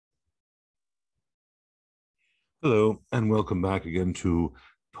Hello, and welcome back again to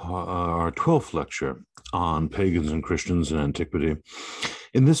our 12th lecture on pagans and Christians in Antiquity.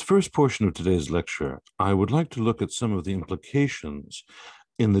 In this first portion of today's lecture, I would like to look at some of the implications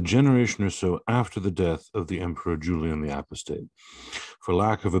in the generation or so after the death of the Emperor Julian the Apostate. For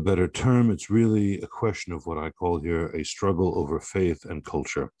lack of a better term, it's really a question of what I call here a struggle over faith and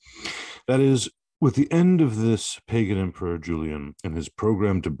culture. That is, with the end of this pagan Emperor Julian and his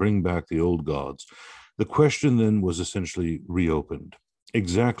program to bring back the old gods, the question then was essentially reopened.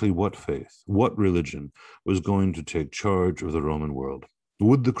 Exactly what faith, what religion was going to take charge of the Roman world?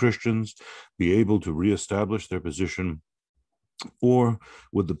 Would the Christians be able to reestablish their position, or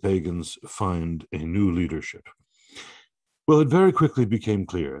would the pagans find a new leadership? Well, it very quickly became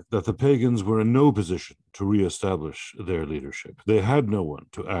clear that the pagans were in no position to reestablish their leadership. They had no one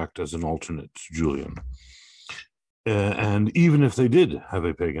to act as an alternate to Julian. And even if they did have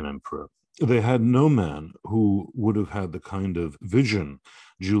a pagan emperor, they had no man who would have had the kind of vision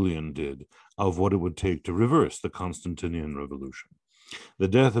Julian did of what it would take to reverse the Constantinian revolution. The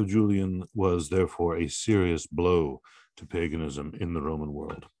death of Julian was therefore a serious blow to paganism in the Roman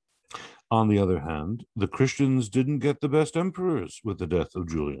world. On the other hand, the Christians didn't get the best emperors with the death of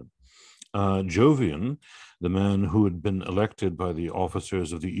Julian. Jovian, the man who had been elected by the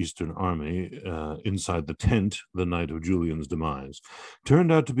officers of the Eastern Army inside the tent the night of Julian's demise, turned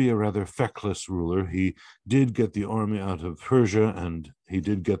out to be a rather feckless ruler. He did get the army out of Persia, and he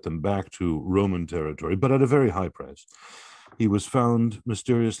did get them back to Roman territory, but at a very high price. He was found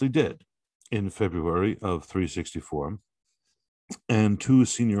mysteriously dead in February of 364, and two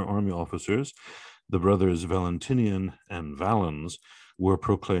senior army officers, the brothers Valentinian and Valens, were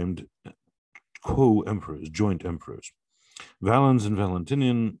proclaimed co-emperors, joint emperors. Valens and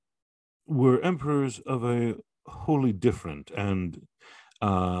Valentinian were emperors of a wholly different and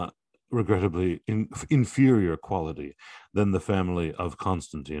regrettably inferior quality than the family of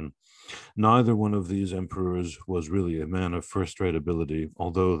Constantine. Neither one of these emperors was really a man of first-rate ability,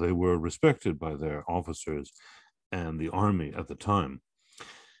 although they were respected by their officers and the army at the time.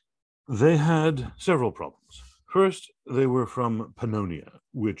 They had several problems. First, they were from Pannonia,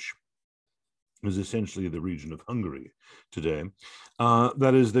 which is essentially the region of Hungary today.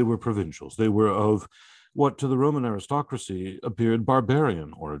 That is, they were provincials. They were of what to the Roman aristocracy appeared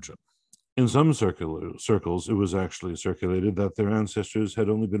barbarian origin. In some circles, it was actually circulated that their ancestors had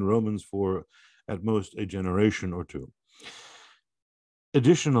only been Romans for at most a generation or two.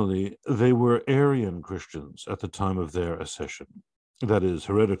 Additionally, they were Arian Christians at the time of their accession, that is,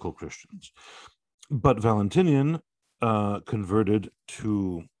 heretical Christians. But Valentinian converted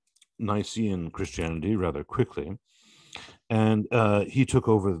to Nicene Christianity rather quickly, and he took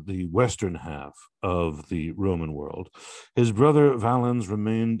over the western half of the Roman world. His brother Valens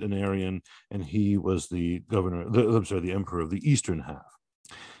remained an Arian, and he was the emperor of the eastern half.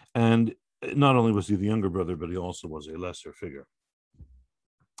 And not only was he the younger brother, but he also was a lesser figure.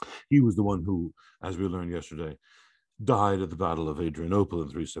 He was the one who, as we learned yesterday, died at the Battle of Adrianople in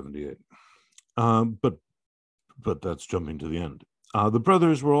 378. But that's jumping to the end. The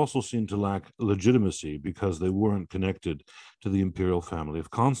brothers were also seen to lack legitimacy because they weren't connected to the imperial family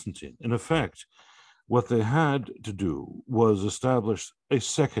of Constantine. In effect, what they had to do was establish a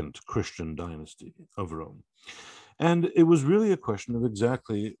second Christian dynasty of Rome. And it was really a question of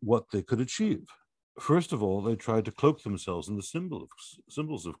exactly what they could achieve. First of all, they tried to cloak themselves in the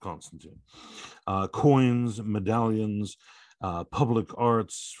symbols of Constantine. Coins, medallions, public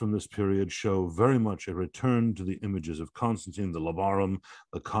arts from this period show very much a return to the images of Constantine. The labarum,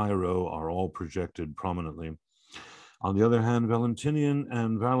 the Cairo are all projected prominently. On the other hand, Valentinian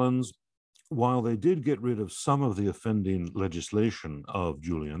and Valens, while they did get rid of some of the offending legislation of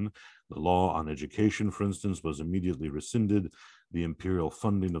Julian, the law on education, for instance, was immediately rescinded. The imperial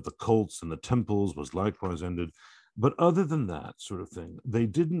funding of the cults and the temples was likewise ended. But other than that sort of thing, they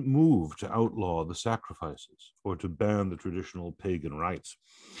didn't move to outlaw the sacrifices or to ban the traditional pagan rites.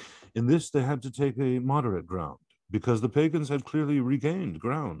 In this, they had to take a moderate ground because the pagans had clearly regained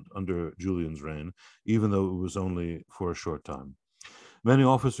ground under Julian's reign, even though it was only for a short time. Many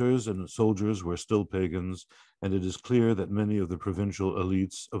officers and soldiers were still pagans, and it is clear that many of the provincial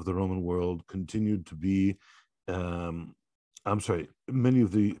elites of the Roman world continued to be many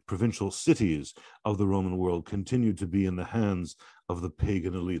of the provincial cities of the Roman world continued to be in the hands of the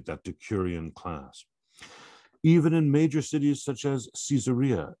pagan elite, that Decurion class. Even in major cities such as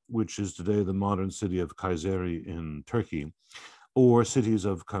Caesarea, which is today the modern city of Kayseri in Turkey, or cities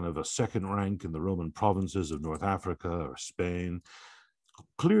of kind of a second rank in the Roman provinces of North Africa or Spain,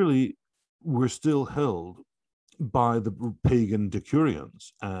 clearly were still held by the pagan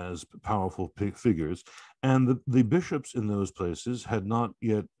decurions as powerful figures, and the bishops in those places had not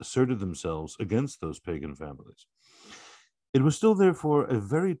yet asserted themselves against those pagan families. It was still, therefore, a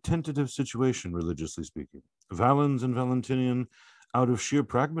very tentative situation, religiously speaking. Valens and Valentinian, out of sheer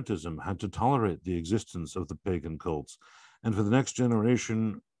pragmatism, had to tolerate the existence of the pagan cults, and for the next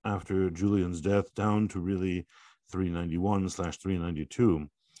generation after Julian's death, down to really 391/392,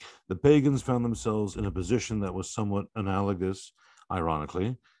 the pagans found themselves in a position that was somewhat analogous,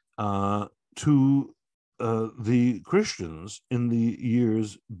 ironically, to the Christians in the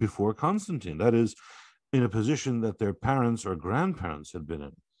years before Constantine. That is, in a position that their parents or grandparents had been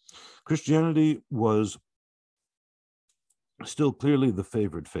in. Christianity was still clearly the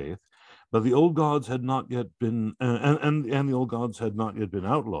favored faith, but the old gods had not yet been, and the old gods had not yet been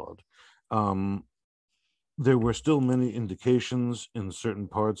outlawed. There were still many indications in certain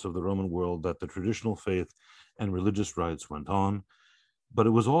parts of the Roman world that the traditional faith and religious rites went on, but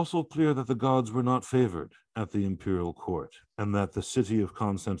it was also clear that the gods were not favored at the imperial court, and that the city of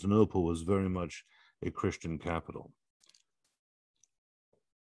Constantinople was very much a Christian capital.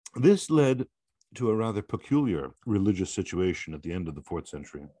 This led to a rather peculiar religious situation at the end of the 4th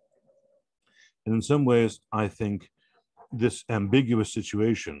century. And in some ways, I think this ambiguous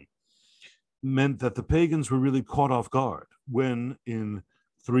situation meant that the pagans were really caught off guard when in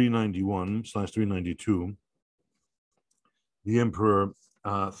 391/392, the emperor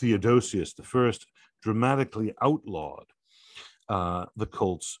Theodosius I dramatically outlawed the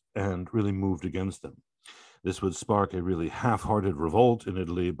cults and really moved against them. This would spark a really half-hearted revolt in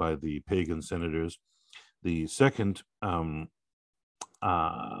Italy by the pagan senators. The second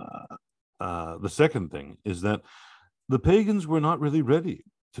thing is that the pagans were not really ready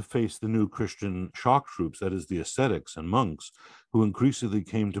to face the new Christian shock troops, that is, the ascetics and monks, who increasingly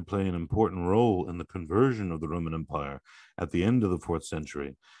came to play an important role in the conversion of the Roman Empire at the end of the 4th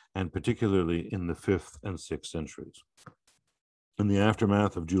century, and particularly in the 5th and 6th centuries. In the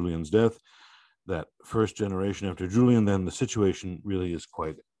aftermath of Julian's death, that first generation after Julian, then the situation really is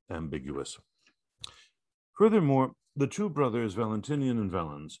quite ambiguous. Furthermore, the two brothers, Valentinian and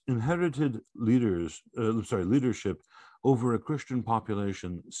Valens, inherited leadership over a Christian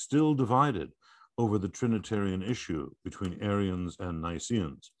population still divided over the Trinitarian issue between Arians and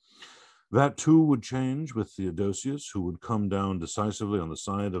Nicaeans. That too would change with Theodosius, who would come down decisively on the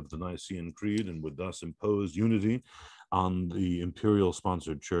side of the Nicene Creed and would thus impose unity on the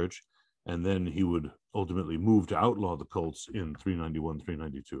imperial-sponsored church, and then he would ultimately move to outlaw the cults in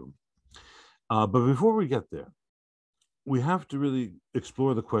 391/392. But before we get there, we have to really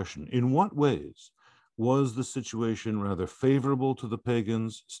explore the question, in what ways was the situation rather favorable to the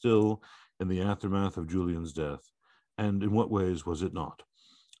pagans still in the aftermath of Julian's death, and in what ways was it not?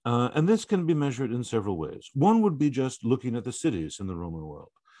 And this can be measured in several ways. One would be just looking at the cities in the Roman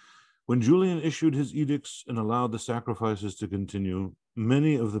world. When Julian issued his edicts and allowed the sacrifices to continue,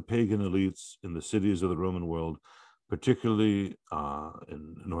 many of the pagan elites in the cities of the Roman world, particularly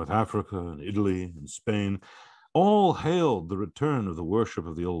in North Africa and Italy and Spain, all hailed the return of the worship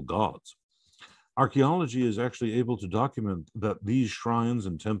of the old gods. Archaeology is actually able to document that these shrines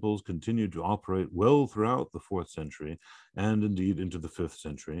and temples continued to operate well throughout the 4th century and indeed into the 5th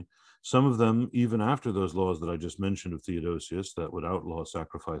century. Some of them, even after those laws that I just mentioned of Theodosius that would outlaw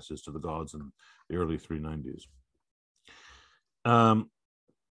sacrifices to the gods in the early 390s.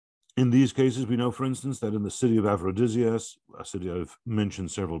 In these cases, we know, for instance, that in the city of Aphrodisias, a city I've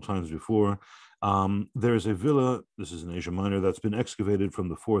mentioned several times before, there is a villa, this is in Asia Minor, that's been excavated from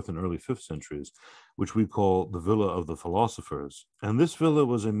the 4th and early 5th centuries, which we call the Villa of the Philosophers. And this villa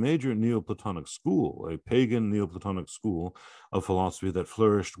was a major Neoplatonic school, a pagan Neoplatonic school of philosophy that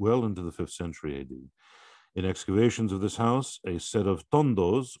flourished well into the 5th century AD. In excavations of this house, a set of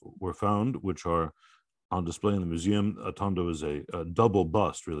tondos were found, which are on display in the museum. A tondo is a double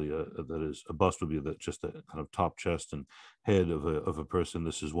bust, really. That is, a bust would be just a kind of top, chest, and head of a person.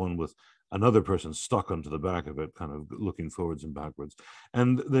 This is one with another person stuck onto the back of it, kind of looking forwards and backwards.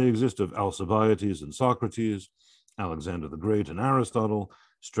 And they exist of Alcibiades and Socrates, Alexander the Great and Aristotle,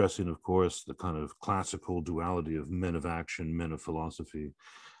 stressing, of course, the kind of classical duality of men of action, men of philosophy.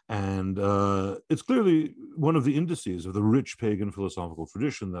 And it's clearly one of the indices of the rich pagan philosophical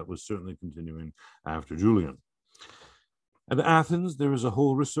tradition that was certainly continuing after Julian. At Athens, there is a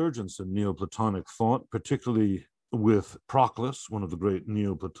whole resurgence in Neoplatonic thought, particularly with Proclus, one of the great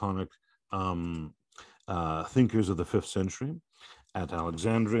Neoplatonic thinkers of the 5th century. At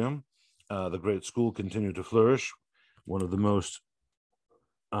Alexandria, the great school continued to flourish. One of the most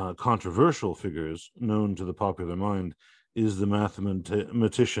controversial figures known to the popular mind is the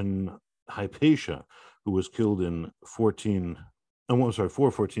mathematician Hypatia, who was killed in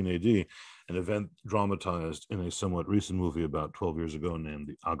 414 AD, an event dramatized in a somewhat recent movie about 12 years ago named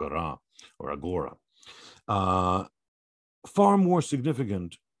the Agora, or Agora. Far more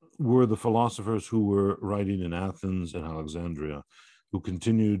significant were the philosophers who were writing in Athens and Alexandria, who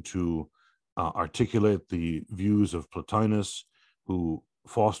continued to articulate the views of Plotinus, who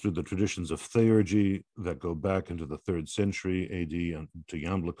fostered the traditions of theurgy that go back into the 3rd century AD and to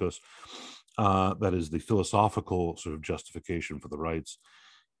Iamblichus. That is the philosophical sort of justification for the rites.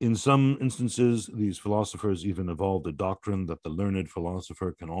 In some instances, these philosophers even evolved a doctrine that the learned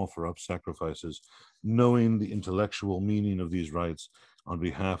philosopher can offer up sacrifices, knowing the intellectual meaning of these rites on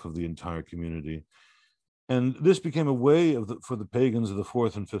behalf of the entire community. And this became a way for the pagans of the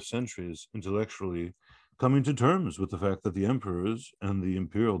 4th and 5th centuries intellectually coming to terms with the fact that the emperors and the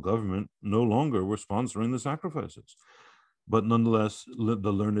imperial government no longer were sponsoring the sacrifices. But nonetheless,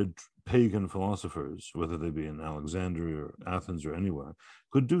 the learned pagan philosophers, whether they be in Alexandria or Athens or anywhere,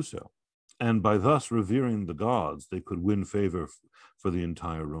 could do so. And by thus revering the gods, they could win favor for the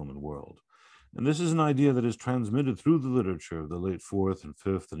entire Roman world. And this is an idea that is transmitted through the literature of the late 4th and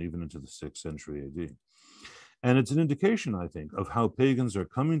 5th and even into the 6th century AD. And it's an indication, I think, of how pagans are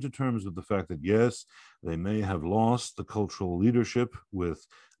coming to terms with the fact that, yes, they may have lost the cultural leadership with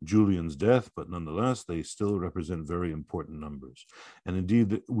Julian's death, but nonetheless, they still represent very important numbers. And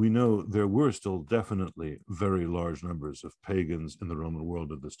indeed, we know there were still definitely very large numbers of pagans in the Roman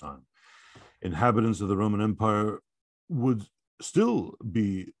world at this time. Inhabitants of the Roman Empire would still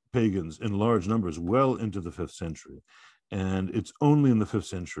be pagans in large numbers well into the 5th century. And it's only in the 5th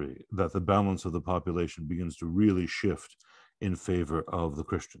century that the balance of the population begins to really shift in favor of the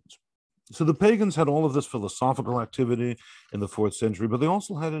Christians. So the pagans had all of this philosophical activity in the 4th century, but they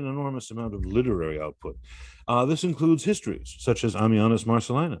also had an enormous amount of literary output. This includes histories such as Ammianus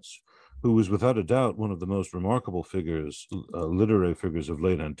Marcellinus, who was without a doubt one of the most remarkable figures, literary figures of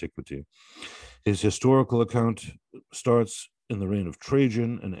late antiquity. His historical account starts in the reign of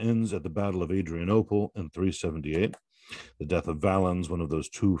Trajan and ends at the Battle of Adrianople in 378. The death of Valens, one of those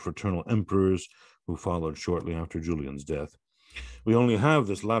 2 fraternal emperors who followed shortly after Julian's death. We only have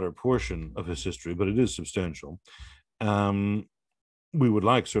this latter portion of his history, but it is substantial. We would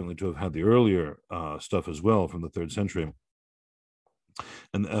like certainly to have had the earlier stuff as well from the 3rd century,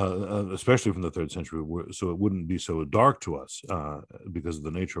 and especially from the 3rd century, so it wouldn't be so dark to us because of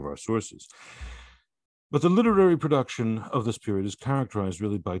the nature of our sources. But the literary production of this period is characterized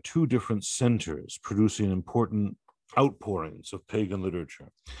really by 2 different centers producing important outpourings of pagan literature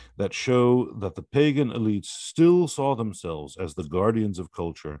that show that the pagan elites still saw themselves as the guardians of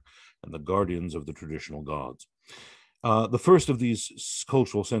culture and the guardians of the traditional gods. The first of these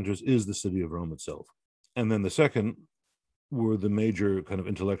cultural centers is the city of Rome itself. And then the second were the major kind of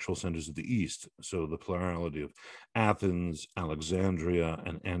intellectual centers of the East. So the plurality of Athens, Alexandria,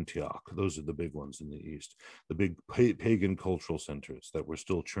 and Antioch. Those are the big ones in the East, the big pagan cultural centers that were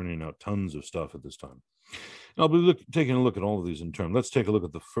still churning out tons of stuff at this time. I'll be taking a look at all of these in turn. Let's take a look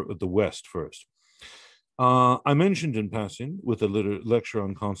at the West first. I mentioned in passing with a lecture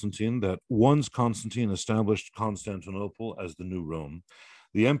on Constantine that once Constantine established Constantinople as the new Rome,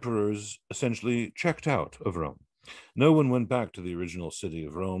 the emperors essentially checked out of Rome. No one went back to the original city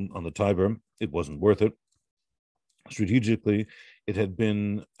of Rome on the Tiber. It wasn't worth it. Strategically, it had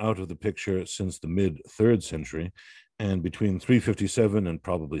been out of the picture since the mid-3rd century, and between 357 and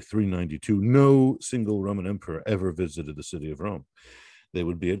probably 392, no single Roman emperor ever visited the city of Rome. They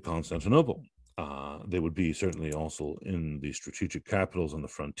would be at Constantinople. They would be certainly also in the strategic capitals on the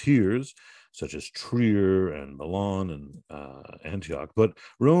frontiers, such as Trier and Milan and Antioch, but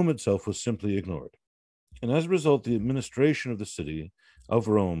Rome itself was simply ignored. And as a result, the administration of the city of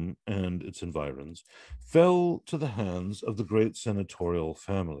Rome and its environs fell to the hands of the great senatorial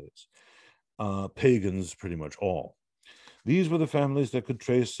families, pagans pretty much all. These were the families that could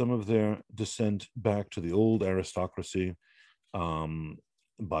trace some of their descent back to the old aristocracy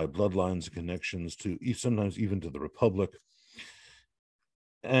by bloodlines and connections to sometimes even to the Republic.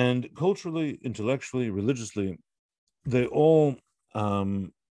 And culturally, intellectually, religiously, they all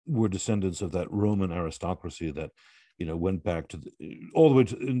were descendants of that Roman aristocracy that, went back to all the way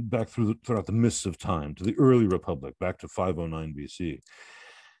back throughout the mists of time to the early Republic, back to 509 BC.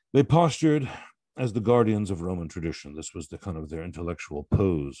 They postured as the guardians of Roman tradition. This was the kind of their intellectual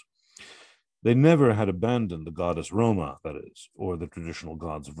pose. They never had abandoned the goddess Roma, that is, or the traditional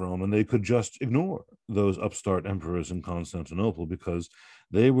gods of Rome, and they could just ignore those upstart emperors in Constantinople because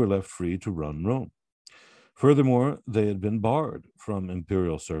they were left free to run Rome. Furthermore, they had been barred from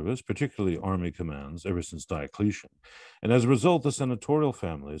imperial service, particularly army commands, ever since Diocletian. And as a result, the senatorial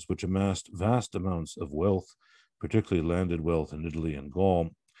families, which amassed vast amounts of wealth, particularly landed wealth in Italy and Gaul,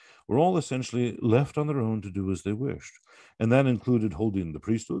 were all essentially left on their own to do as they wished. And that included holding the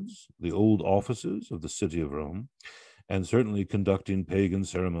priesthoods, the old offices of the city of Rome, and certainly conducting pagan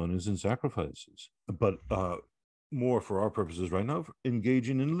ceremonies and sacrifices. But more for our purposes right now,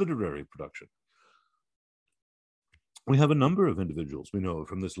 engaging in literary production. We have a number of individuals we know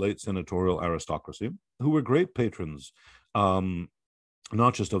from this late senatorial aristocracy who were great patrons,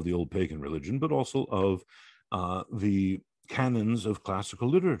 not just of the old pagan religion, but also of the canons of classical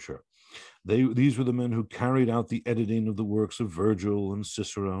literature. These were the men who carried out the editing of the works of Virgil and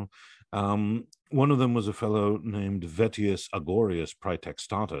Cicero. One of them was a fellow named Vettius Agorius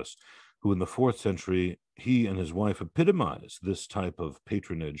Praetextatus, who in the 4th century, he and his wife epitomized this type of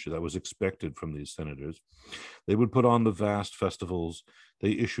patronage that was expected from these senators. They would put on the vast festivals.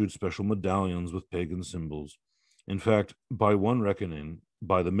 They issued special medallions with pagan symbols. In fact, by one reckoning,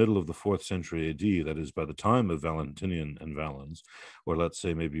 by the middle of the 4th century AD, that is, by the time of Valentinian and Valens, or let's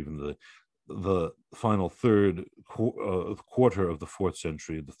say maybe even the final third quarter of the 4th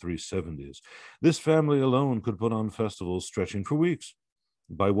century, the 370s, this family alone could put on festivals stretching for weeks.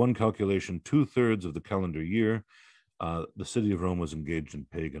 By one calculation, 2/3 of the calendar year, the city of Rome was engaged in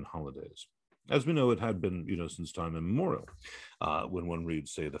pagan holidays. As we know, it had been, since time immemorial, when one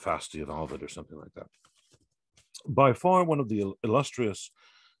reads, say, the Fasti of Ovid or something like that. By far, one of the illustrious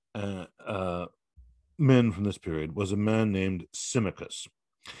men from this period was a man named Symmachus,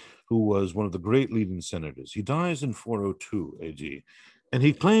 who was one of the great leading senators. He dies in 402 AD, and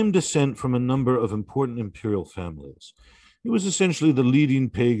he claimed descent from a number of important imperial families. He was essentially the leading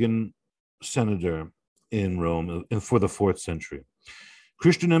pagan senator in Rome for the 4th century.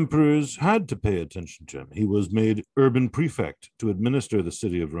 Christian emperors had to pay attention to him. He was made urban prefect to administer the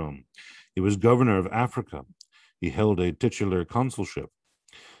city of Rome. He was governor of Africa. He held a titular consulship.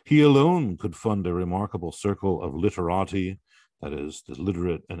 He alone could fund a remarkable circle of literati, that is, the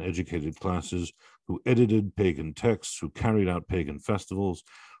literate and educated classes, who edited pagan texts, who carried out pagan festivals,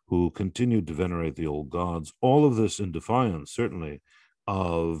 who continued to venerate the old gods, all of this in defiance, certainly,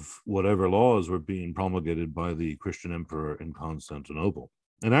 of whatever laws were being promulgated by the Christian emperor in Constantinople.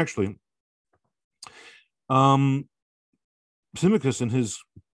 And actually, Symmachus and his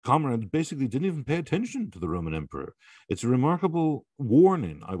comrades basically didn't even pay attention to the Roman emperor. It's a remarkable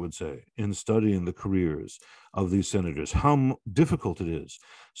warning, I would say, in studying the careers of these senators, how difficult it is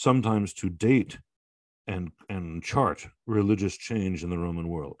sometimes to date and chart religious change in the Roman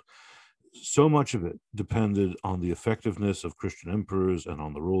world. So much of it depended on the effectiveness of Christian emperors and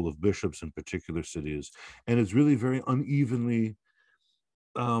on the role of bishops in particular cities. And it's really very unevenly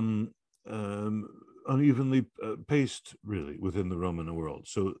paced, really, within the Roman world.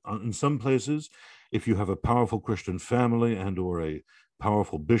 So in some places, if you have a powerful Christian family and or a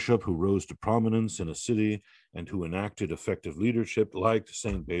powerful bishop who rose to prominence in a city and who enacted effective leadership, like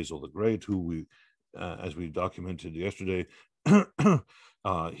Saint Basil the Great, who we as we documented yesterday, he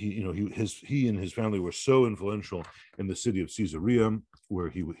and his family were so influential in the city of Caesarea, where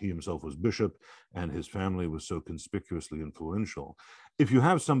he himself was bishop, and his family was so conspicuously influential. If you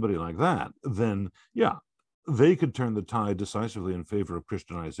have somebody like that, then yeah, they could turn the tide decisively in favor of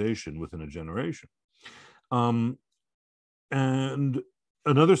Christianization within a generation. And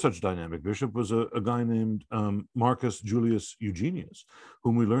another such dynamic bishop was a guy named Marcus Julius Eugenius,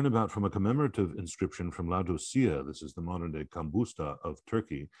 whom we learn about from a commemorative inscription from Laodicea. This is the modern-day Kambusta of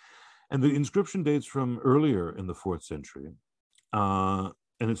Turkey. And the inscription dates from earlier in the 4th century. And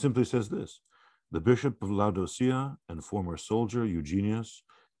it simply says this: the bishop of Laodicea and former soldier Eugenius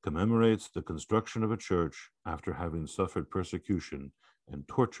commemorates the construction of a church after having suffered persecution and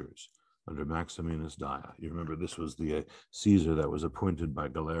tortures under Maximinus Daia. You remember this was the Caesar that was appointed by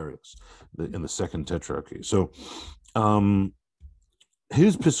Galerius in the Second Tetrarchy. So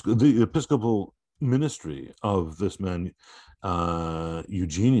the episcopal ministry of this man,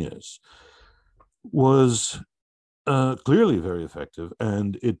 Eugenius, was clearly very effective,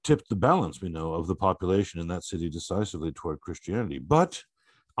 and it tipped the balance, we know, of the population in that city decisively toward Christianity. But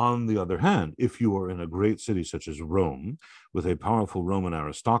on the other hand, if you are in a great city such as Rome, with a powerful Roman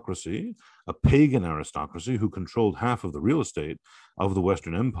aristocracy, a pagan aristocracy who controlled half of the real estate of the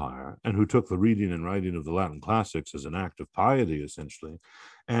Western Empire, and who took the reading and writing of the Latin classics as an act of piety, essentially,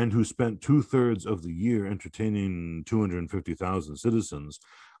 and who spent 2/3 of the year entertaining 250,000 citizens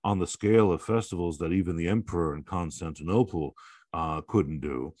on the scale of festivals that even the emperor in Constantinople couldn't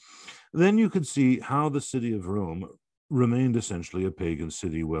do, then you could see how the city of Rome remained essentially a pagan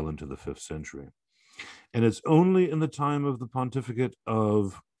city well into the 5th century. And it's only in the time of the pontificate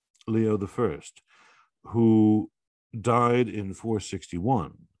of Leo I, who died in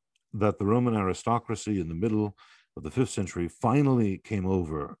 461, that the Roman aristocracy in the middle of the 5th century finally came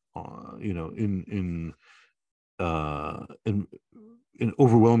over, in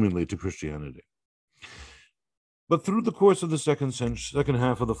overwhelmingly to Christianity. But through the course of the second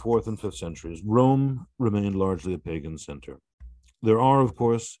half of the 4th and 5th centuries, Rome remained largely a pagan center. There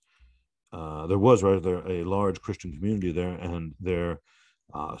was a large Christian community there, and there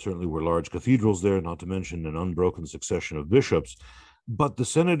certainly were large cathedrals there, not to mention an unbroken succession of bishops. But the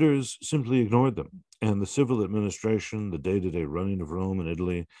senators simply ignored them, and the civil administration, the day-to-day running of Rome and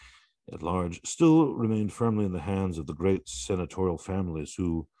Italy at large, still remained firmly in the hands of the great senatorial families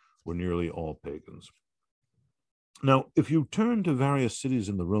who were nearly all pagans. Now, if you turn to various cities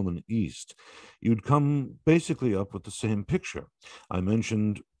in the Roman East, you'd come basically up with the same picture. I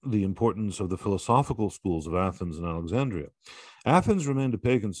mentioned the importance of the philosophical schools of Athens and Alexandria. Athens remained a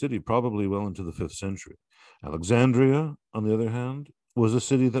pagan city probably well into the 5th century. Alexandria, on the other hand, was a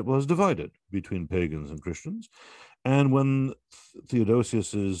city that was divided between pagans and Christians. And when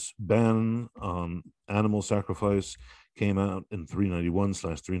Theodosius's ban on animal sacrifice came out in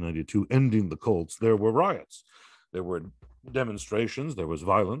 391/392, ending the cults, there were riots. There were demonstrations, there was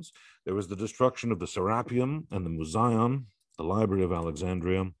violence, there was the destruction of the Serapeum and the Museion, the Library of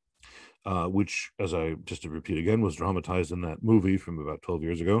Alexandria, which, as I just to repeat again, was dramatized in that movie from about 12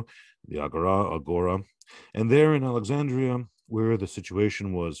 years ago, the Agora. And there in Alexandria, where the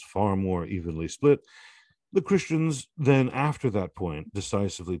situation was far more evenly split, the Christians then, after that point,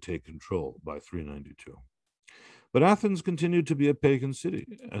 decisively take control by 392. But Athens continued to be a pagan city,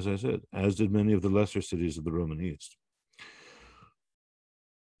 as I said, as did many of the lesser cities of the Roman East.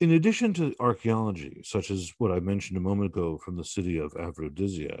 In addition to archaeology, such as what I mentioned a moment ago from the city of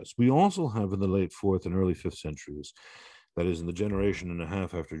Aphrodisias, we also have in the late 4th and early 5th centuries, that is in the generation and a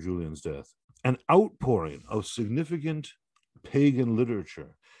half after Julian's death, an outpouring of significant pagan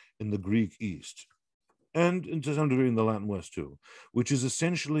literature in the Greek East, and to some degree in the Latin West too, which is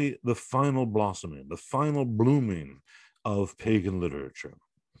essentially the final blossoming, the final blooming of pagan literature.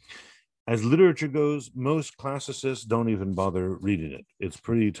 As literature goes, most classicists don't even bother reading it. It's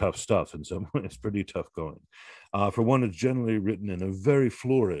pretty tough stuff in some ways, pretty tough going. For one, it's generally written in a very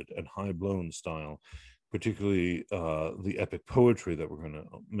florid and high-blown style, particularly the epic poetry that we're going to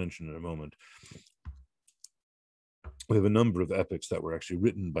mention in a moment. We have a number of epics that were actually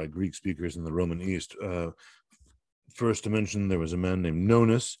written by Greek speakers in the Roman East. First to mention, there was a man named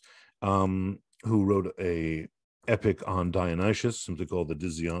Nonnus who wrote a epic on Dionysius, simply called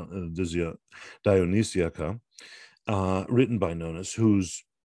the Dionysiaca, written by Nonnus, who's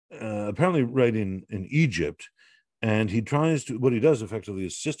apparently writing in Egypt. And what he does effectively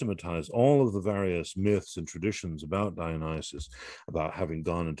is systematize all of the various myths and traditions about Dionysus, about having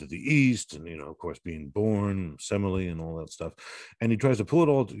gone into the East and, of course, being born, Semele and all that stuff. And he tries to pull it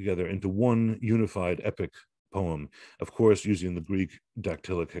all together into one unified epic poem, of course, using the Greek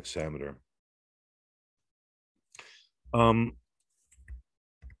dactylic hexameter. One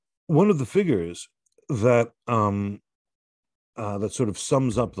of the figures that that sort of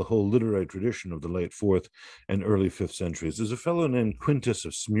sums up the whole literary tradition of the late 4th and early 5th centuries is a fellow named Quintus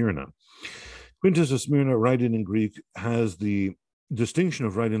of Smyrna. Quintus of Smyrna, writing in Greek, has the distinction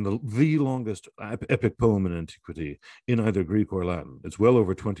of writing the longest epic poem in antiquity in either Greek or Latin. It's well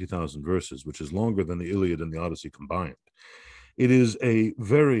over 20,000 verses, which is longer than the Iliad and the Odyssey combined. It is a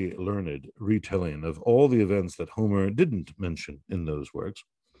very learned retelling of all the events that Homer didn't mention in those works.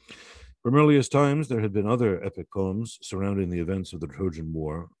 From earliest times, there had been other epic poems surrounding the events of the Trojan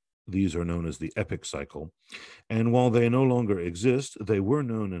War. These are known as the epic cycle. And while they no longer exist, they were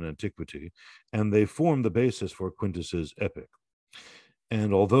known in antiquity, and they form the basis for Quintus's epic.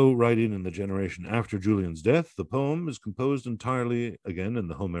 And although writing in the generation after Julian's death, the poem is composed entirely, again, in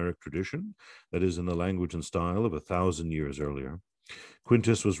the Homeric tradition, that is, in the language and style of 1,000 years earlier.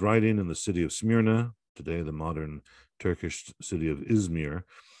 Quintus was writing in the city of Smyrna, today the modern Turkish city of Izmir,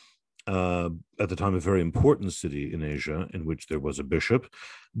 at the time a very important city in Asia in which there was a bishop,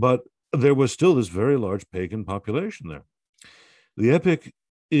 but there was still this very large pagan population there. The epic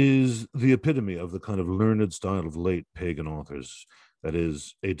is the epitome of the kind of learned style of late pagan authors. That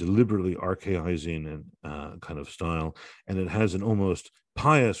is a deliberately archaizing and kind of style, and it has an almost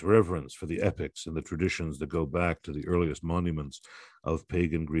pious reverence for the epics and the traditions that go back to the earliest monuments of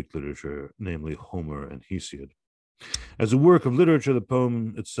pagan Greek literature, namely Homer and Hesiod. As a work of literature, the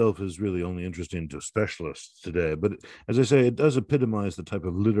poem itself is really only interesting to specialists today, but as I say, it does epitomize the type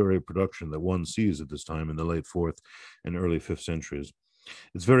of literary production that one sees at this time in the late 4th and early 5th centuries.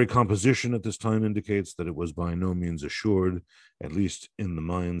 Its very composition at this time indicates that it was by no means assured, at least in the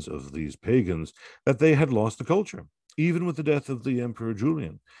minds of these pagans, that they had lost the culture, even with the death of the Emperor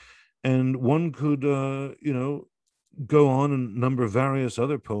Julian. And one could, go on and number various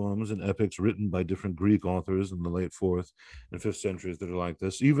other poems and epics written by different Greek authors in the late 4th and 5th centuries that are like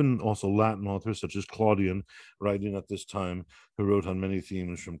this, even also Latin authors such as Claudian, writing at this time, who wrote on many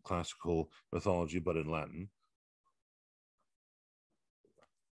themes from classical mythology, but in Latin.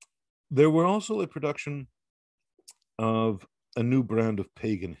 There were also a production of a new brand of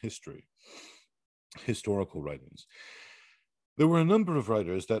pagan history, historical writings. There were a number of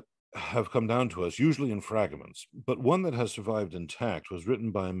writers that have come down to us, usually in fragments, but one that has survived intact was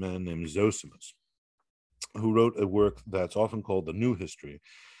written by a man named Zosimus, who wrote a work that's often called the New History.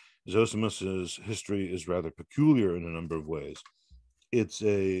 Zosimus's history is rather peculiar in a number of ways. It's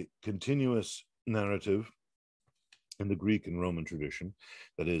a continuous narrative in the Greek and Roman tradition,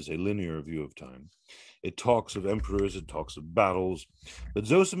 that is a linear view of time. It talks of emperors, it talks of battles, but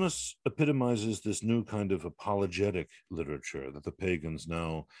Zosimus epitomizes this new kind of apologetic literature that the pagans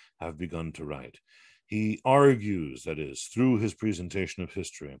now have begun to write. He argues, that is, through his presentation of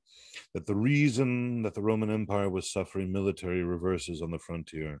history, that the reason that the Roman Empire was suffering military reverses on the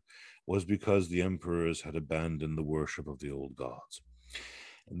frontier was because the emperors had abandoned the worship of the old gods.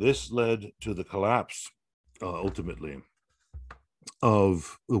 And this led to the collapse ultimately,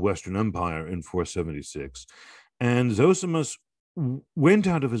 of the Western Empire in 476. And Zosimus went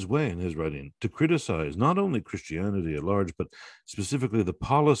out of his way in his writing to criticize not only Christianity at large, but specifically the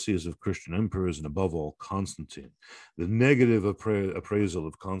policies of Christian emperors, and above all, Constantine. The negative appraisal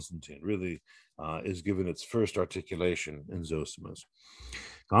of Constantine really is given its first articulation in Zosimus.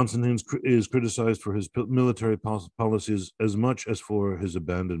 Constantine is criticized for his military policies as much as for his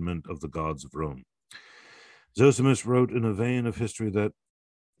abandonment of the gods of Rome. Zosimus wrote in a vein of history that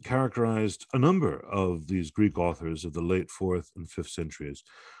characterized a number of these Greek authors of the late 4th and 5th centuries,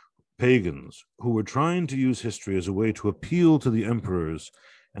 pagans who were trying to use history as a way to appeal to the emperors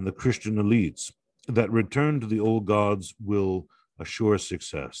and the Christian elites that return to the old gods will assure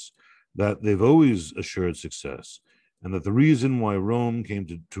success, that they've always assured success, and that the reason why Rome came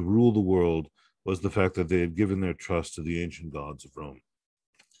to rule the world was the fact that they had given their trust to the ancient gods of Rome.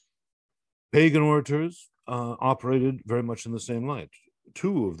 Pagan orators operated very much in the same light.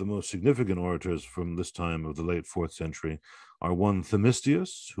 Two of the most significant orators from this time of the late 4th century are one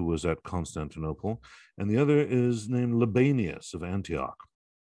Themistius, who was at Constantinople, and the other is named Libanius of Antioch.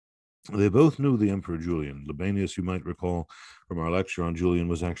 They both knew the Emperor Julian. Libanius, you might recall from our lecture on Julian,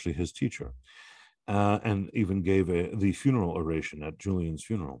 was actually his teacher, and even gave the funeral oration at Julian's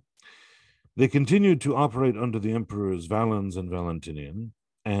funeral. They continued to operate under the emperors Valens and Valentinian,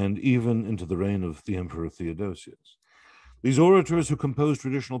 and even into the reign of the Emperor Theodosius. These orators, who composed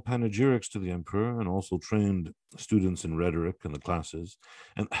traditional panegyrics to the emperor and also trained students in rhetoric and the classes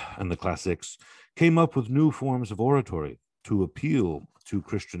and the classics, came up with new forms of oratory to appeal to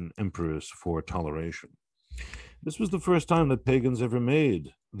Christian emperors for toleration. This was the first time that pagans ever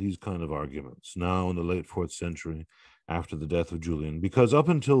made these kind of arguments, now in the late 4th century, after the death of Julian, because up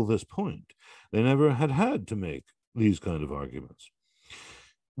until this point, they never had to make these kind of arguments.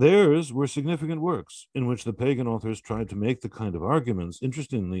 Theirs were significant works in which the pagan authors tried to make the kind of arguments,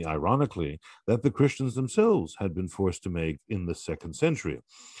 interestingly, ironically, that the Christians themselves had been forced to make in the 2nd century.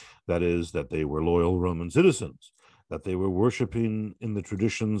 That is, that they were loyal Roman citizens, that they were worshiping in the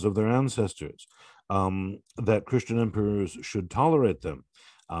traditions of their ancestors, that Christian emperors should tolerate them,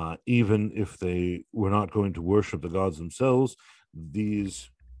 even if they were not going to worship the gods themselves.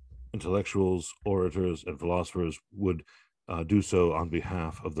 These intellectuals, orators, and philosophers would do so on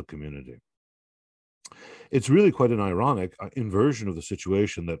behalf of the community. It's really quite an ironic inversion of the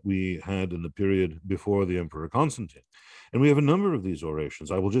situation that we had in the period before the Emperor Constantine. And we have a number of these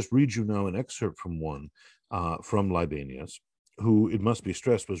orations. I will just read you now an excerpt from one from Libanius, who, it must be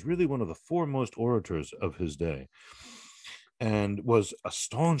stressed, was really one of the foremost orators of his day and was a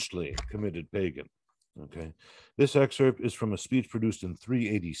staunchly committed pagan. Okay, this excerpt is from a speech produced in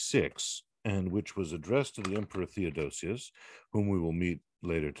 386, and which was addressed to the Emperor Theodosius, whom we will meet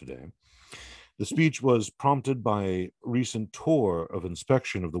later today. The speech was prompted by a recent tour of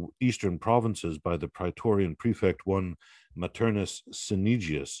inspection of the eastern provinces by the Praetorian prefect, one Maternus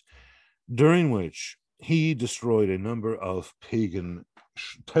Cynegius, during which he destroyed a number of pagan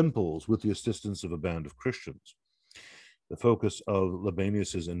temples with the assistance of a band of Christians. The focus of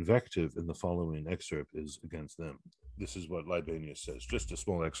Libanius's invective in the following excerpt is against them. This is what Libanius says, just a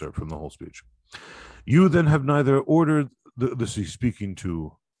small excerpt from the whole speech. You then have neither ordered, this is speaking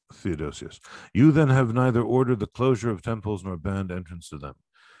to Theodosius. You then have neither ordered the closure of temples nor banned entrance to them.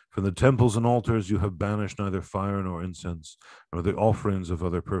 From the temples and altars you have banished neither fire nor incense, nor the offerings of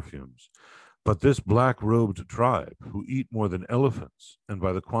other perfumes. But this black-robed tribe, who eat more than elephants, and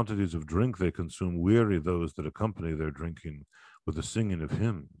by the quantities of drink they consume weary those that accompany their drinking with the singing of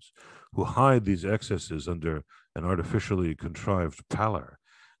hymns, who hide these excesses under an artificially contrived pallor.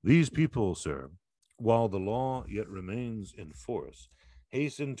 These people, sir, while the law yet remains in force,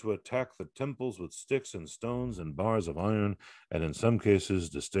 hasten to attack the temples with sticks and stones and bars of iron, and in some cases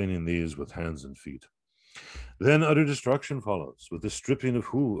disdaining these with hands and feet. Then utter destruction follows, with the stripping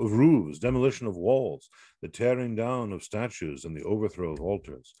of roofs, demolition of walls, the tearing down of statues, and the overthrow of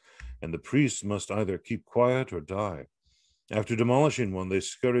altars. And the priests must either keep quiet or die. After demolishing one, they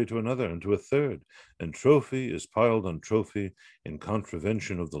scurry to another and to a third, and trophy is piled on trophy in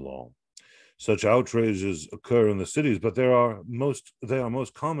contravention of the law. Such outrages occur in the cities, but they are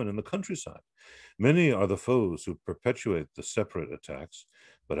most common in the countryside. Many are the foes who perpetuate the separate attacks,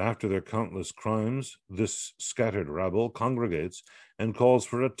 but after their countless crimes, this scattered rabble congregates and calls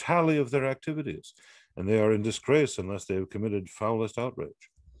for a tally of their activities, and they are in disgrace unless they have committed foulest outrage.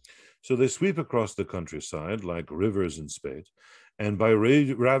 So they sweep across the countryside like rivers in spate, and by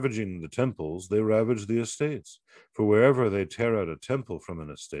ravaging the temples, they ravage the estates. For wherever they tear out a temple from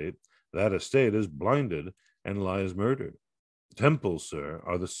an estate, that estate is blinded and lies murdered. Temples, sir,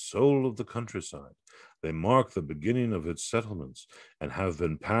 are the soul of the countryside. They mark the beginning of its settlements and have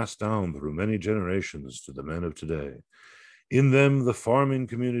been passed down through many generations to the men of today. In them, the farming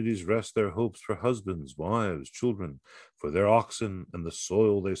communities rest their hopes for husbands, wives, children, for their oxen and the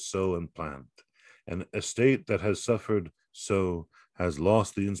soil they sow and plant. An estate that has suffered so has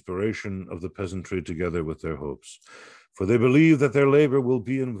lost the inspiration of the peasantry together with their hopes. For they believe that their labor will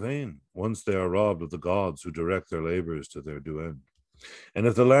be in vain once they are robbed of the gods who direct their labors to their due end. And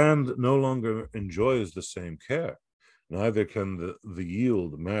if the land no longer enjoys the same care, neither can the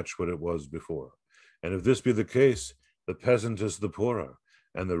yield match what it was before. And if this be the case, the peasant is the poorer,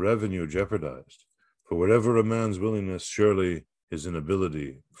 and the revenue jeopardized. For whatever a man's willingness, surely his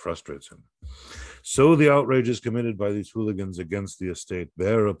inability frustrates him. So the outrages committed by these hooligans against the estate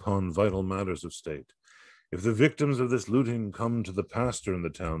bear upon vital matters of state. If the victims of this looting come to the pastor in the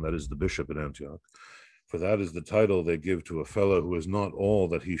town, that is the bishop in Antioch, for that is the title they give to a fellow who is not all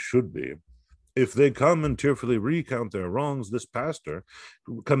that he should be, if they come and tearfully recount their wrongs, this pastor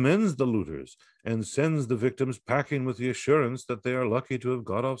commends the looters and sends the victims packing with the assurance that they are lucky to have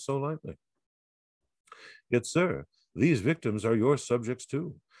got off so lightly. Yet, sir, these victims are your subjects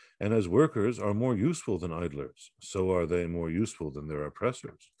too, and as workers are more useful than idlers, so are they more useful than their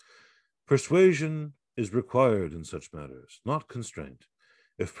oppressors. Persuasion is required in such matters, not constraint.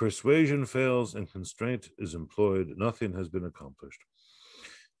 If persuasion fails and constraint is employed, nothing has been accomplished,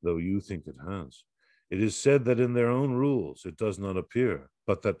 though you think it has. It is said that in their own rules it does not appear,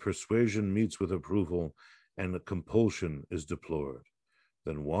 but that persuasion meets with approval and compulsion is deplored.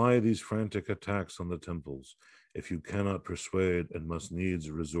 Then why these frantic attacks on the temples if you cannot persuade and must needs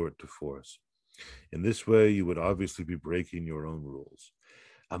resort to force? In this way, you would obviously be breaking your own rules.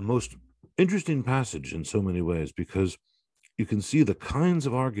 A most interesting passage in so many ways, because you can see the kinds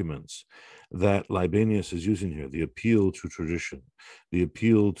of arguments that Libanius is using here, the appeal to tradition, the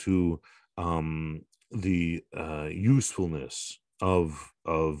appeal to the usefulness of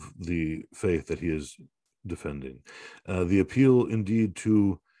the faith that he is defending, the appeal indeed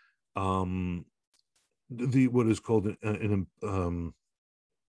to what is called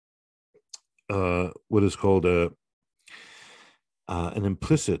an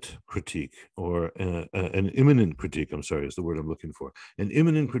implicit critique, or an imminent critique, I'm sorry, is the word I'm looking for. An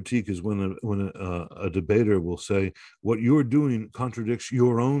imminent critique is when a debater will say, what you're doing contradicts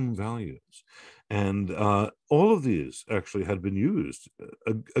your own values. And all of these actually had been used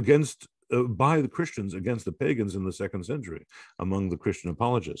against by the Christians against the pagans in the 2nd century among the Christian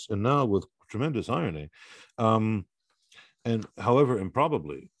apologists. And now, with tremendous irony, and however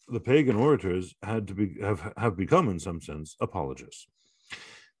improbably, the pagan orators had to have become, in some sense, apologists.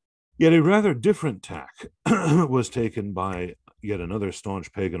 Yet a rather different tack was taken by yet another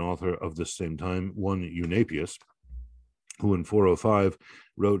staunch pagan author of this same time, one Eunapius, who in 405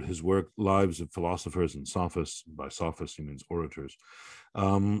 wrote his work Lives of Philosophers and Sophists. By sophists, he means orators.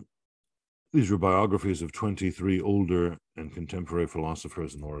 These were biographies of 23 older and contemporary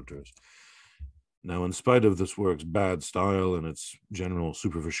philosophers and orators. Now, in spite of this work's bad style and its general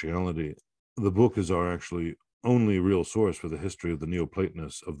superficiality, the book is our actually only real source for the history of the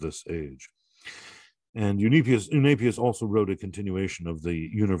Neoplatonists of this age. And Eunapius also wrote a continuation of the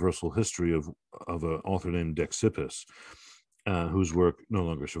universal history of an author named Dexippus, whose work no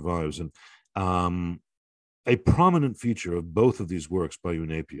longer survives. And a prominent feature of both of these works by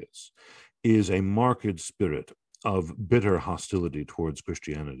Eunapius is a marked spirit of bitter hostility towards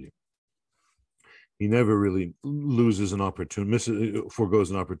Christianity. He never really loses an opportunity,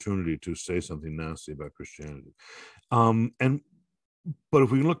 foregoes an opportunity to say something nasty about Christianity. But if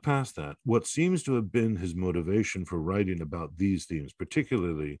we look past that, what seems to have been his motivation for writing about these themes,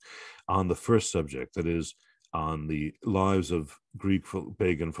 particularly on the first subject, that is, on the lives of Greek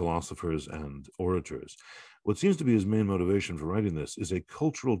pagan philosophers and orators, what seems to be his main motivation for writing this is a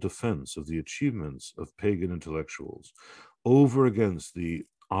cultural defense of the achievements of pagan intellectuals over against the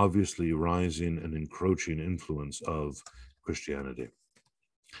obviously rising and encroaching influence of Christianity.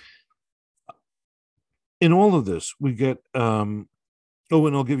 In all of this, we get, and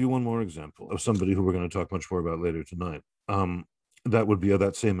I'll give you one more example of somebody who we're going to talk much more about later tonight. That would be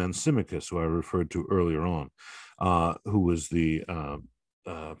that same man Symmachus, who I referred to earlier on, who was the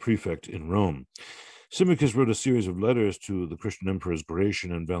prefect in Rome. Symmachus wrote a series of letters to the Christian emperors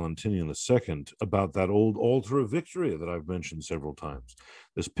Gratian and Valentinian II about that old altar of Victory that I've mentioned several times.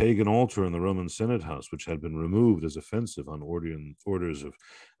 This pagan altar in the Roman Senate house, which had been removed as offensive on orders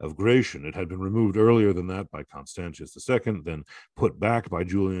of Gratian. It had been removed earlier than that by Constantius II, then put back by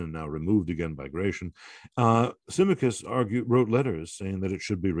Julian, and now removed again by Gratian. Symmachus wrote letters saying that it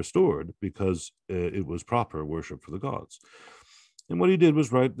should be restored because it was proper worship for the gods. And what he did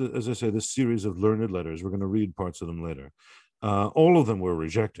was write, as I say, this series of learned letters. We're going to read parts of them later. All of them were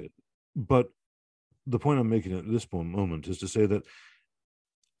rejected. But the point I'm making at this moment is to say that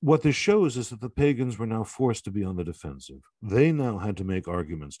what this shows is that the pagans were now forced to be on the defensive. They now had to make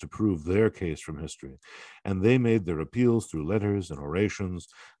arguments to prove their case from history. And they made their appeals through letters and orations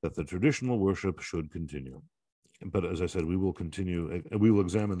that the traditional worship should continue. But as I said, we will continue, we will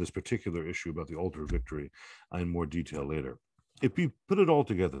examine this particular issue about the altar of Victory in more detail later. If we put it all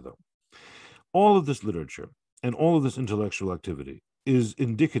together, though, all of this literature and all of this intellectual activity is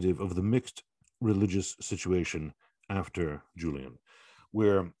indicative of the mixed religious situation after Julian,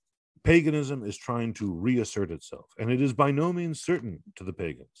 where paganism is trying to reassert itself. And it is by no means certain to the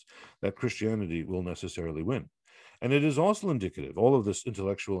pagans that Christianity will necessarily win. And it is also indicative, all of this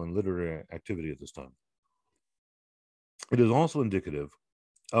intellectual and literary activity at this time, it is also indicative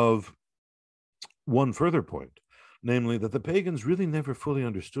of one further point, namely that the pagans really never fully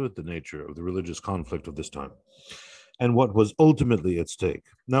understood the nature of the religious conflict of this time and what was ultimately at stake.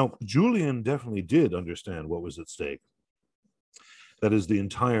 Now, Julian definitely did understand what was at stake. That is the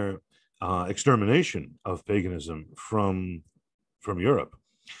entire extermination of paganism from Europe.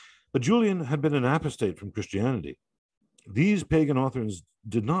 But Julian had been an apostate from Christianity. These pagan authors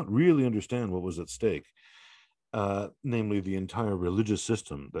did not really understand what was at stake, namely the entire religious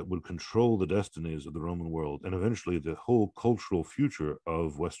system that would control the destinies of the Roman world and eventually the whole cultural future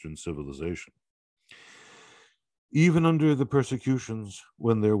of Western civilization. Even under the persecutions,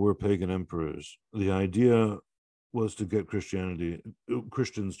 when there were pagan emperors, the idea was to get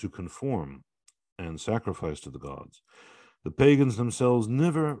Christians to conform and sacrifice to the gods. The pagans themselves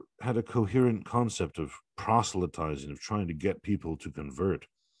never had a coherent concept of proselytizing, of trying to get people to convert.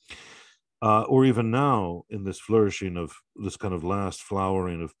 Or even now, in this flourishing of this kind of last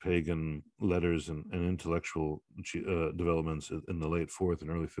flowering of pagan letters and intellectual developments in the late 4th and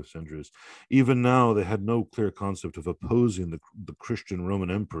early 5th centuries, even now they had no clear concept of opposing the Christian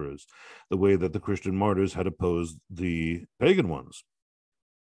Roman emperors the way that the Christian martyrs had opposed the pagan ones.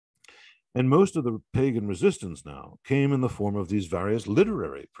 And most of the pagan resistance now came in the form of these various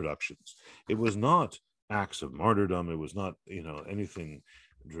literary productions. It was not acts of martyrdom. It was not, anything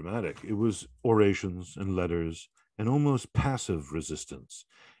dramatic. It was orations and letters and almost passive resistance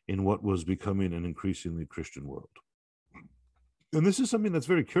in what was becoming an increasingly Christian world. And this is something that's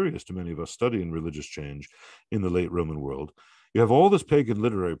very curious to many of us studying religious change in the late Roman world. You have all this pagan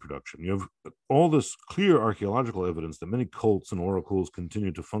literary production. You have all this clear archaeological evidence that many cults and oracles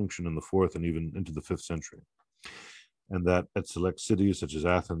continued to function in the 4th and even into the 5th century. And that at select cities such as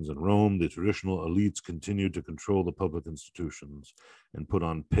Athens and Rome, the traditional elites continued to control the public institutions and put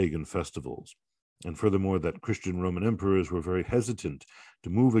on pagan festivals. And furthermore, that Christian Roman emperors were very hesitant to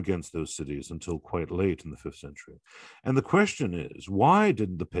move against those cities until quite late in the 5th century. And the question is, why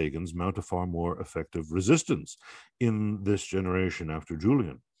didn't the pagans mount a far more effective resistance in this generation after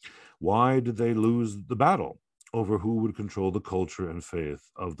Julian? Why did they lose the battle over who would control the culture and faith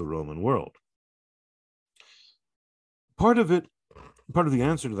of the Roman world? Part of the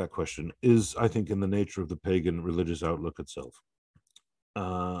answer to that question is, I think, in the nature of the pagan religious outlook itself.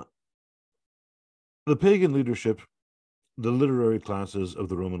 The pagan leadership, the literary classes of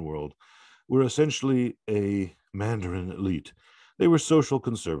the Roman world, were essentially a Mandarin elite. They were social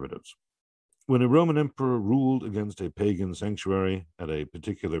conservatives. When a Roman emperor ruled against a pagan sanctuary at a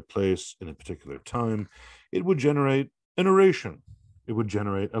particular place in a particular time, it would generate an oration. It would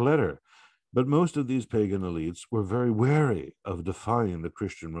generate a letter. But most of these pagan elites were very wary of defying the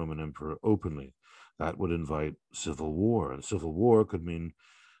Christian Roman emperor openly. That would invite civil war, and civil war could mean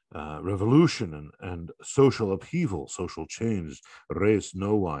revolution and social upheaval, social change, res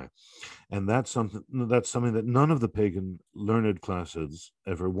novae. And that's something that none of the pagan learned classes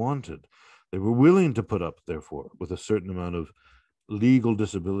ever wanted. They were willing to put up, therefore, with a certain amount of legal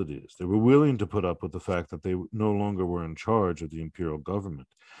disabilities. They were willing to put up with the fact that they no longer were in charge of the imperial government.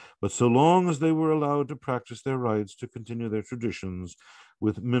 But so long as they were allowed to practice their rights, to continue their traditions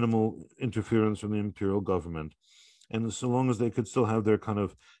with minimal interference from the imperial government, and so long as they could still have their kind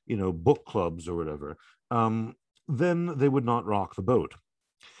of, book clubs or whatever, then they would not rock the boat.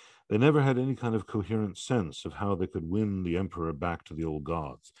 They never had any kind of coherent sense of how they could win the emperor back to the old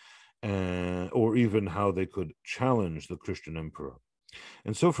gods, or even how they could challenge the Christian emperor.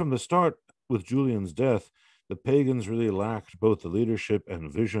 And so from the start, with Julian's death, the pagans really lacked both the leadership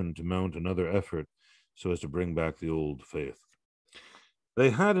and vision to mount another effort so as to bring back the old faith.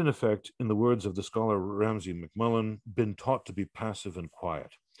 They had, in effect, in the words of the scholar Ramsay MacMullen, been taught to be passive and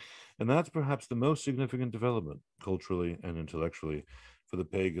quiet. And that's perhaps the most significant development, culturally and intellectually, for the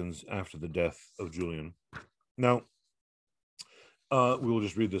pagans after the death of Julian. Now, we will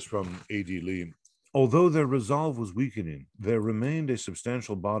just read this from A.D. Lee. Although their resolve was weakening, there remained a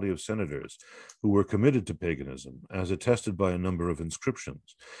substantial body of senators who were committed to paganism, as attested by a number of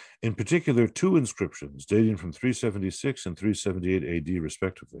inscriptions. In particular, two inscriptions, dating from 376 and 378 AD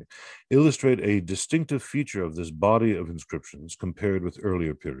respectively, illustrate a distinctive feature of this body of inscriptions compared with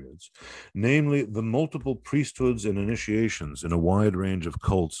earlier periods, namely the multiple priesthoods and initiations in a wide range of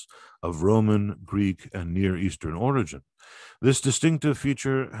cults of Roman, Greek, and Near Eastern origin. This distinctive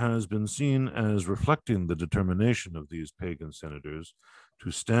feature has been seen as reflecting the determination of these pagan senators to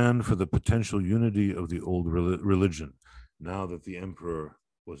stand for the potential unity of the old religion, now that the emperor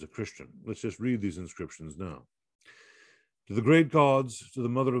was a Christian. Let's just read these inscriptions now. To the great gods, to the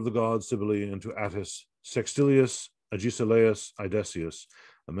mother of the gods, Cybele, and to Attis, Sextilius, Agesilaus, Idesius,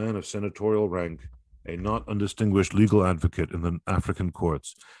 a man of senatorial rank, a not undistinguished legal advocate in the African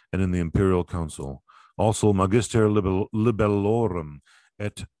courts and in the imperial council, also Magister Libellorum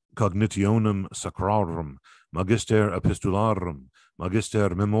et Cognitionum Sacrarum, Magister Epistularum,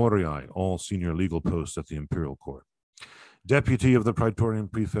 Magister Memoriae, all senior legal posts at the imperial court. Deputy of the Praetorian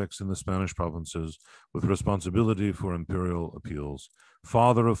prefects in the Spanish provinces, with responsibility for imperial appeals.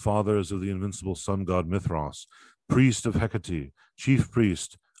 Father of fathers of the invincible sun god Mithras, priest of Hecate, chief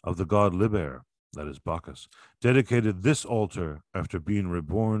priest of the god Liber, that is Bacchus, dedicated this altar after being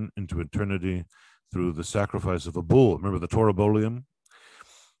reborn into eternity through the sacrifice of a bull. Remember the Torabolium?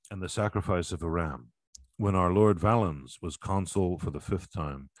 And the sacrifice of a ram. When our Lord Valens was consul for the 5th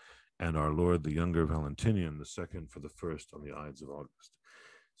time, and our Lord the younger Valentinian, the 2nd for the 1st on the Ides of August.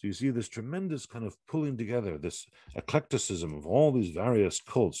 So you see this tremendous kind of pulling together, this eclecticism of all these various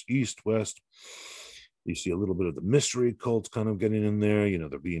cults, East, West. You see a little bit of the mystery cults kind of getting in there.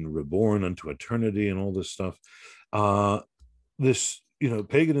 They're being reborn unto eternity and all this stuff.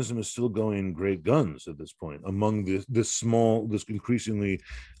 Paganism is still going great guns at this point among this increasingly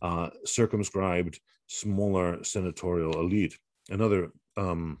circumscribed, smaller senatorial elite. Another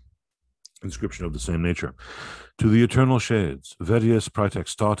inscription of the same nature. To the eternal shades, Vedius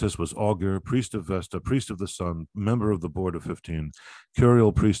Praetextatus was augur, priest of Vesta, priest of the sun, member of the board of 15,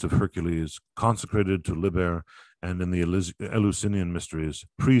 curial priest of Hercules, consecrated to Liber, and in the Eleusinian mysteries,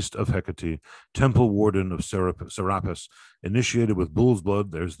 priest of Hecate, temple warden of Serapis, initiated with bull's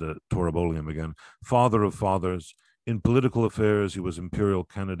blood, there's the Torabolium again, father of fathers. In political affairs, he was imperial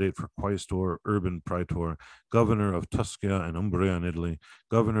candidate for quaestor, urban praetor, governor of Tuscia and Umbria in Italy,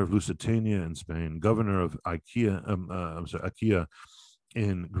 governor of Lusitania in Spain, governor of Achaia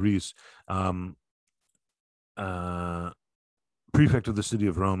in Greece, prefect of the city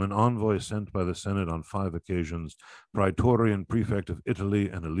of Rome, an envoy sent by the Senate on 5 occasions, praetorian prefect of Italy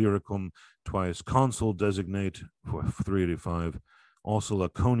and Illyricum, twice consul designate for 385, also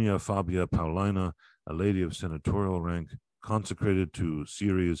Laconia Fabia Paulina, a lady of senatorial rank, consecrated to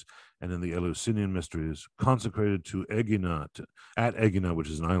Ceres, and in the Eleusinian mysteries, consecrated to at Aegina, which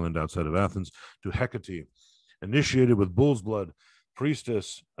is an island outside of Athens, to Hecate, initiated with bull's blood,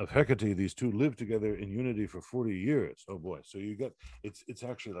 priestess of Hecate. These two lived together in unity for 40 years. Oh boy. So you get, it's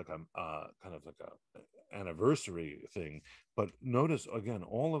actually like a kind of like a anniversary thing. But notice again,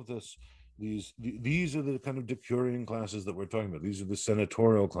 all of this These are the kind of decurion classes that we're talking about. These are the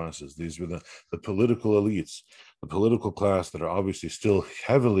senatorial classes. These were the political elites, the political class that are obviously still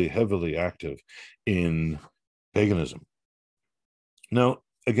heavily active in paganism. Now,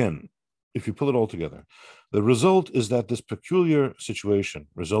 again, if you pull it all together, the result is that this peculiar situation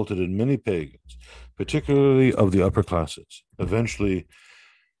resulted in many pagans, particularly of the upper classes, eventually,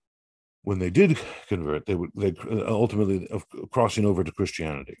 when they did convert, they ultimately crossing over to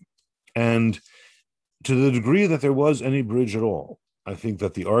Christianity. And to the degree that there was any bridge at all, I think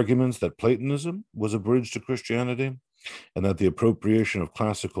that the arguments that Platonism was a bridge to Christianity, and that the appropriation of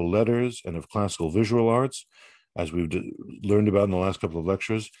classical letters and of classical visual arts, as we've learned about in the last couple of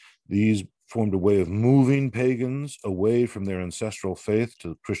lectures, these formed a way of moving pagans away from their ancestral faith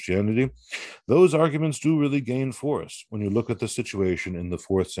to Christianity. Those arguments do really gain force when you look at the situation in the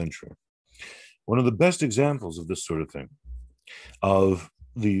 4th century. One of the best examples of this sort of thing, of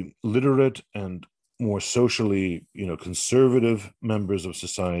the literate and more socially, conservative members of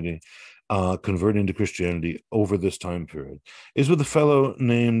society converting to Christianity over this time period, is with a fellow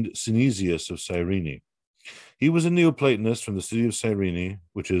named Synesius of Cyrene. He was a Neoplatonist from the city of Cyrene,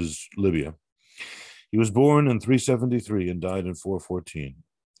 which is Libya. He was born in 373 and died in 414.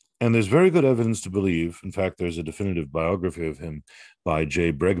 And there's very good evidence to believe, in fact, there's a definitive biography of him by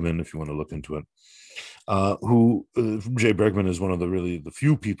J. Bregman, if you want to look into it, J. Bregman is one of the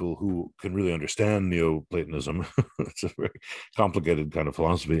few people who can really understand Neoplatonism. It's a very complicated kind of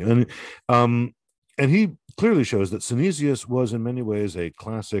philosophy. And he clearly shows that Synesius was in many ways a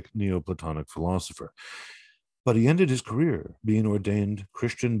classic Neoplatonic philosopher. But he ended his career being ordained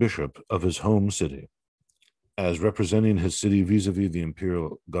Christian bishop of his home city, as representing his city vis-a-vis the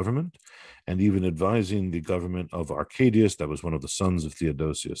imperial government, and even advising the government of Arcadius, that was one of the sons of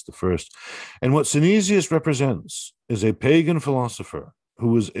Theodosius I. And what Synesius represents is a pagan philosopher who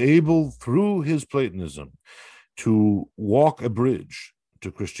was able, through his Platonism, to walk a bridge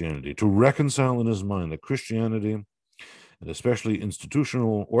to Christianity, to reconcile in his mind that Christianity, and especially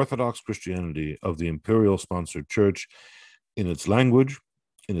institutional Orthodox Christianity of the imperial-sponsored church, in its language,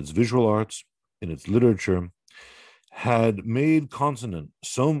 in its visual arts, in its literature, had made consonant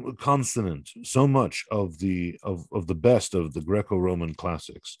so much of the best of the Greco-Roman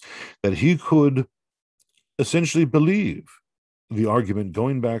classics that he could essentially believe the argument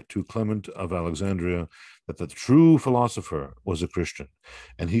going back to Clement of Alexandria that the true philosopher was a Christian,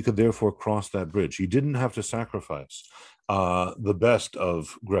 and he could therefore cross that bridge. He didn't have to sacrifice the best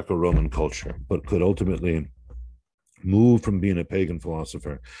of Greco-Roman culture, but could ultimately move from being a pagan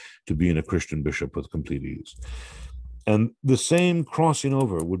philosopher to being a Christian bishop with complete ease. And the same crossing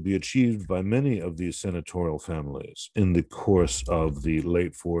over would be achieved by many of these senatorial families in the course of the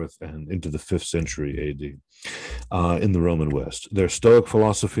late 4th and into the 5th century AD in the Roman West. Their Stoic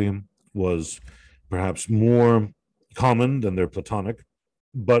philosophy was perhaps more common than their Platonic,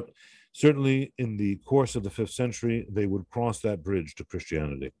 but certainly in the course of the 5th century, they would cross that bridge to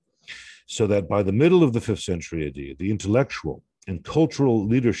Christianity. So that by the middle of the 5th century AD, the intellectual and cultural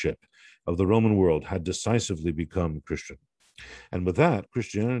leadership of the Roman world had decisively become Christian. And with that,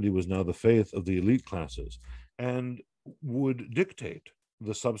 Christianity was now the faith of the elite classes and would dictate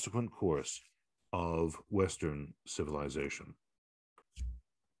the subsequent course of Western civilization.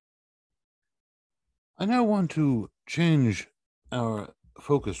 I now want to change our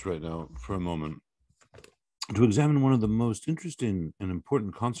focus right now for a moment to examine one of the most interesting and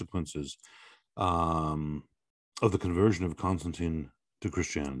important consequences of the conversion of Constantine to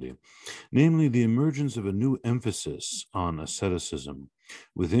Christianity, namely the emergence of a new emphasis on asceticism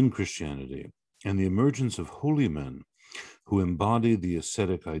within Christianity and the emergence of holy men who embody the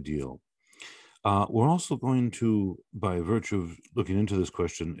ascetic ideal. We're also going to, by virtue of looking into this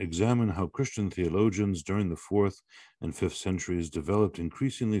question, examine how Christian theologians during the 4th and 5th centuries developed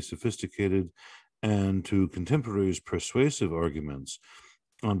increasingly sophisticated and to contemporaries persuasive arguments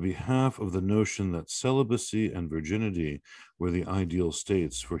on behalf of the notion that celibacy and virginity were the ideal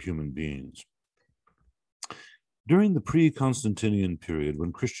states for human beings. During the pre-Constantinian period,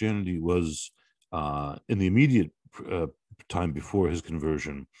 when Christianity was, in the immediate time before his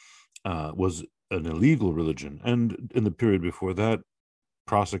conversion, was an illegal religion, and in the period before that,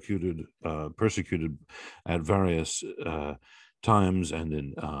 persecuted at various times and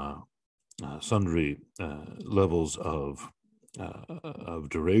in sundry levels of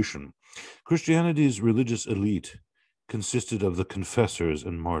duration, Christianity's religious elite consisted of the confessors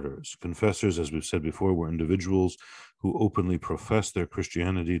and martyrs. Confessors, as we've said before, were individuals who openly professed their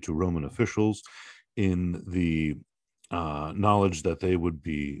Christianity to Roman officials in the knowledge that they would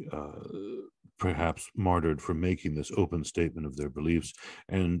be perhaps martyred for making this open statement of their beliefs,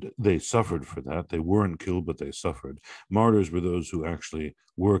 and they suffered for that. They weren't killed, but they suffered. Martyrs were those who actually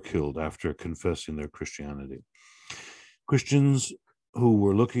were killed after confessing their Christianity. Christians who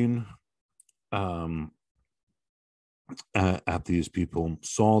were looking at these people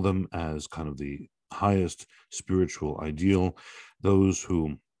saw them as kind of the highest spiritual ideal, those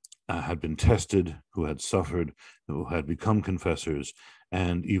who had been tested, who had suffered, who had become confessors,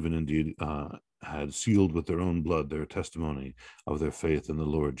 and even indeed had sealed with their own blood their testimony of their faith in the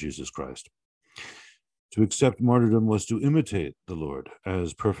Lord Jesus Christ. To accept martyrdom was to imitate the Lord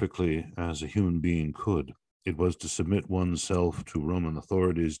as perfectly as a human being could. It was to submit oneself to Roman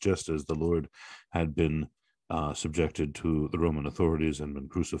authorities, just as the Lord had been subjected to the Roman authorities and been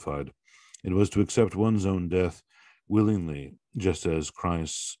crucified. It was to accept one's own death willingly, just as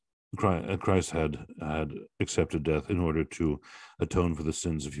Christ had accepted death in order to atone for the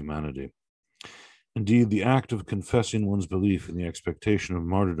sins of humanity. Indeed, the act of confessing one's belief in the expectation of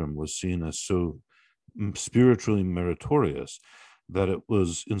martyrdom was seen as so spiritually meritorious that it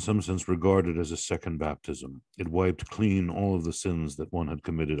was in some sense regarded as a second baptism. It wiped clean all of the sins that one had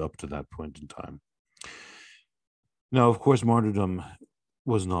committed up to that point in time. Now, of course, martyrdom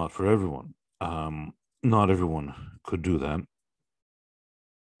was not for everyone. Not everyone could do that.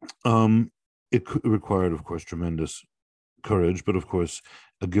 It required, of course, tremendous courage, but of course,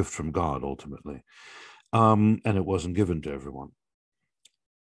 a gift from God ultimately. And it wasn't given to everyone.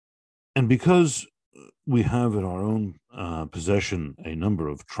 And because we have in our own possession a number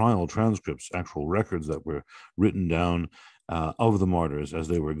of trial transcripts, actual records that were written down of the martyrs as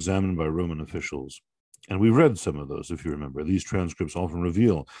they were examined by Roman officials. And we read some of those, if you remember. These transcripts often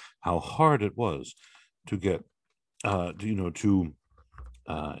reveal how hard it was to get, in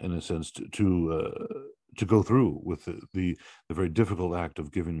a sense, to go through with the very difficult act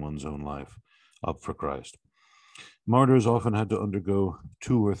of giving one's own life up for Christ. Martyrs often had to undergo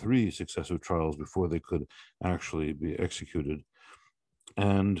 2 or 3 successive trials before they could actually be executed.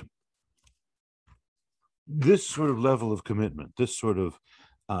 And this sort of level of commitment, this sort of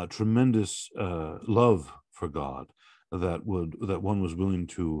tremendous love for God that one was willing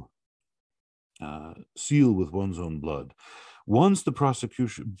to seal with one's own blood. Once the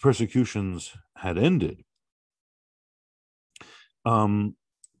persecutions had ended,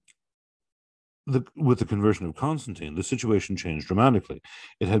 with the conversion of Constantine, the situation changed dramatically.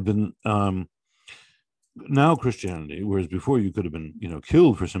 It had been now Christianity, whereas before you could have been,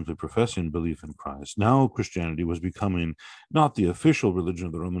 killed for simply professing belief in Christ. Now Christianity was becoming not the official religion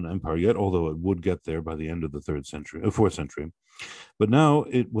of the Roman Empire yet, although it would get there by the end of the 4th century. But now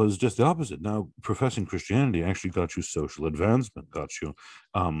it was just the opposite. Now professing Christianity actually got you social advancement, got you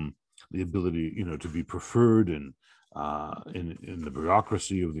the ability, to be preferred in the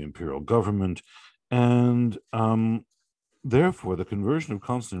bureaucracy of the imperial government, and therefore, the conversion of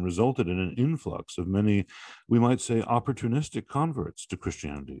Constantine resulted in an influx of many, we might say, opportunistic converts to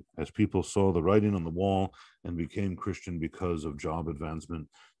Christianity, as people saw the writing on the wall and became Christian because of job advancement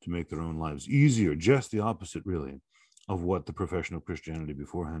to make their own lives easier, just the opposite, really, of what the profession of Christianity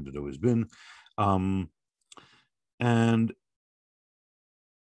beforehand had always been. And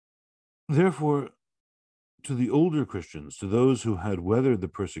therefore, to the older Christians, to those who had weathered the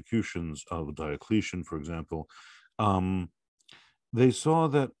persecutions of Diocletian, for example, they saw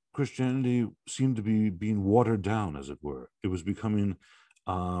that Christianity seemed to be being watered down, as it were. It was becoming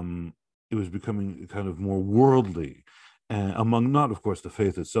kind of more worldly, among not, of course, the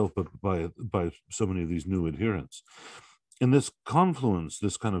faith itself, but by so many of these new adherents. And this confluence,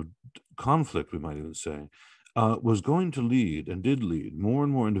 this kind of conflict, we might even say, was going to lead, and did lead, more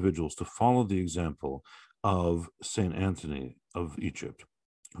and more individuals to follow the example of Saint Anthony of Egypt,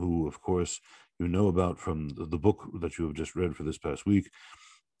 who, of course, you know about from the book that you have just read for this past week.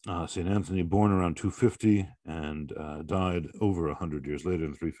 Saint Anthony, born around 250 and died over 100 years later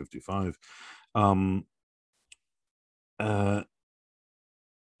in 355.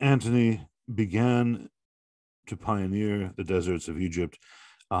 Anthony began to pioneer the deserts of Egypt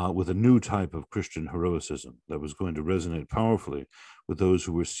with a new type of Christian heroicism that was going to resonate powerfully with those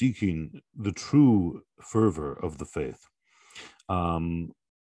who were seeking the true fervor of the faith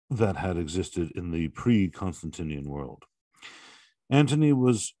that had existed in the pre-Constantinian world. Antony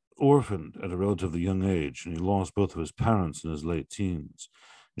was orphaned at a relatively young age, and he lost both of his parents in his late teens.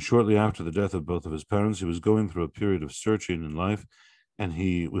 And shortly after the death of both of his parents, he was going through a period of searching in life, and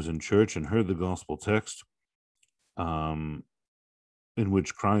he was in church and heard the gospel text, in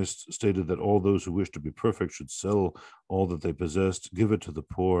which Christ stated that all those who wish to be perfect should sell all that they possessed, give it to the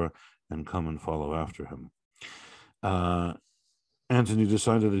poor, and come and follow after him. Antony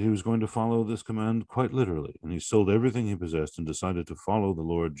decided that he was going to follow this command quite literally, and he sold everything he possessed and decided to follow the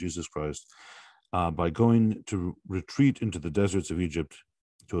Lord Jesus Christ by going to retreat into the deserts of Egypt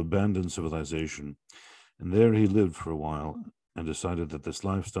to abandon civilization. And there he lived for a while and decided that this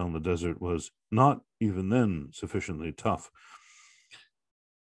lifestyle in the desert was not even then sufficiently tough.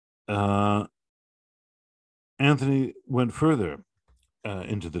 Anthony went further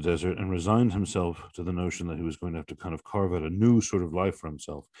into the desert and resigned himself to the notion that he was going to have to kind of carve out a new sort of life for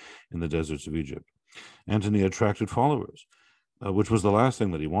himself in the deserts of Egypt. Antony attracted followers, which was the last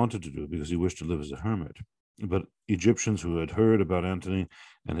thing that he wanted to do because he wished to live as a hermit. But Egyptians who had heard about Antony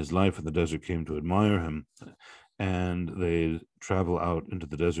and his life in the desert came to admire him, and they travel out into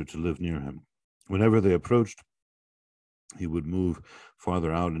the desert to live near him. Whenever they approached, he would move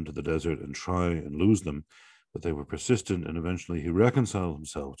farther out into the desert and try and lose them, but they were persistent, and eventually he reconciled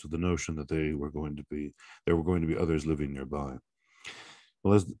himself to the notion that there were going to be others living nearby.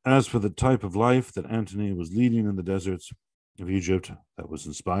 Well, as for the type of life that Antony was leading in the deserts of Egypt that was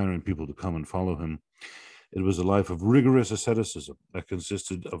inspiring people to come and follow him, it was a life of rigorous asceticism that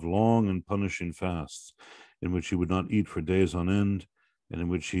consisted of long and punishing fasts, in which he would not eat for days on end, and in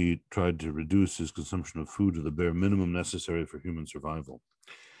which he tried to reduce his consumption of food to the bare minimum necessary for human survival.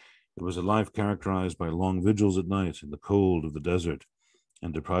 It was a life characterized by long vigils at night in the cold of the desert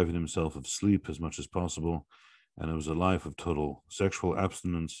and depriving himself of sleep as much as possible, and it was a life of total sexual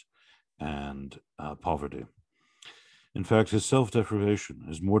abstinence and poverty. In fact, his self-deprivation,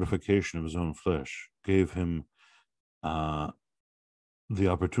 his mortification of his own flesh, gave him the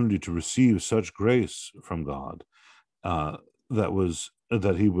opportunity to receive such grace from God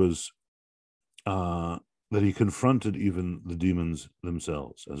that he confronted even the demons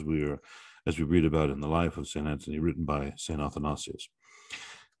themselves, as we read about in the life of Saint Anthony, written by Saint Athanasius,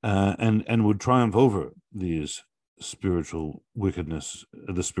 and would triumph over these spiritual wickedness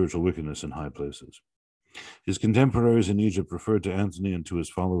in high places. His contemporaries in Egypt referred to Anthony and to his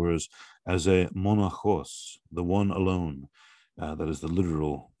followers as a monachos, the one alone. That is the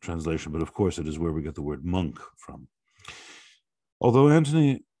literal translation, but of course it is where we get the word monk from. Although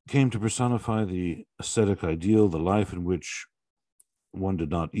Antony came to personify the ascetic ideal, the life in which one did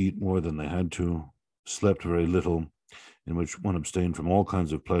not eat more than they had to, slept very little, in which one abstained from all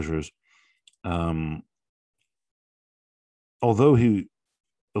kinds of pleasures, although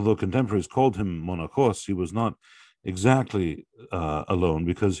contemporaries called him monachos, he was not exactly alone,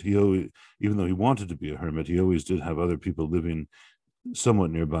 because even though he wanted to be a hermit, he always did have other people living somewhat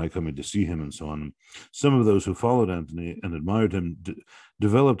nearby coming to see him and so on. Some of those who followed Antony and admired him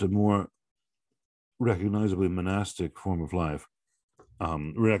developed a more recognizably monastic form of life,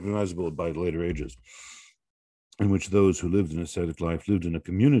 recognizable by later ages, in which those who lived an ascetic life lived in a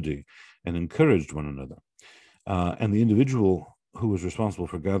community and encouraged one another. And the individual who was responsible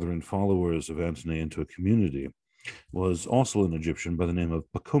for gathering followers of Antony into a community was also an Egyptian by the name of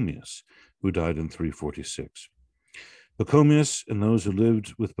Pachomius, who died in 346. Pachomius and those who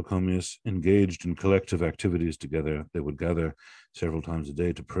lived with Pachomius engaged in collective activities together. They would gather several times a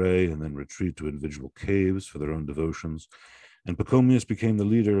day to pray and then retreat to individual caves for their own devotions. And Pachomius became the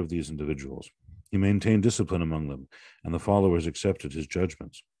leader of these individuals. He maintained discipline among them, and the followers accepted his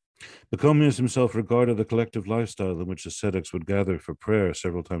judgments. Pachomius himself regarded the collective lifestyle in which ascetics would gather for prayer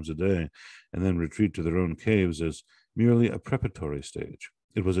several times a day and then retreat to their own caves as merely a preparatory stage.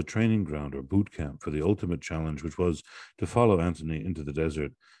 It was a training ground or boot camp for the ultimate challenge, which was to follow Antony into the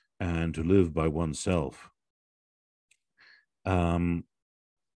desert and to live by oneself. But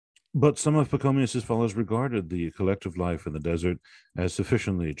some of Pachomius's followers regarded the collective life in the desert as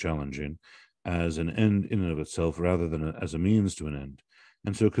sufficiently challenging as an end in and of itself rather than as a means to an end.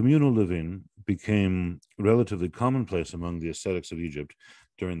 And so communal living became relatively commonplace among the ascetics of Egypt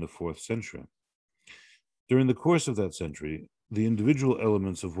during the 4th century. During the course of that century, the individual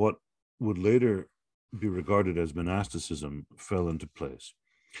elements of what would later be regarded as monasticism fell into place.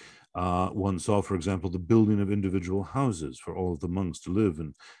 One saw, for example, the building of individual houses for all of the monks to live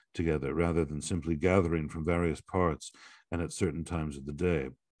in together, rather than simply gathering from various parts and at certain times of the day.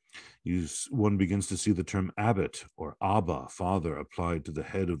 One begins to see the term abbot or abba, father, applied to the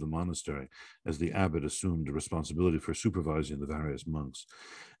head of the monastery, as the abbot assumed the responsibility for supervising the various monks.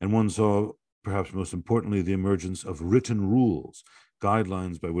 And one saw, perhaps most importantly, the emergence of written rules,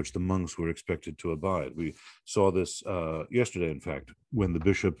 guidelines by which the monks were expected to abide. We saw this yesterday, in fact, when the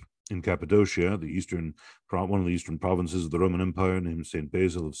bishop in Cappadocia, one of the eastern provinces of the Roman Empire, named St.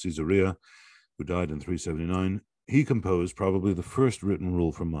 Basil of Caesarea, who died in 379, he composed probably the first written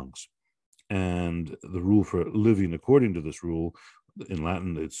rule for monks. And the rule for living according to this rule in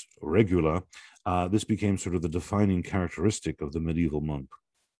Latin it's regula, this became sort of the defining characteristic of the medieval monk,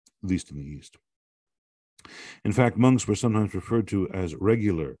 at least in the East. In fact, monks were sometimes referred to as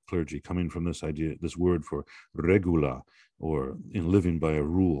regular clergy, coming from this idea, this word for regula, or in living by a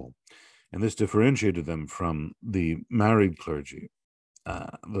rule. And this differentiated them from the married clergy,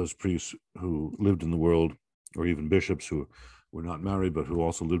 those priests who lived in the world, or even bishops who were not married, but who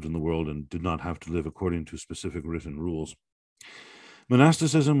also lived in the world and did not have to live according to specific written rules.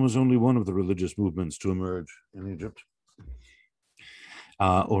 Monasticism was only one of the religious movements to emerge in Egypt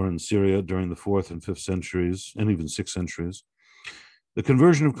or in Syria during the 4th and 5th centuries, and even 6th centuries. The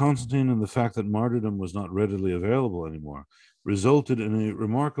conversion of Constantine and the fact that martyrdom was not readily available anymore resulted in a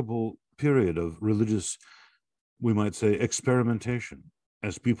remarkable period of religious, we might say, experimentation,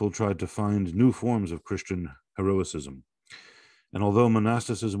 as people tried to find new forms of Christian heroicism. And although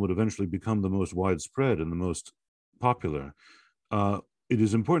monasticism would eventually become the most widespread and the most popular, it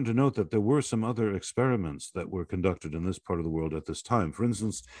is important to note that there were some other experiments that were conducted in this part of the world at this time. For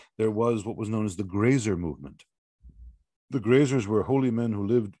instance, there was what was known as the grazer movement. The grazers were holy men who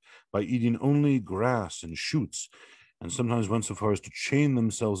lived by eating only grass and shoots, and sometimes went so far as to chain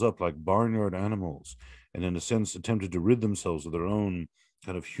themselves up like barnyard animals, and in a sense attempted to rid themselves of their own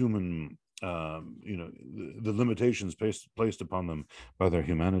kind of human, the limitations placed upon them by their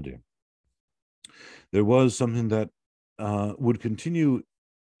humanity. There was something that would continue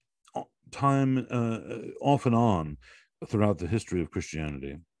time off and on throughout the history of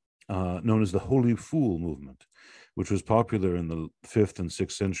Christianity, known as the Holy Fool movement, which was popular in the 5th and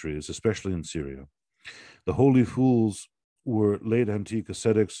 6th centuries, especially in Syria. The Holy Fools were late antique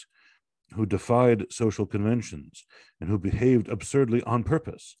ascetics who defied social conventions and who behaved absurdly on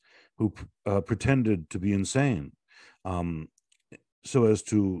purpose, who pretended to be insane, so as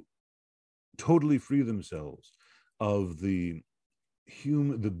to totally free themselves of the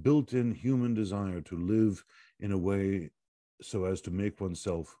built-in human desire to live in a way so as to make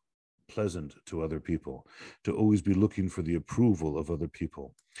oneself pleasant to other people, to always be looking for the approval of other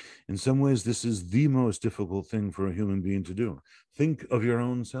people. In some ways, this is the most difficult thing for a human being to do. Think of your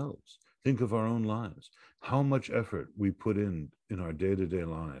own selves. Think of our own lives. How much effort we put in our day-to-day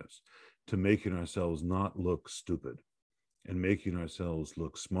lives to making ourselves not look stupid and making ourselves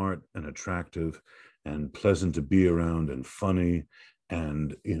look smart and attractive and pleasant to be around and funny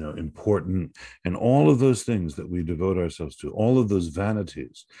and important, and all of those things that we devote ourselves to, all of those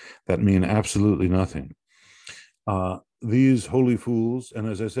vanities that mean absolutely nothing. These holy fools, and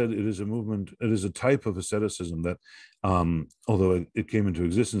as I said, it is a movement, it is a type of asceticism that, although it came into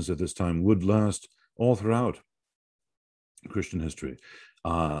existence at this time, would last all throughout Christian history.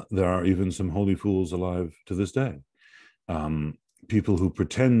 There are even some holy fools alive to this day. People who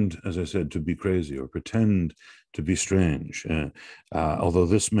pretend, as I said, to be crazy or pretend to be strange, although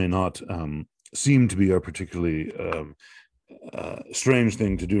this may not seem to be a particularly strange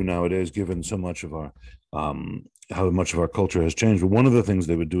thing to do nowadays, given so much of our how much of our culture has changed. But one of the things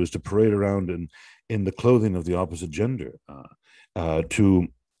they would do is to parade around in the clothing of the opposite gender, to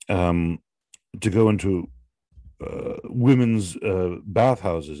go into women's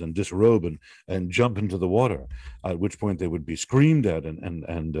bathhouses and disrobe and jump into the water, at which point they would be screamed at,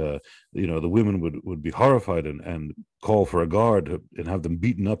 and the women would be horrified and call for a guard and have them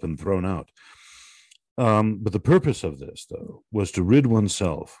beaten up and thrown out. But the purpose of this, though, was to rid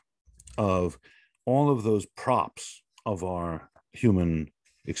oneself of all of those props of our human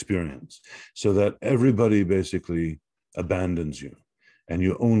experience, so that everybody basically abandons you and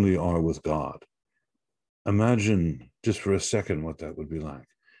you only are with God. Imagine just for a second what that would be like,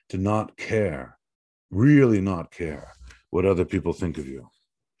 to not care, really not care what other people think of you.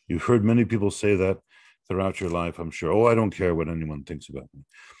 You've heard many people say that throughout your life, I'm sure. Oh, I don't care what anyone thinks about me.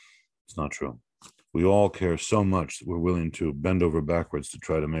 It's not true. We all care so much that we're willing to bend over backwards to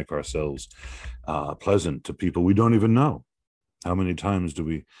try to make ourselves pleasant to people we don't even know. How many times do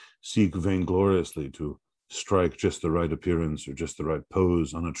we seek vaingloriously to strike just the right appearance or just the right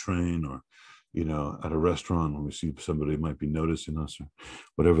pose on a train, or at a restaurant when we see somebody might be noticing us, or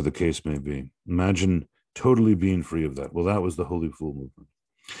whatever the case may be. Imagine totally being free of that. Well, that was the Holy Fool movement.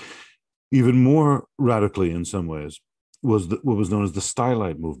 Even more radically in some ways was what was known as the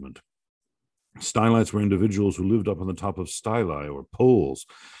Stylite movement. Stylites were individuals who lived up on the top of stelae or poles,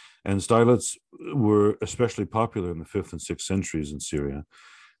 and Stylites were especially popular in the 5th and 6th centuries in Syria.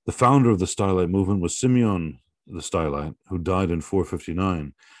 The founder of the Stylite movement was Simeon the Stylite, who died in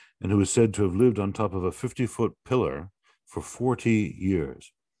 459, and who is said to have lived on top of a 50-foot pillar for 40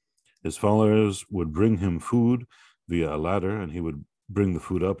 years. His followers would bring him food via a ladder, and he would bring the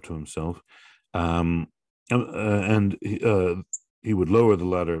food up to himself. he would lower the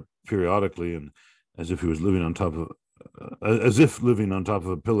ladder periodically, and as if he was living on top of, as if living on top of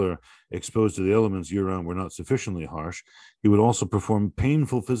a pillar exposed to the elements year-round were not sufficiently harsh, he would also perform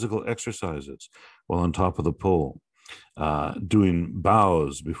painful physical exercises while on top of the pole, doing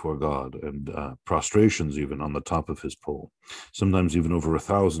bows before God and prostrations even on the top of his pole, sometimes even over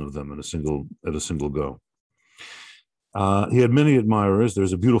 1,000 of them at a single go. He had many admirers.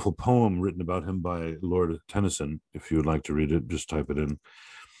 There's a beautiful poem written about him by Lord Tennyson. If you would like to read it, just type it in.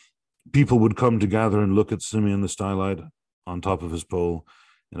 People would come to gather and look at Simeon the Stylite on top of his pole,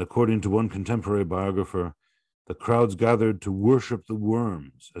 and according to one contemporary biographer, the crowds gathered to worship the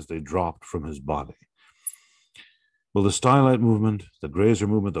worms as they dropped from his body. Well, the Stylite movement, the Grazer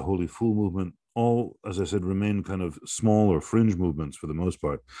movement, the Holy Fool movement, all, as I said, remain kind of small or fringe movements for the most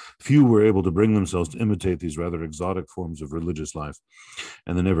part. Few were able to bring themselves to imitate these rather exotic forms of religious life,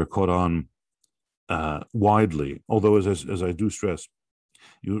 and they never caught on widely. Although, as I do stress,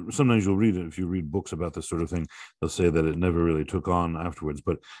 sometimes you'll read it, if you read books about this sort of thing, they'll say that it never really took on afterwards.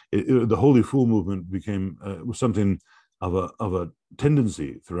 But the Holy Fool movement became something of a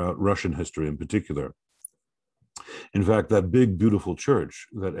tendency throughout Russian history in particular. In fact, that big, beautiful church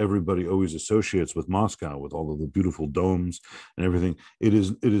that everybody always associates with Moscow, with all of the beautiful domes and everything, it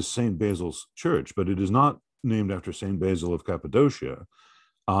is St. Basil's church, but it is not named after St. Basil of Cappadocia.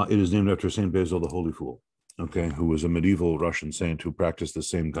 It is named after St. Basil the Holy Fool, okay, who was a medieval Russian saint who practiced the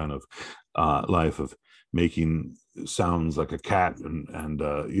same kind of life of making sounds like a cat and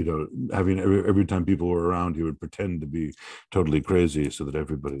having every time people were around, he would pretend to be totally crazy so that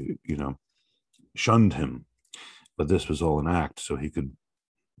everybody, shunned him. But this was all an act, so he could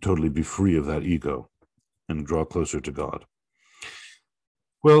totally be free of that ego and draw closer to God.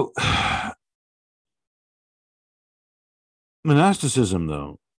 Well, monasticism,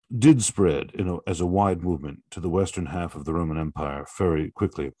 though, did spread as a wide movement to the western half of the Roman Empire very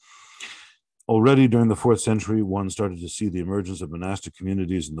quickly. Already during the 4th century, one started to see the emergence of monastic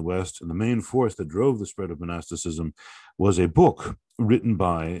communities in the West, and the main force that drove the spread of monasticism was a book written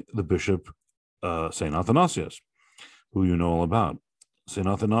by the bishop St. Athanasius, who you know all about. St.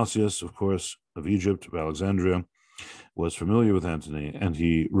 Athanasius, of course, of Egypt, of Alexandria, was familiar with Antony, and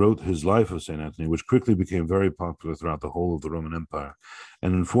he wrote his life of St. Antony, which quickly became very popular throughout the whole of the Roman Empire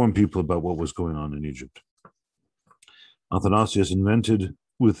and informed people about what was going on in Egypt. Athanasius invented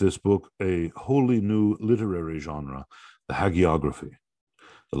with this book a wholly new literary genre, the hagiography,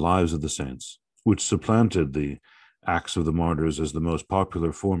 the lives of the saints, which supplanted the Acts of the Martyrs as the most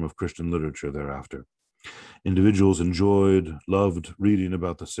popular form of Christian literature thereafter. Individuals enjoyed, loved reading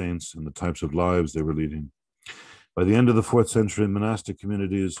about the saints and the types of lives they were leading. By the end of the 4th century, monastic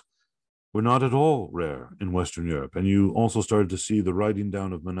communities were not at all rare in Western Europe, and you also started to see the writing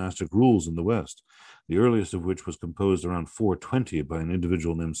down of monastic rules in the West, the earliest of which was composed around 420 by an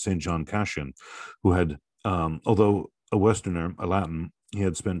individual named St. John Cassian, who had, although a Westerner, a Latin, he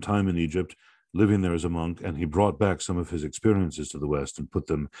had spent time in Egypt, living there as a monk, and he brought back some of his experiences to the West and put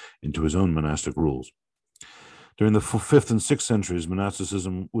them into his own monastic rules. During the 5th and 6th centuries,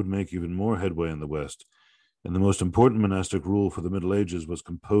 monasticism would make even more headway in the West, and the most important monastic rule for the Middle Ages was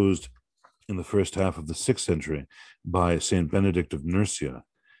composed in the first half of the 6th century by St. Benedict of Nursia,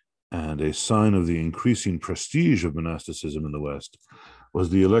 and a sign of the increasing prestige of monasticism in the West was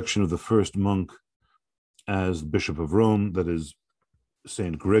the election of the first monk as Bishop of Rome, that is,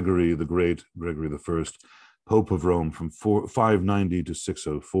 St. Gregory the Great, Gregory I, Pope of Rome from 590 to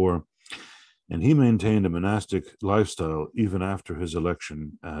 604, and he maintained a monastic lifestyle even after his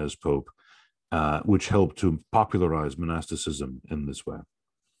election as Pope, which helped to popularize monasticism in this way.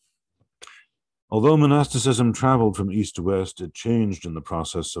 Although monasticism traveled from east to west, it changed in the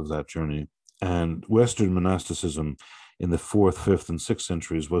process of that journey, and Western monasticism in the 4th, 5th, and 6th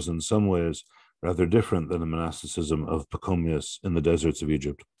centuries was in some ways rather different than the monasticism of Pachomius in the deserts of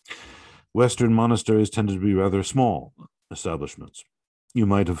Egypt. Western monasteries tended to be rather small establishments. You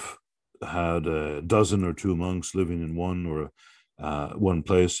might have had a dozen or two monks living in one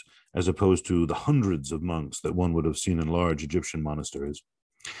place, as opposed to the hundreds of monks that one would have seen in large Egyptian monasteries.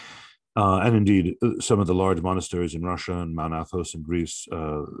 And indeed, some of the large monasteries in Russia and Mount Athos in Greece,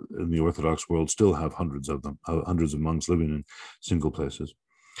 in the Orthodox world, still have hundreds of them, hundreds of monks living in single places.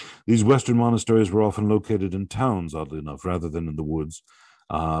 These Western monasteries were often located in towns, oddly enough, rather than in the woods,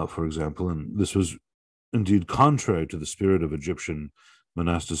 for example. And this was indeed contrary to the spirit of Egyptian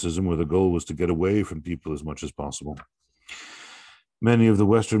monasticism, where the goal was to get away from people as much as possible. Many of the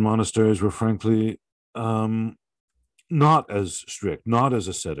Western monasteries were frankly not as strict, not as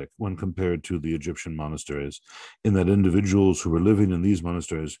ascetic when compared to the Egyptian monasteries, in that individuals who were living in these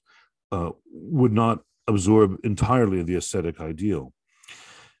monasteries would not absorb entirely the ascetic ideal.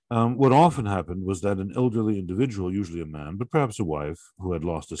 What often happened was that an elderly individual, usually a man, but perhaps a wife who had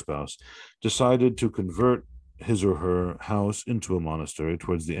lost a spouse, decided to convert his or her house into a monastery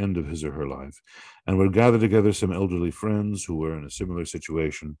towards the end of his or her life, and would gather together some elderly friends who were in a similar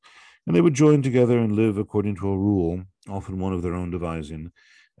situation, and they would join together and live according to a rule, often one of their own devising.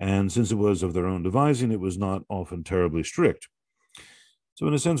 And since it was of their own devising, it was not often terribly strict. So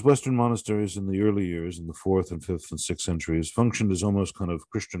in a sense, Western monasteries in the early years, in the 4th and 5th and 6th centuries, functioned as almost kind of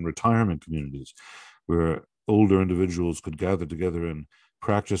Christian retirement communities, where older individuals could gather together and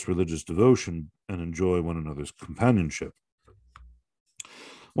practice religious devotion and enjoy one another's companionship.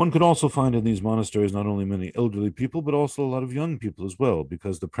 One could also find in these monasteries not only many elderly people, but also a lot of young people as well,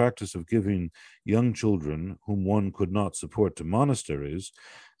 because the practice of giving young children whom one could not support to monasteries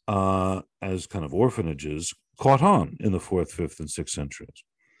as kind of orphanages caught on in the 4th, 5th, and 6th centuries.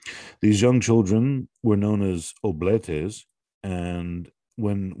 These young children were known as obletes, and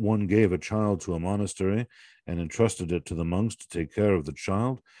when one gave a child to a monastery and entrusted it to the monks to take care of the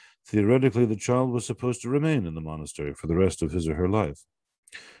child, theoretically the child was supposed to remain in the monastery for the rest of his or her life.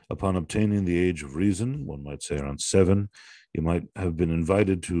 Upon obtaining the age of reason, one might say around 7, you might have been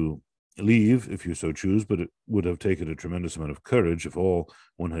invited to leave if you so choose, but it would have taken a tremendous amount of courage if all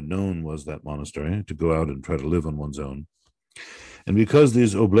one had known was that monastery to go out and try to live on one's own. And because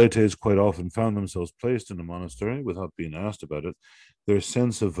these obletes quite often found themselves placed in a monastery without being asked about it, their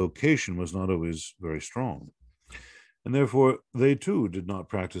sense of vocation was not always very strong. And therefore, they too did not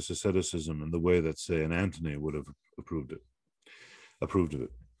practice asceticism in the way that, say, an Antony would have approved of it.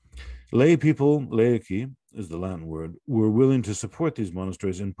 Lay people, laiki is the Latin word, were willing to support these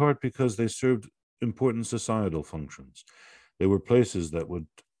monasteries in part because they served important societal functions. They were places that would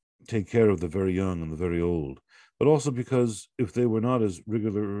take care of the very young and the very old, but also because if they were not as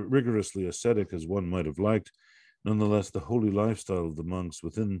rigorously ascetic as one might have liked, nonetheless the holy lifestyle of the monks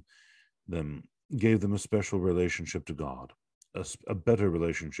within them gave them a special relationship to God, a better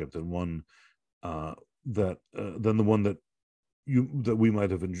relationship than the one that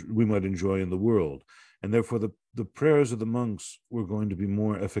we might enjoy in the world, and therefore the prayers of the monks were going to be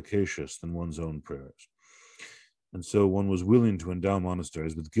more efficacious than one's own prayers. And so one was willing to endow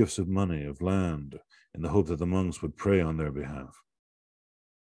monasteries with gifts of money, of land, in the hope that the monks would pray on their behalf.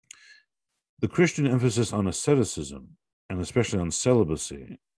 The Christian emphasis on asceticism, and especially on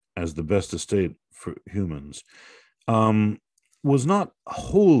celibacy as the best estate for humans, was not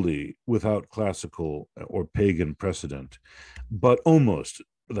wholly without classical or pagan precedent, but almost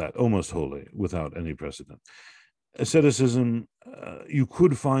wholly without any precedent. Asceticism, you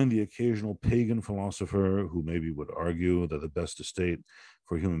could find the occasional pagan philosopher who maybe would argue that the best estate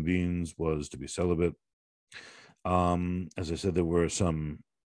for human beings was to be celibate. As I said, there were some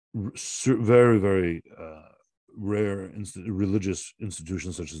very, very rare religious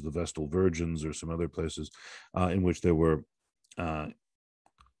institutions such as the Vestal Virgins or some other places in which there were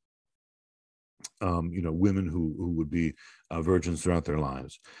women who would be virgins throughout their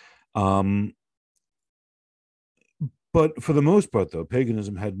lives. But for the most part, though,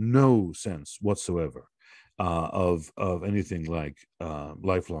 paganism had no sense whatsoever of anything like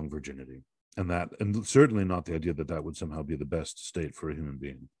lifelong virginity, and certainly not the idea that that would somehow be the best state for a human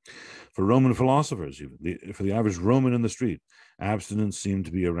being. For Roman philosophers, even for the average Roman in the street, abstinence seemed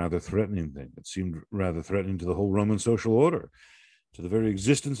to be a rather threatening thing. It seemed rather threatening to the whole Roman social order, to the very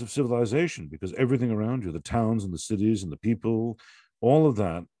existence of civilization, because everything around you, the towns and the cities and the people, all of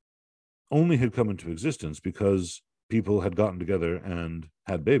that only had come into existence because people had gotten together and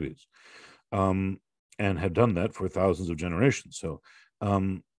had babies, and had done that for thousands of generations. So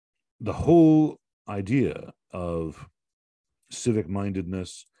the whole idea of civic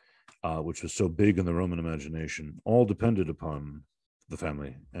mindedness, which was so big in the Roman imagination, all depended upon the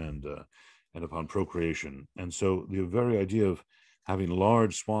family and upon procreation. And so the very idea of having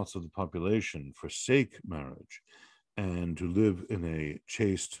large swaths of the population forsake marriage and to live in a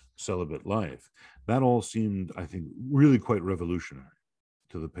chaste celibate life, that all seemed, I think, really quite revolutionary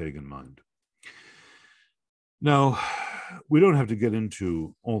to the pagan mind. Now, we don't have to get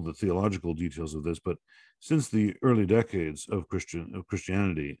into all the theological details of this, but since the early decades of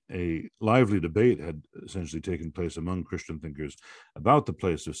Christianity, a lively debate had essentially taken place among Christian thinkers about the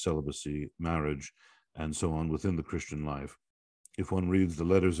place of celibacy, marriage, and so on within the Christian life. If one reads the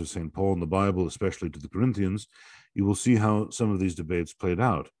letters of St. Paul in the Bible, especially to the Corinthians, you will see how some of these debates played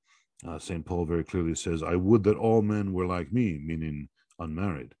out. St. Paul very clearly says, "I would that all men were like me," meaning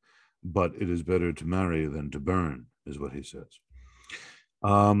unmarried, "but it is better to marry than to burn," is what he says.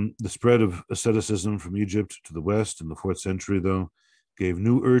 The spread of asceticism from Egypt to the West in the 4th century, though, gave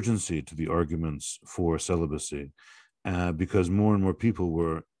new urgency to the arguments for celibacy because more and more people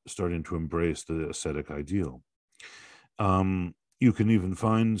were starting to embrace the ascetic ideal. You can even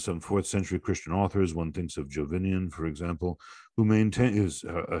find some 4th century Christian authors. One thinks of Julian, for example, who is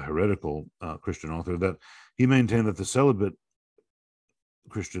a heretical Christian author, that he maintained that the celibate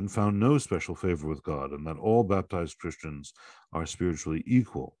Christian found no special favor with God and that all baptized Christians are spiritually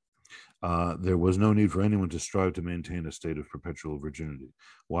equal. There was no need for anyone to strive to maintain a state of perpetual virginity.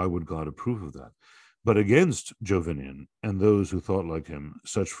 Why would God approve of that? But against Julian and those who thought like him,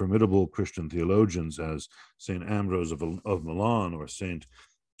 such formidable Christian theologians as St. Ambrose of Milan or St.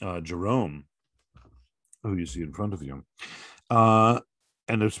 Jerome, who you see in front of you,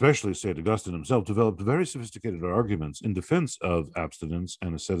 and especially St. Augustine himself, developed very sophisticated arguments in defense of abstinence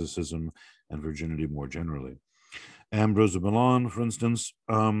and asceticism and virginity more generally. Ambrose of Milan, for instance,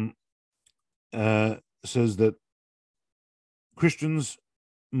 says that Christians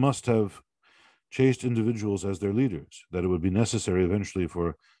must have chaste individuals as their leaders, that it would be necessary eventually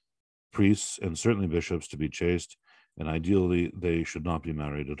for priests and certainly bishops to be chaste, and ideally they should not be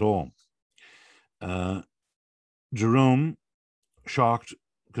married at all. Jerome shocked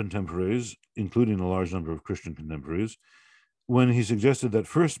contemporaries, including a large number of Christian contemporaries, when he suggested that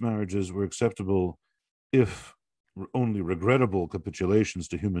first marriages were acceptable if only regrettable capitulations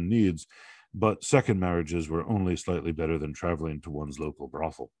to human needs, but second marriages were only slightly better than traveling to one's local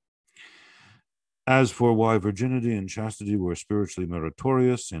brothel. As for why virginity and chastity were spiritually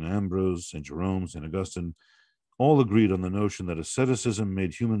meritorious, St. Ambrose, St. Jerome, St. Augustine all agreed on the notion that asceticism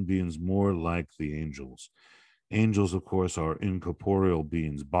made human beings more like the angels. Angels, of course, are incorporeal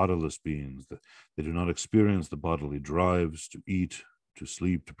beings, bodiless beings. They do not experience the bodily drives to eat, to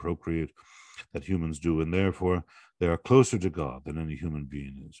sleep, to procreate that humans do, and therefore they are closer to God than any human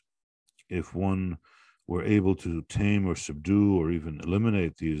being is. If one were able to tame or subdue or even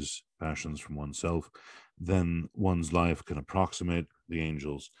eliminate these passions from oneself, then one's life can approximate the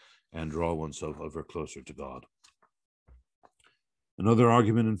angels and draw oneself ever closer to God. Another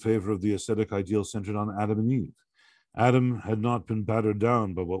argument in favor of the ascetic ideal centered on Adam and Eve. Adam had not been battered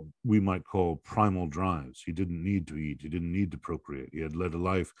down by what we might call primal drives. He didn't need to eat. He didn't need to procreate. He had led a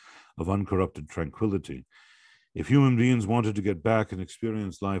life of uncorrupted tranquility. If human beings wanted to get back and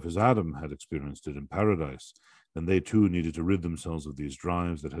experience life as Adam had experienced it in paradise, then they too needed to rid themselves of these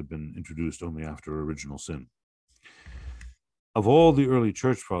drives that had been introduced only after original sin. Of all the early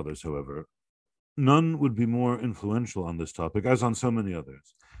church fathers, however, none would be more influential on this topic, as on so many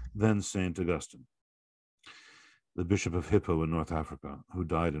others, than St. Augustine, the Bishop of Hippo in North Africa, who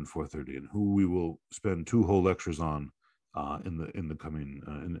died in 430, and who we will spend 2 whole lectures on in the coming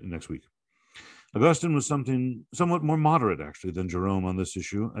next week. Augustine was somewhat more moderate, actually, than Jerome on this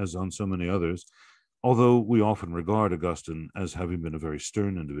issue, as on so many others, although we often regard Augustine as having been a very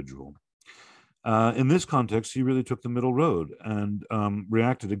stern individual. In this context, he really took the middle road and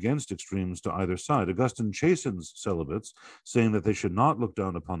reacted against extremes to either side. Augustine chastens celibates, saying that they should not look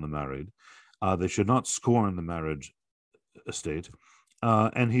down upon the married, they should not scorn the marriage estate,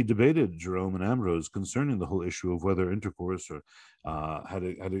 and he debated Jerome and Ambrose concerning the whole issue of whether intercourse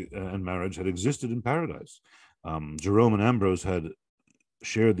and marriage had existed in paradise. Jerome and Ambrose had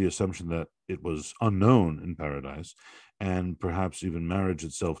shared the assumption that it was unknown in paradise, and perhaps even marriage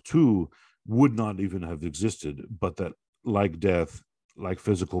itself too would not even have existed, but that like death, like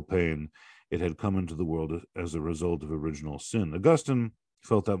physical pain, it had come into the world as a result of original sin. Augustine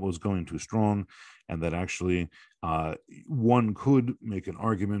felt that was going too strong, and that actually one could make an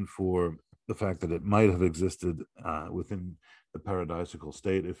argument for the fact that it might have existed within the paradisical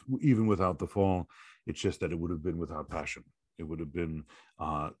state, if even without the fall. It's just that it would have been without passion. It would have been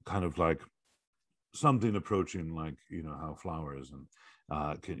kind of like something approaching like, how flowers and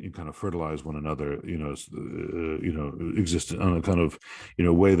can kind of fertilize one another, exist on a kind of,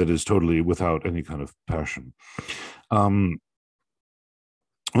 way that is totally without any kind of passion.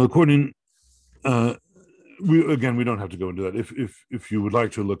 Well, according, we don't have to go into that. If you would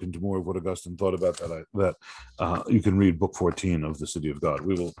like to look into more of what Augustine thought about that, you can read Book 14 of the City of God.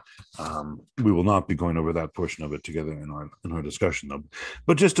 We will not be going over that portion of it together in our discussion, though.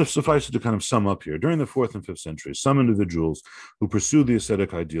 But just to suffice it to kind of sum up here, during the 4th and 5th centuries, some individuals who pursued the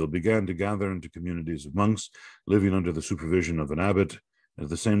ascetic ideal began to gather into communities of monks living under the supervision of an abbot. At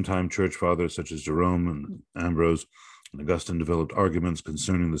the same time, church fathers such as Jerome and Ambrose and Augustine developed arguments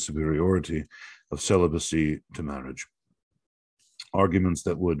concerning the superiority of celibacy to marriage, arguments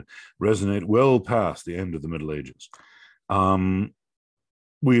that would resonate well past the end of the Middle Ages.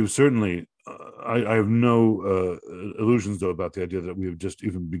 We've certainly I have no illusions, though, about the idea that we have just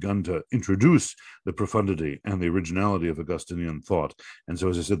even begun to introduce the profundity and the originality of Augustinian thought. And so,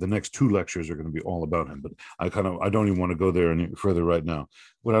 as I said, the next two lectures are going to be all about him. But I don't even want to go there any further right now.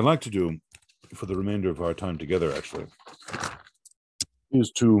 What I'd like to do for the remainder of our time together, actually,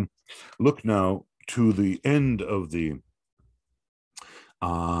 is to look now to the end of the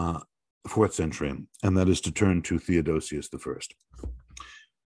 4th century, and that is to turn to Theodosius I.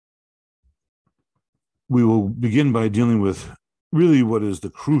 We will begin by dealing with really what is the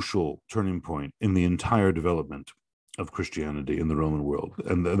crucial turning point in the entire development of Christianity in the Roman world.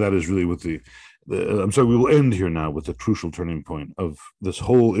 And that is really with we will end here now with the crucial turning point of this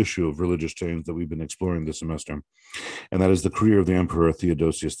whole issue of religious change that we've been exploring this semester. And that is the career of the Emperor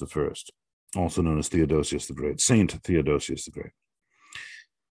Theodosius I, also known as Theodosius the Great, Saint Theodosius the Great.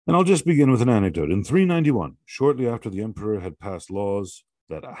 And I'll just begin with an anecdote. In 391, shortly after the emperor had passed laws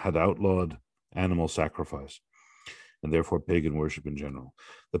that had outlawed animal sacrifice, and therefore pagan worship in general,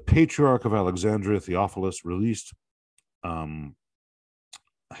 the Patriarch of Alexandria, Theophilus, released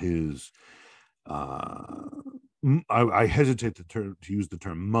his, I hesitate to use the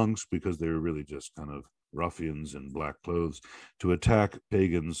term monks, because they were really just kind of ruffians in black clothes, to attack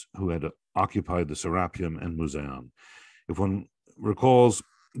pagans who had occupied the Serapeum and Musaeon. If one recalls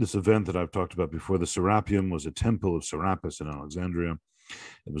this event that I've talked about before, the Serapeum was a temple of Serapis in Alexandria.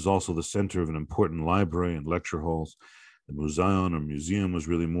 It was also the center of an important library and lecture halls. The Musaeon, or museum, was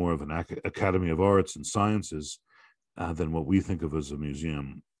really more of an academy of arts and sciences than what we think of as a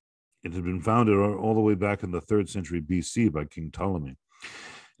museum. It had been founded all the way back in the 3rd century BC by King Ptolemy.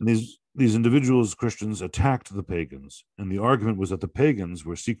 And these individuals, Christians, attacked the pagans. And the argument was that the pagans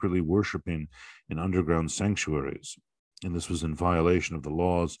were secretly worshiping in underground sanctuaries. And this was in violation of the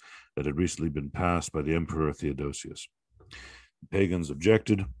laws that had recently been passed by the Emperor Theodosius. The pagans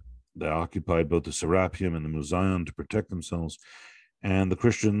objected. They occupied both the Serapeum and the Musaeon to protect themselves. And the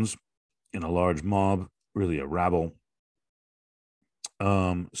Christians, in a large mob, really a rabble,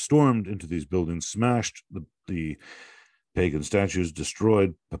 stormed into these buildings, smashed the pagan statues,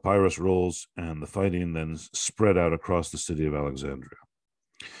 destroyed papyrus rolls, and the fighting then spread out across the city of Alexandria.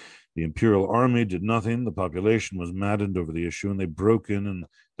 The imperial army did nothing. The population was maddened over the issue, and they broke in, and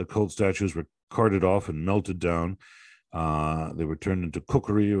the cult statues were carted off and melted down. They were turned into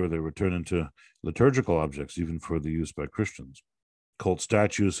cookery, or they were turned into liturgical objects, even for the use by Christians. Cult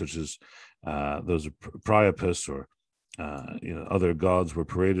statues, such as those of Priapus or other gods, were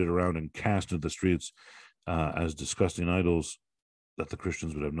paraded around and cast into the streets as disgusting idols that the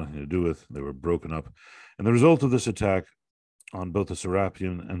Christians would have nothing to do with. They were broken up. And the result of this attack on both the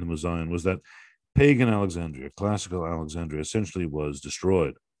Serapeum and the Musaeon was that pagan Alexandria, classical Alexandria, essentially was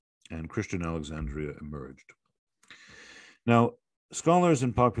destroyed, and Christian Alexandria emerged. Now, scholars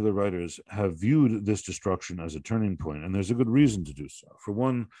and popular writers have viewed this destruction as a turning point, and there's a good reason to do so. For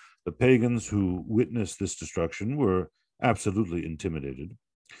one, the pagans who witnessed this destruction were absolutely intimidated.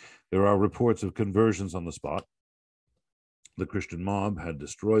 There are reports of conversions on the spot. The Christian mob had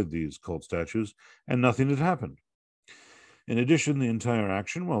destroyed these cult statues, and nothing had happened. In addition, the entire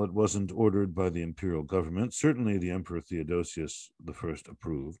action, while it wasn't ordered by the imperial government, certainly the Emperor Theodosius I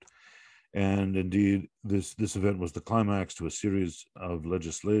approved. And indeed, this event was the climax to a series of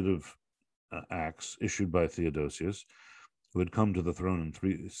legislative acts issued by Theodosius, who had come to the throne in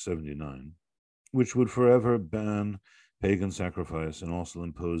 379, which would forever ban pagan sacrifice and also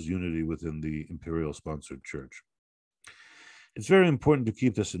impose unity within the imperial-sponsored church. It's very important to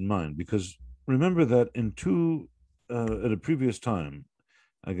keep this in mind, because remember that at a previous time,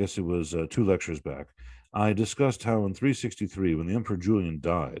 I guess it was 2 lectures back, I discussed how in 363, when the Emperor Julian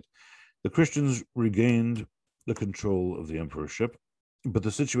died, the Christians regained the control of the emperorship, but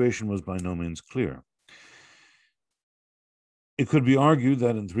the situation was by no means clear. It could be argued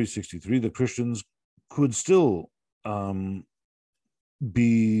that in 363, the Christians could still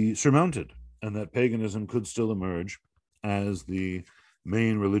be surmounted, and that paganism could still emerge as the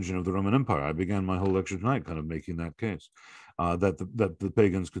main religion of the Roman Empire. I began my whole lecture tonight kind of making that case, that the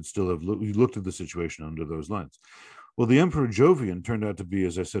pagans could still have looked at the situation under those lines. Well, the Emperor Jovian turned out to be,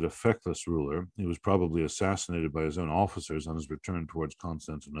 as I said, a feckless ruler. He was probably assassinated by his own officers on his return towards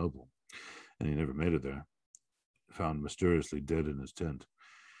Constantinople, and he never made it there, found mysteriously dead in his tent.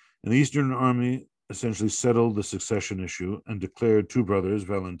 And the Eastern army essentially settled the succession issue and declared 2 brothers,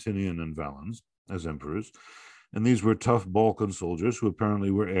 Valentinian and Valens, as emperors. And these were tough Balkan soldiers who apparently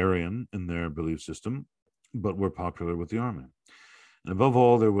were Arian in their belief system, but were popular with the army. And above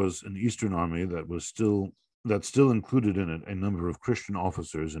all, there was an Eastern army that still included in it a number of Christian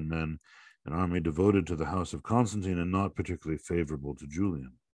officers and men, an army devoted to the house of Constantine and not particularly favorable to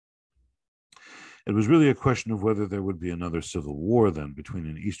Julian. It was really a question of whether there would be another civil war then between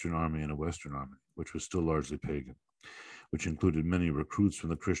an Eastern army and a Western army, which was still largely pagan, which included many recruits from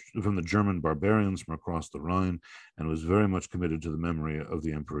the German barbarians from across the Rhine, and was very much committed to the memory of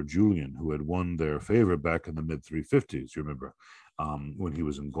the Emperor Julian, who had won their favor back in the mid-350s, you remember, when he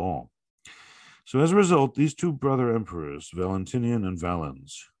was in Gaul. So as a result, these two brother emperors, Valentinian and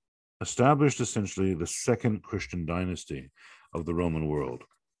Valens, established essentially the second Christian dynasty of the Roman world.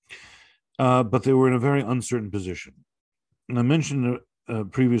 But they were in a very uncertain position. And I mentioned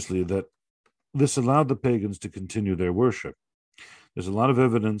previously that this allowed the pagans to continue their worship. There's a lot of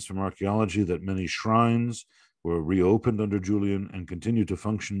evidence from archaeology that many shrines were reopened under Julian and continued to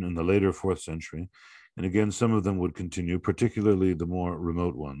function in the later 4th century. And again, some of them would continue, particularly the more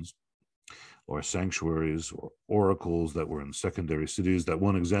remote ones, or sanctuaries or oracles that were in secondary cities. That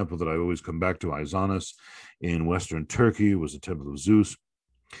one example that I always come back to, Izanus in Western Turkey, was a temple of Zeus.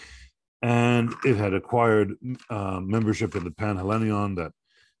 And it had acquired membership in the Panhellenion, that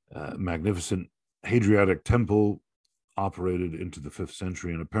magnificent Hadriatic temple operated into the 5th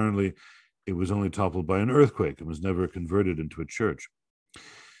century. And apparently it was only toppled by an earthquake and was never converted into a church.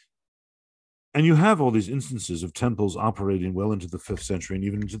 And you have all these instances of temples operating well into the 5th century and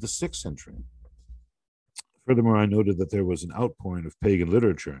even into the 6th century. Furthermore, I noted that there was an outpouring of pagan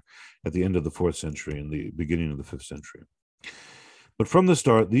literature at the end of the 4th century and the beginning of the 5th century. But from the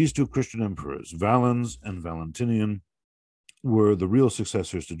start, these two Christian emperors, Valens and Valentinian, were the real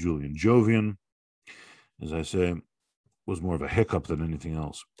successors to Julian. Jovian, as I say, was more of a hiccup than anything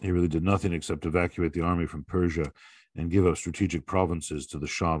else. He really did nothing except evacuate the army from Persia and give up strategic provinces to the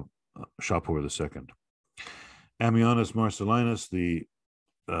Shapur II. Ammianus Marcellinus, the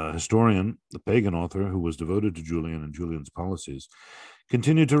historian, the pagan author who was devoted to Julian and Julian's policies,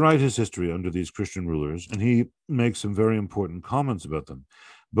 continued to write his history under these Christian rulers, and he makes some very important comments about them.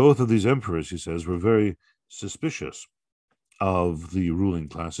 Both of these emperors, he says, were very suspicious of the ruling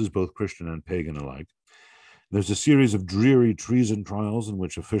classes, both Christian and pagan alike. There's a series of dreary treason trials in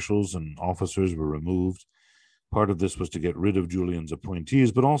which officials and officers were removed. Part of this was to get rid of Julian's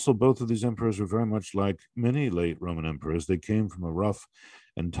appointees, but also both of these emperors were very much like many late Roman emperors. They came from a rough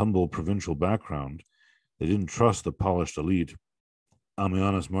and tumble provincial background. They didn't trust the polished elite.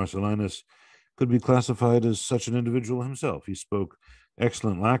 Ammianus Marcellinus could be classified as such an individual himself. He spoke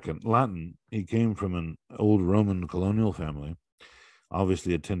excellent Latin. He came from an old Roman colonial family,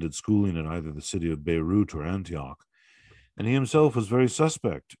 obviously attended schooling in either the city of Beirut or Antioch, and he himself was very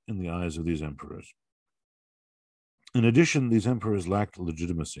suspect in the eyes of these emperors. In addition, these emperors lacked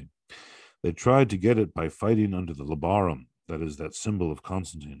legitimacy. They tried to get it by fighting under the labarum, that is, that symbol of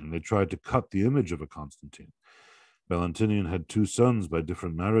Constantine, and they tried to cut the image of a Constantine. Valentinian had two sons by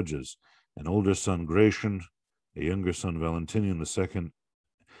different marriages, an older son, Gratian, a younger son, Valentinian II,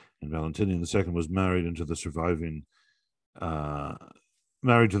 and Valentinian II was married to the surviving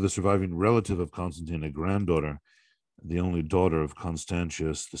relative of Constantine, a granddaughter, the only daughter of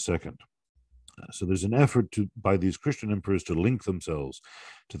Constantius II. So there's an effort by these Christian emperors to link themselves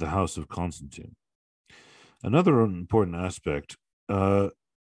to the house of Constantine. Another important aspect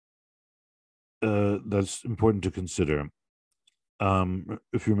that's important to consider,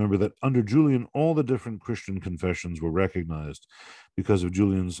 if you remember that under Julian, all the different Christian confessions were recognized because of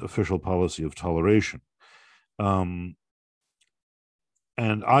Julian's official policy of toleration. And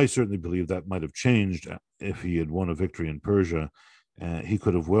I certainly believe that might have changed if he had won a victory in Persia. He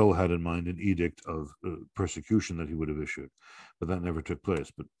could have well had in mind an edict of persecution that he would have issued, but that never took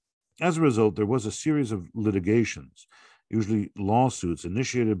place. But as a result, there was a series of litigations, usually lawsuits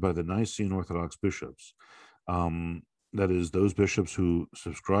initiated by the Nicene Orthodox bishops. That is, those bishops who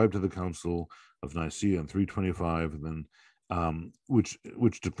subscribed to the Council of Nicaea in 325, and then which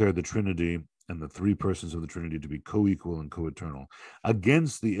declared the Trinity and the three persons of the Trinity to be co-equal and co-eternal,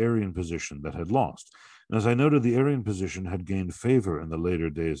 against the Arian position that had lost. And as I noted, the Arian position had gained favor in the later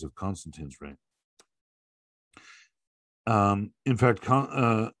days of Constantine's reign. In fact,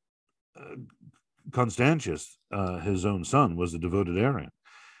 Constantius, his own son, was a devoted Arian.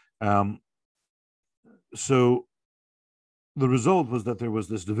 So the result was that there was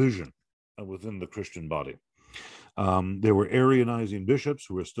this division within the Christian body. There were Arianizing bishops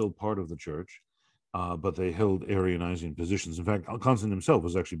who were still part of the church, but they held Arianizing positions. In fact, Constantine himself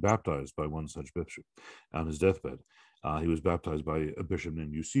was actually baptized by one such bishop on his deathbed. He was baptized by a bishop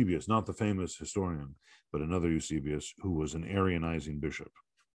named Eusebius, not the famous historian, but another Eusebius who was an Arianizing bishop.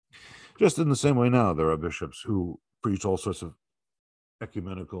 Just in the same way now, there are bishops who preach all sorts of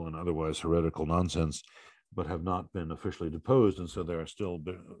ecumenical and otherwise heretical nonsense, but have not been officially deposed, and so there are still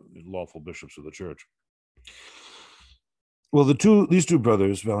lawful bishops of the church. Well, these two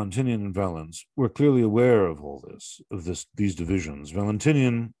brothers, Valentinian and Valens, were clearly aware of all this, these divisions.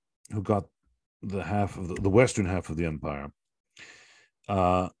 Valentinian, who got the half of the western half of the empire,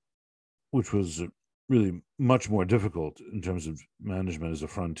 which was really much more difficult in terms of management as a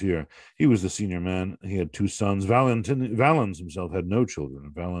frontier. He was the senior man. He had two sons. Valens himself had no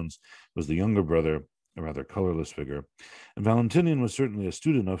children. Valens was the younger brother, a rather colorless figure. And Valentinian was certainly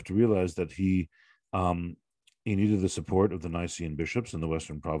astute enough to realize that he needed the support of the Nicene bishops in the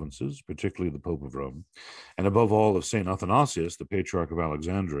western provinces, particularly the Pope of Rome, and above all of St. Athanasius, the Patriarch of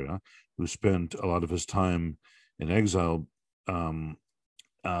Alexandria, who spent a lot of his time in exile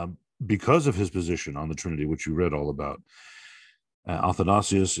because of his position on the Trinity, which you read all about.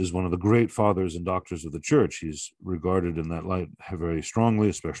 Athanasius is one of the great fathers and doctors of the Church. He's regarded in that light very strongly,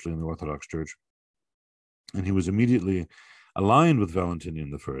 especially in the Orthodox Church. And he was immediately aligned with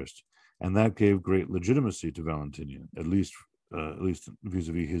Valentinian I, and that gave great legitimacy to Valentinian, at least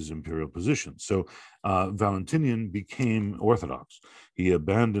vis-a-vis his imperial position. So Valentinian became Orthodox. He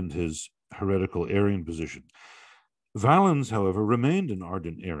abandoned his heretical Arian position. Valens, however, remained an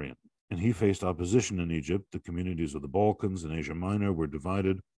ardent Arian, and he faced opposition in Egypt. The communities of the Balkans and Asia Minor were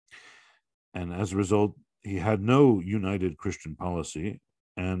divided, and as a result, he had no united Christian policy,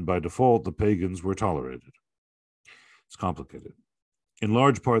 and by default, the pagans were tolerated. It's complicated. In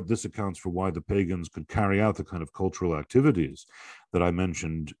large part, this accounts for why the pagans could carry out the kind of cultural activities that I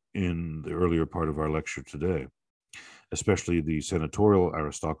mentioned in the earlier part of our lecture today, especially the senatorial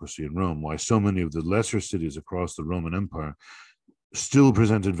aristocracy in Rome, why so many of the lesser cities across the Roman Empire still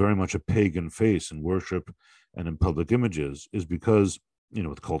presented very much a pagan face in worship and in public images, is because,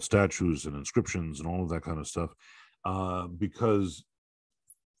 with cult statues and inscriptions and all of that kind of stuff, because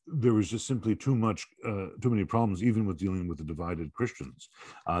there was just simply too many problems, even with dealing with the divided Christians,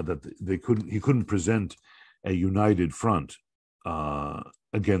 that he couldn't present a united front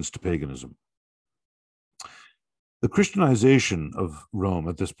against paganism. The Christianization of Rome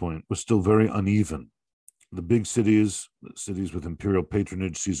at this point was still very uneven. The big cities with imperial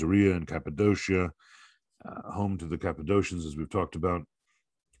patronage, Caesarea and Cappadocia, home to the Cappadocians, as we've talked about,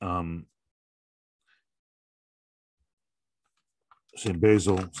 St.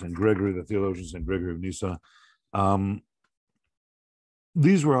 Basil, St. Gregory, the theologian, St. Gregory of Nyssa.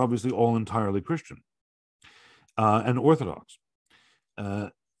 These were obviously all entirely Christian and Orthodox.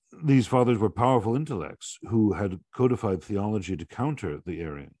 These fathers were powerful intellects who had codified theology to counter the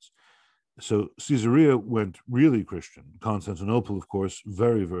Arians. So Caesarea went really Christian. Constantinople, of course,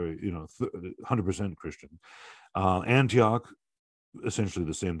 very, very, 100% Christian. Antioch, essentially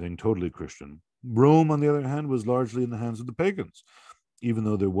the same thing, totally Christian. Rome, on the other hand, was largely in the hands of the pagans, even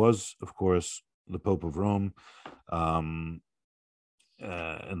though there was, of course, the Pope of Rome and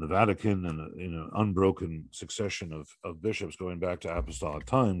the Vatican and unbroken succession of bishops going back to apostolic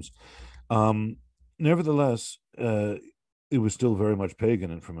times. Nevertheless, it was still very much pagan,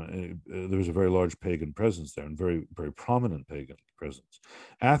 and there was a very large pagan presence there, and very, very prominent pagan presence.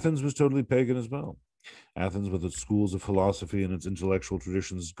 Athens was totally pagan as well. Athens, with its schools of philosophy and its intellectual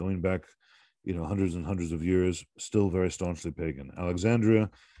traditions going back, hundreds and hundreds of years, still very staunchly pagan. Alexandria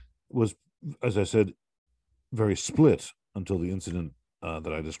was, as I said, very split until the incident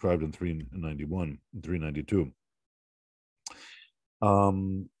that I described in 392.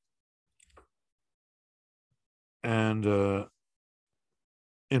 And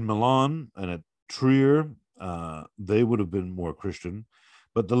in Milan and at Trier, they would have been more Christian.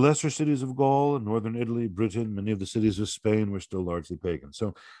 But the lesser cities of Gaul and northern Italy, Britain, many of the cities of Spain were still largely pagan.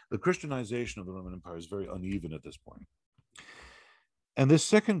 So the Christianization of the Roman Empire is very uneven at this point. And this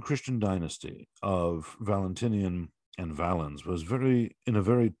second Christian dynasty of Valentinian and Valens was in a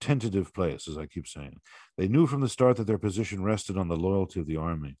very tentative place, as I keep saying. They knew from the start that their position rested on the loyalty of the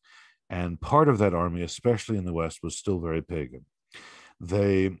army. And part of that army, especially in the West, was still very pagan.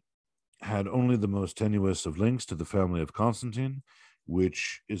 They had only the most tenuous of links to the family of Constantine,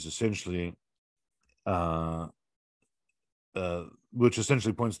 which essentially points to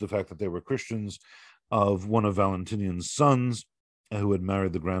the fact that they were Christians of one of Valentinian's sons who had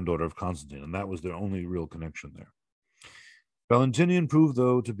married the granddaughter of Constantine, and that was their only real connection there. Valentinian proved,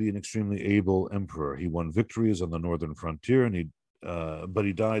 though, to be an extremely able emperor. He won victories on the northern frontier, but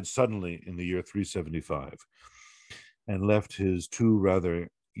he died suddenly in the year 375 and left his two rather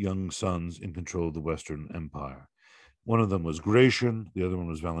young sons in control of the Western Empire. One of them was Gratian, the other one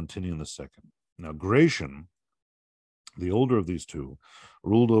was Valentinian II. Now, Gratian, the older of these two,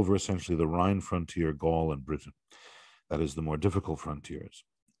 ruled over essentially the Rhine frontier, Gaul, and Britain. That is, the more difficult frontiers.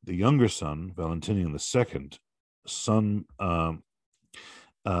 The younger son, Valentinian II, son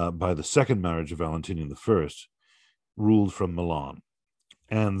by the second marriage of Valentinian I, ruled from Milan.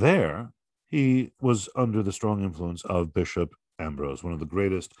 And there he was under the strong influence of Bishop Ambrose, one of the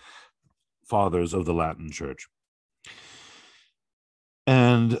greatest fathers of the Latin Church.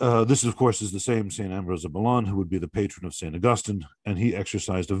 And this, of course, is the same St. Ambrose of Milan, who would be the patron of St. Augustine, and he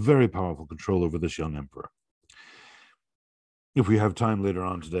exercised a very powerful control over this young emperor. If we have time later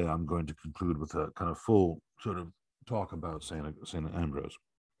on today, I'm going to conclude with a kind of full sort of talk about St. Ambrose.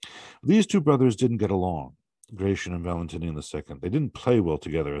 These two brothers didn't get along, Gratian and Valentinian II. They didn't play well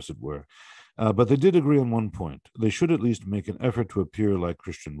together, as it were, but they did agree on one point. They should at least make an effort to appear like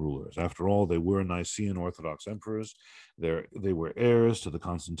Christian rulers. After all, they were Nicene Orthodox emperors. They were heirs to the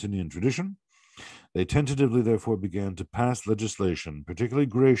Constantinian tradition. They tentatively, therefore, began to pass legislation, particularly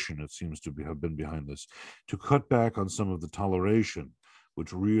Gratian, it seems to have been behind this, to cut back on some of the toleration,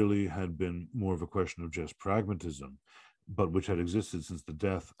 which really had been more of a question of just pragmatism, but which had existed since the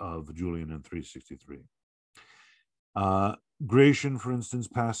death of Julian in 363. Gratian, for instance,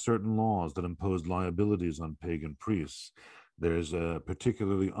 passed certain laws that imposed liabilities on pagan priests. There's a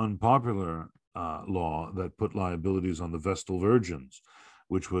particularly unpopular law that put liabilities on the Vestal Virgins,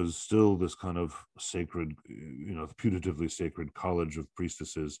 which was still this kind of sacred, putatively sacred college of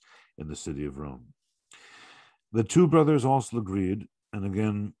priestesses in the city of Rome. The two brothers also agreed, and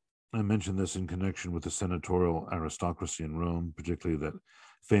again, I mentioned this in connection with the senatorial aristocracy in Rome, particularly that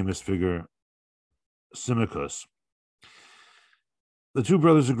famous figure, Symmachus. The two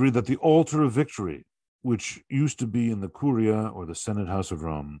brothers agreed that the altar of victory, which used to be in the Curia, or the Senate House of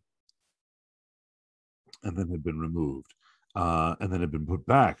Rome, and then had been removed, and then had been put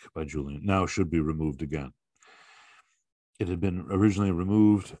back by Julian, now should be removed again. It had been originally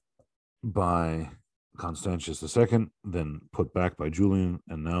removed by Constantius II, then put back by Julian,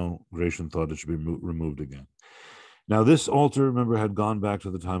 and now Gratian thought it should be removed again. Now, this altar, remember, had gone back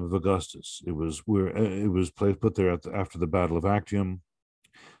to the time of Augustus. It was put there after the Battle of Actium,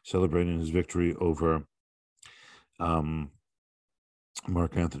 celebrating his victory over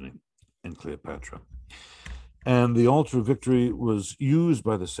Mark Antony and Cleopatra. And the altar of victory was used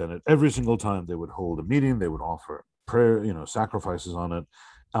by the Senate every single time they would hold a meeting. They would offer prayer, sacrifices on it,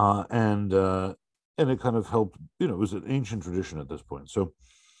 and it kind of helped. It was an ancient tradition at this point. So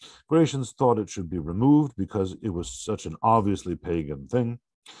Gratians thought it should be removed because it was such an obviously pagan thing,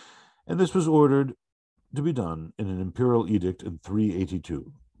 and this was ordered to be done in an imperial edict in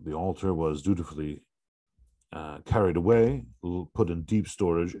 382. The altar was dutifully carried away, put in deep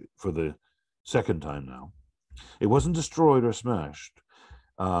storage for the second time now. It wasn't destroyed or smashed,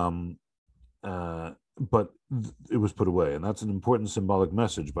 but it was put away. And that's an important symbolic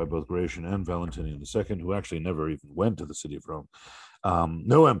message by both Gratian and Valentinian II, who actually never even went to the city of Rome.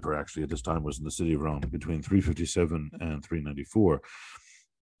 No emperor, actually, at this time was in the city of Rome. Between 357 and 394,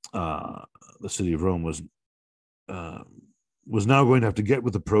 the city of Rome was now going to have to get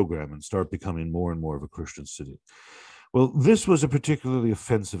with the program and start becoming more and more of a Christian city. Well, this was a particularly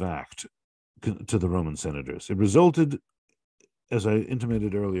offensive act to the Roman senators. It resulted, as I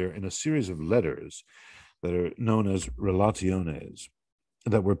intimated earlier, in a series of letters that are known as relationes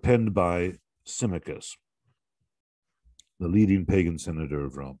that were penned by Symmachus, the leading pagan senator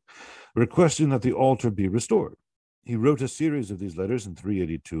of Rome, requesting that the altar be restored. He wrote a series of these letters in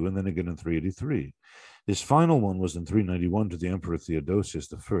 382 and then again in 383. His final one was in 391 to the Emperor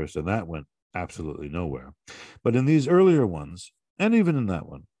Theodosius I, and that went absolutely nowhere. But in these earlier ones, and even in that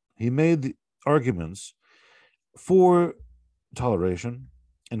one, he made the arguments for toleration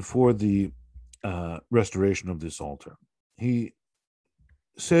and for the restoration of this altar. He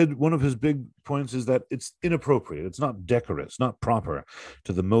said one of his big points is that it's inappropriate, it's not decorous, not proper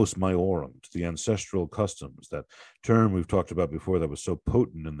to the mos maiorum, to the ancestral customs, that term we've talked about before that was so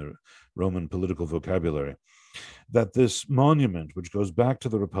potent in the Roman political vocabulary, that this monument, which goes back to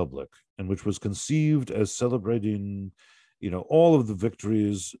the Republic and which was conceived as celebrating all of the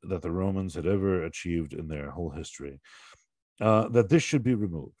victories that the Romans had ever achieved in their whole history, that this should be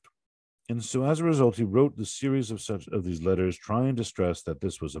removed. And so as a result, he wrote the series of these letters trying to stress that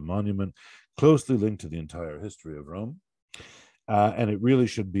this was a monument closely linked to the entire history of Rome. And it really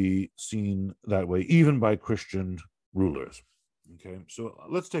should be seen that way, even by Christian rulers. Okay, so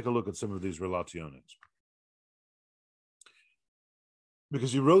let's take a look at some of these relationes.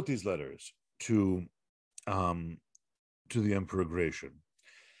 Because he wrote these letters to the Emperor Gratian.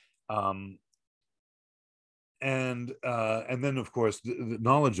 And then, of course, the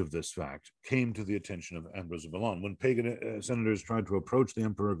knowledge of this fact came to the attention of Ambrose of Milan. When pagan senators tried to approach the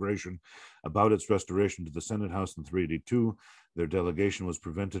Emperor Gratian about its restoration to the Senate House in 382, their delegation was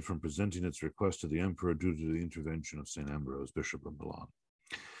prevented from presenting its request to the emperor due to the intervention of St. Ambrose, Bishop of Milan.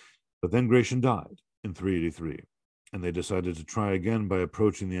 But then Gratian died in 383, and they decided to try again by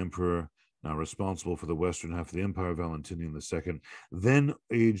approaching the emperor, now responsible for the western half of the empire, Valentinian II, then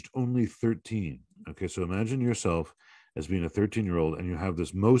aged only 13. Okay, so imagine yourself as being a 13-year-old, and you have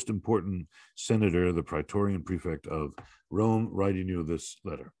this most important senator, the Praetorian prefect of Rome, writing you this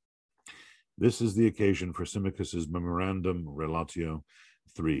letter. This is the occasion for Symmachus's Memorandum Relatio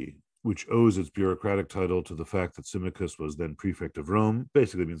 3, which owes its bureaucratic title to the fact that Symmachus was then prefect of Rome,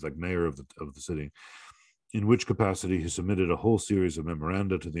 basically means like mayor of the city, in which capacity he submitted a whole series of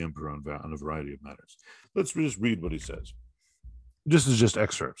memoranda to the emperor on a variety of matters. Let's just read what he says. This is just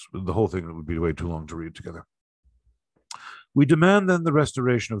excerpts. The whole thing would be way too long to read together. We demand then the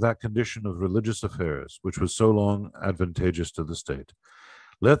restoration of that condition of religious affairs which was so long advantageous to the state.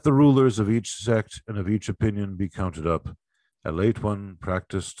 Let the rulers of each sect and of each opinion be counted up. A late one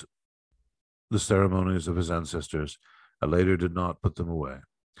practiced the ceremonies of his ancestors, a later did not put them away.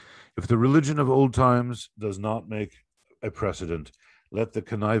 If the religion of old times does not make a precedent, let the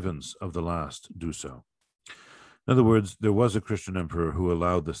connivance of the last do so. In other words, there was a Christian emperor who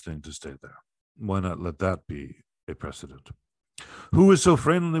allowed this thing to stay there. Why not let that be a precedent? Who is so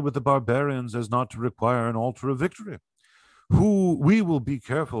friendly with the barbarians as not to require an altar of victory? We will be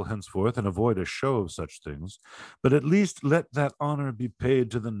careful henceforth and avoid a show of such things, but at least let that honor be paid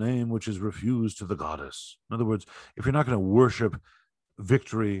to the name which is refused to the goddess. In other words, if you're not going to worship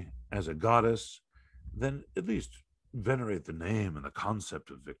victory as a goddess, then at least venerate the name and the concept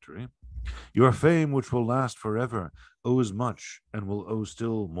of victory. Your fame, which will last forever, owes much and will owe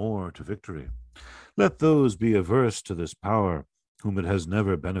still more to victory. Let those be averse to this power whom it has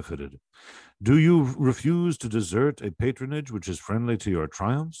never benefited. Do you refuse to desert a patronage which is friendly to your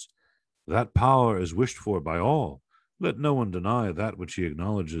triumphs? That power is wished for by all. Let no one deny that which he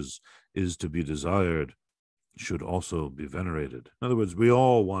acknowledges is to be desired should also be venerated. In other words, we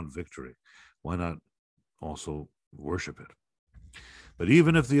all want victory. Why not also worship it? But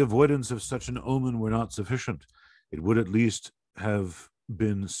even if the avoidance of such an omen were not sufficient, it would at least have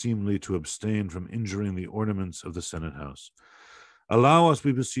been seemly to abstain from injuring the ornaments of the Senate House. Allow us,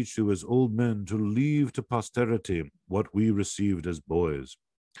 we beseech you, as old men, to leave to posterity what we received as boys.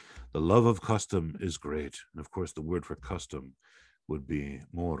 The love of custom is great. And of course, the word for custom would be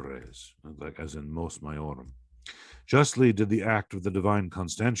mores, like as in mos maiorum. Justly did the act of the divine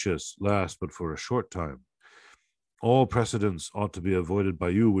Constantius last but for a short time. All precedents ought to be avoided by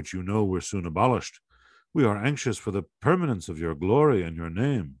you, which you know were soon abolished. We are anxious for the permanence of your glory and your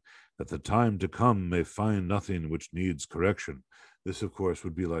name, that the time to come may find nothing which needs correction. This, of course,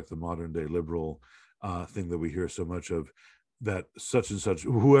 would be like the modern-day liberal thing that we hear so much of, that such and such,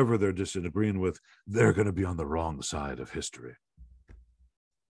 whoever they're disagreeing with, they're going to be on the wrong side of history.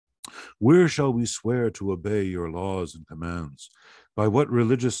 Where shall we swear to obey your laws and commands? By what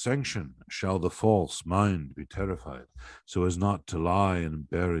religious sanction shall the false mind be terrified, so as not to lie in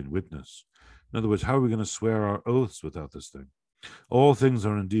bearing witness? In other words, how are we going to swear our oaths without this thing? All things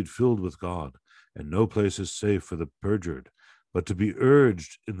are indeed filled with God, and no place is safe for the perjured. But to be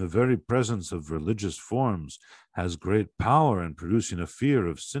urged in the very presence of religious forms has great power in producing a fear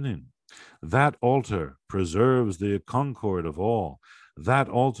of sinning. That altar preserves the concord of all. That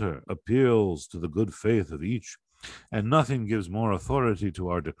altar appeals to the good faith of each. And nothing gives more authority to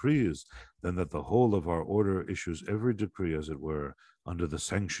our decrees than that the whole of our order issues every decree, as it were, under the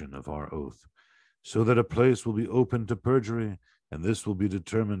sanction of our oath, so that a place will be open to perjury, and this will be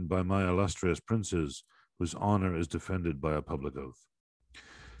determined by my illustrious princes, whose honor is defended by a public oath.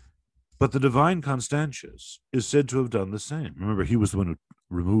 But the divine Constantius is said to have done the same. Remember, he was the one who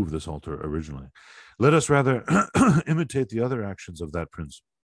removed this altar originally. Let us rather imitate the other actions of that prince,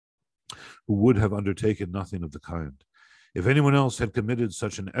 who would have undertaken nothing of the kind. If anyone else had committed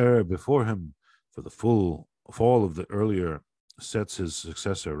such an error before him, for the full fall of the earlier sets his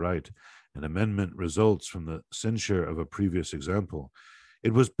successor right, and amendment results from the censure of a previous example,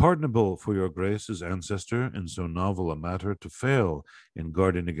 it was pardonable for your grace as ancestor in so novel a matter to fail in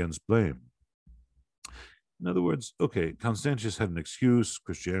guarding against blame. In other words, okay, Constantius had an excuse.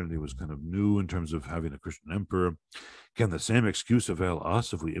 Christianity was kind of new in terms of having a Christian emperor. Can the same excuse avail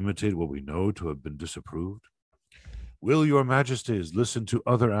us if we imitate what we know to have been disapproved? Will your majesties listen to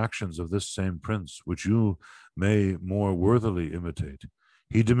other actions of this same prince, which you may more worthily imitate?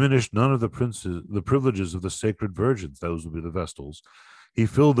 He diminished none of the privileges of the sacred virgins, those would be the Vestals. He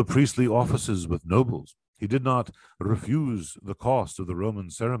filled the priestly offices with nobles. He did not refuse the cost of the Roman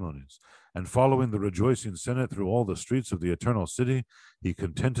ceremonies, and following the rejoicing Senate through all the streets of the eternal city, he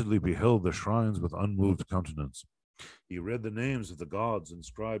contentedly beheld the shrines with unmoved countenance. He read the names of the gods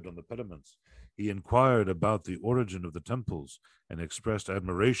inscribed on the pediments. He inquired about the origin of the temples and expressed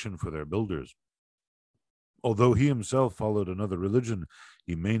admiration for their builders. Although he himself followed another religion,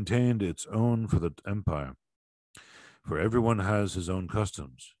 he maintained its own for the empire. For everyone has his own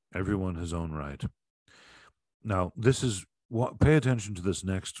customs, everyone his own right. Now, this is what, pay attention to this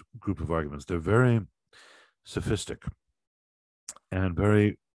next group of arguments. They're very sophistic and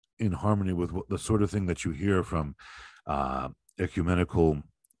very in harmony with the sort of thing that you hear from ecumenical,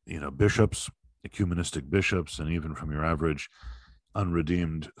 bishops, ecumenistic bishops, and even from your average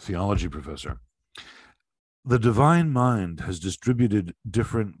unredeemed theology professor. The divine mind has distributed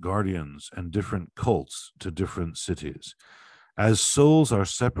different guardians and different cults to different cities. As souls are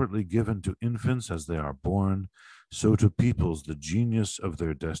separately given to infants as they are born, so to peoples the genius of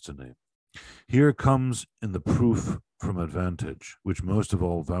their destiny. Here comes in the proof from advantage, which most of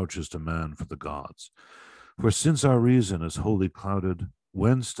all vouches to man for the gods. For since our reason is wholly clouded,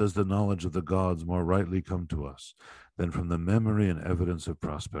 whence does the knowledge of the gods more rightly come to us than from the memory and evidence of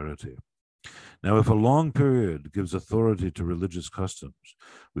prosperity? Now, if a long period gives authority to religious customs,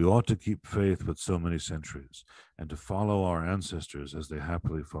 we ought to keep faith with so many centuries, and to follow our ancestors as they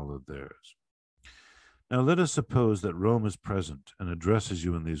happily followed theirs. Now, let us suppose that Rome is present and addresses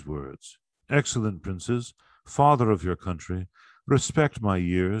you in these words. Excellent princes, father of your country, respect my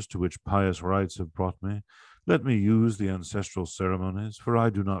years to which pious rites have brought me. Let me use the ancestral ceremonies, for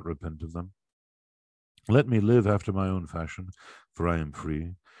I do not repent of them. Let me live after my own fashion, for I am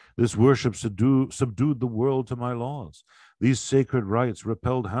free. This worship subdued the world to my laws. These sacred rites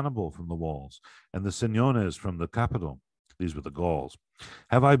repelled Hannibal from the walls, and the Senones from the capital. These were the Gauls.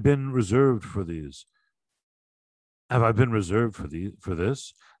 Have I been reserved for these? Have I been reserved for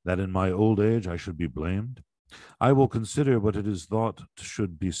this, that in my old age I should be blamed? I will consider what it is thought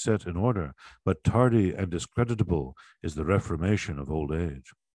should be set in order, but tardy and discreditable is the reformation of old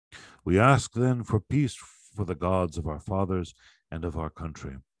age. We ask then for peace for the gods of our fathers and of our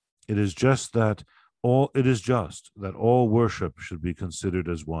country. It is just that all worship should be considered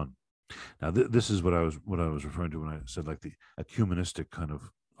as one. Now, this is what I was referring to when I said like the ecumenistic kind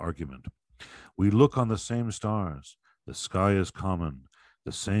of argument. We look on the same stars. The sky is common.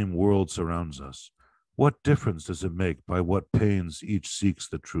 The same world surrounds us. What difference does it make by what pains each seeks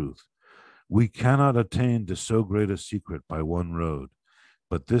the truth? We cannot attain to so great a secret by one road,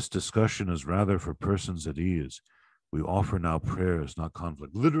 but this discussion is rather for persons at ease. We offer now prayers, not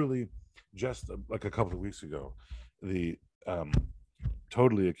conflict. Literally, just like a couple of weeks ago, the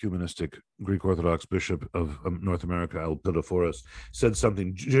totally ecumenistic Greek Orthodox bishop of North America, Elpidophoros, said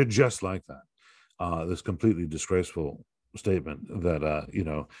something just like that. This completely disgraceful statement that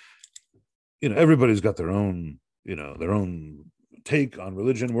everybody's got their own take on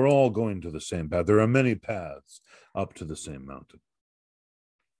religion. We're all going to the same path. There are many paths up to the same mountain.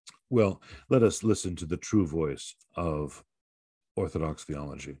 Well, let us listen to the true voice of Orthodox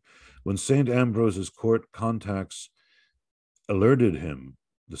theology. When St. Ambrose's court contacts alerted him,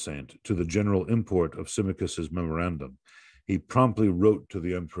 the saint, to the general import of Symmachus's memorandum, he promptly wrote to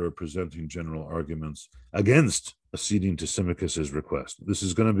the emperor presenting general arguments against acceding to Symmachus's request. This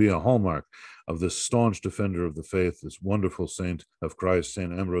is going to be a hallmark of this staunch defender of the faith, this wonderful saint of Christ,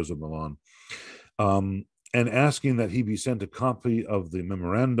 St. Ambrose of Milan, and asking that he be sent a copy of the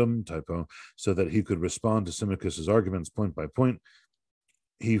memorandum, typo, so that he could respond to Symmachus's arguments point by point.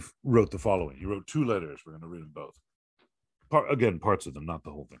 He wrote the following. He wrote 2 letters. We're going to read them both. Parts of them, not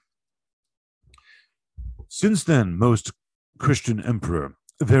the whole thing. Since then, most Christian emperor,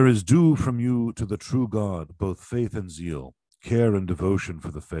 there is due from you to the true God both faith and zeal, care and devotion for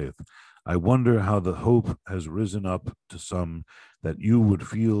the faith. I wonder how the hope has risen up to some that you would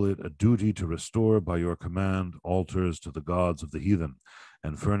feel it a duty to restore by your command altars to the gods of the heathen,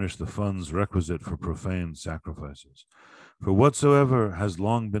 and furnish the funds requisite for profane sacrifices. For whatsoever has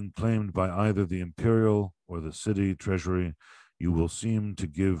long been claimed by either the imperial or the city treasury, you will seem to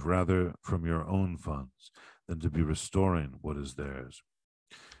give rather from your own funds than to be restoring what is theirs.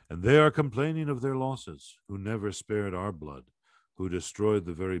 And they are complaining of their losses, who never spared our blood, who destroyed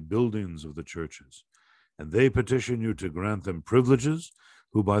the very buildings of the churches. And they petition you to grant them privileges,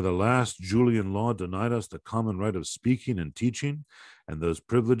 who by the last Julian law denied us the common right of speaking and teaching, and those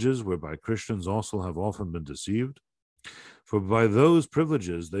privileges whereby Christians also have often been deceived. For by those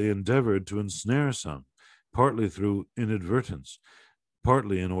privileges they endeavored to ensnare some, partly through inadvertence,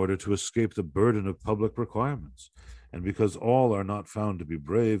 partly in order to escape the burden of public requirements. And because all are not found to be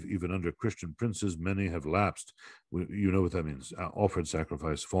brave, even under Christian princes, many have lapsed. You know what that means, offered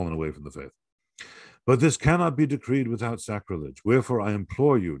sacrifice, fallen away from the faith. But this cannot be decreed without sacrilege. Wherefore I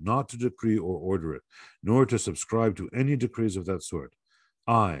implore you not to decree or order it, nor to subscribe to any decrees of that sort.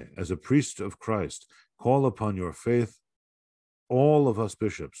 I, as a priest of Christ, call upon your faith all of us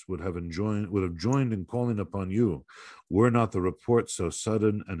bishops would have joined in calling upon you, were not the report so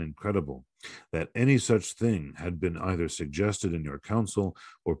sudden and incredible that any such thing had been either suggested in your council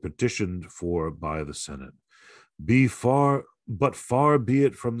or petitioned for by the Senate. But far be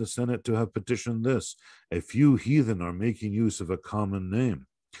it from the Senate to have petitioned this. A few heathen are making use of a common name.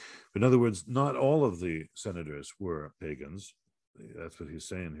 In other words, not all of the senators were pagans. That's what he's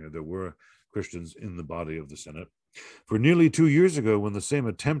saying here. There were Christians in the body of the Senate. For nearly 2 years ago, when the same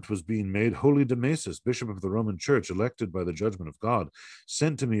attempt was being made, holy Damasus, bishop of the Roman Church, elected by the judgment of God,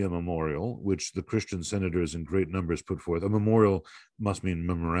 sent to me a memorial, which the Christian senators in great numbers put forth. A memorial must mean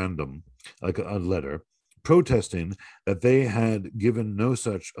memorandum, like a letter, protesting that they had given no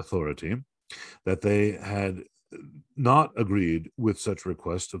such authority, that they had not agreed with such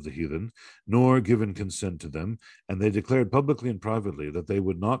requests of the heathen, nor given consent to them, and they declared publicly and privately that they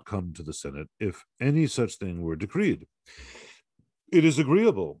would not come to the Senate if any such thing were decreed. It is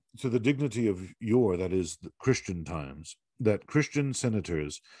agreeable to the dignity of your, that is, the Christian times, that Christian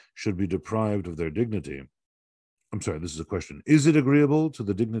senators should be deprived of their dignity. I'm sorry, this is a question. Is it agreeable to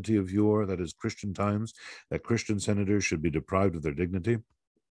the dignity of your, that is, Christian times, that Christian senators should be deprived of their dignity,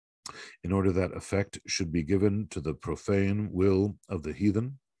 in order that effect should be given to the profane will of the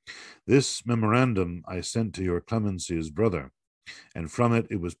heathen? This memorandum I sent to your clemency's brother, and from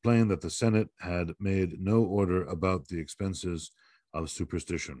it was plain that the Senate had made no order about the expenses of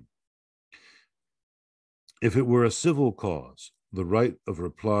superstition. If it were a civil cause, the right of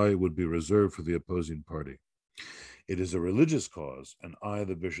reply would be reserved for the opposing party. It is a religious cause, and I,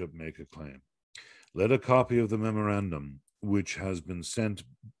 the bishop, make a claim. Let a copy of the memorandum, which has been sent,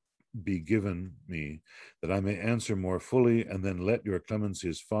 be given me, that I may answer more fully, and then let your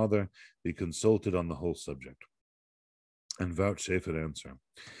clemency's father be consulted on the whole subject, and vouchsafe an answer.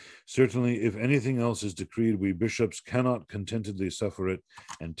 Certainly, if anything else is decreed, we bishops cannot contentedly suffer it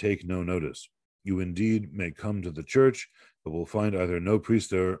and take no notice. You indeed may come to the church, but will find either no priest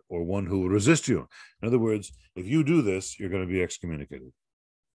there or one who will resist you. In other words, if you do this, you're going to be excommunicated.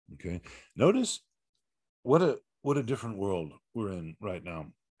 Okay. Notice what a different world we're in right now.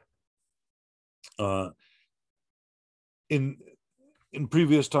 In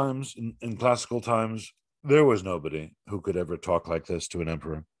previous times, in classical times, there was nobody who could ever talk like this to an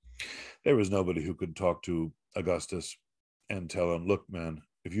emperor. There was nobody who could talk to Augustus and tell him, look, man,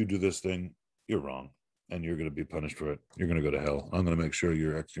 if you do this thing, you're wrong, and you're going to be punished for it. You're going to go to hell. I'm going to make sure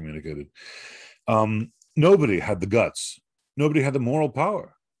you're excommunicated. Nobody had the guts. Nobody had the moral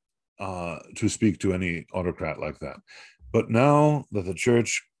power to speak to any autocrat like that. But now that the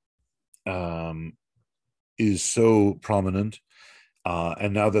church is so prominent,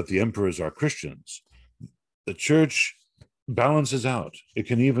 and now that the emperors are Christians, the church balances out. It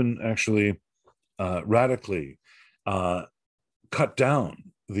can even actually radically cut down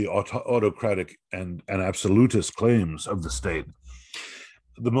the autocratic and absolutist claims of the state.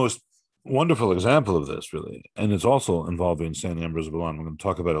 The most wonderful example of this, really, and it's also involving St. Ambrose of Milan. We're going to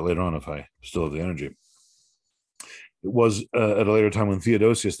talk about it later on if I still have the energy. It was at a later time when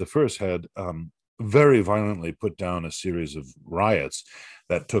Theodosius I had very violently put down a series of riots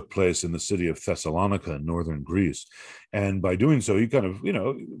that took place in the city of Thessalonica in northern Greece. And by doing so, he kind of,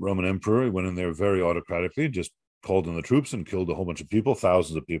 Roman emperor, he went in there very autocratically, just called in the troops and killed a whole bunch of people,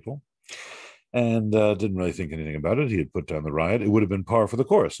 thousands of people, and didn't really think anything about it. He had put down the riot. It would have been par for the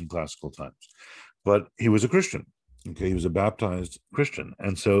course in classical times. But he was a Christian. Okay, he was a baptized Christian.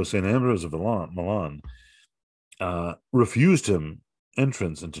 And so St. Ambrose of Milan refused him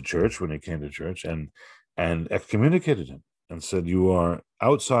entrance into church when he came to church, and excommunicated him and said, you are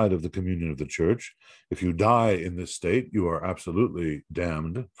outside of the communion of the church. If you die in this state, you are absolutely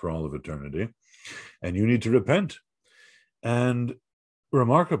damned for all of eternity, and you need to repent. And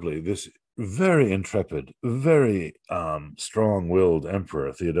remarkably, this very intrepid, very strong-willed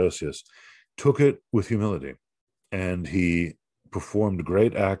emperor, Theodosius, took it with humility, and he performed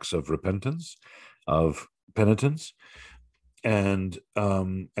great acts of repentance, of penitence, and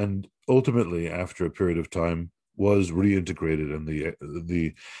ultimately, after a period of time, was reintegrated, and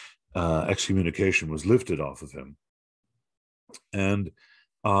the excommunication was lifted off of him, and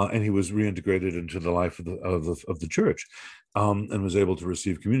he was reintegrated into the life of the church, and was able to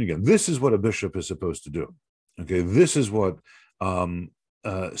receive communion again. This is what a bishop is supposed to do. Okay, this is what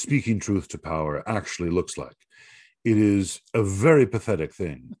speaking truth to power actually looks like. It is a very pathetic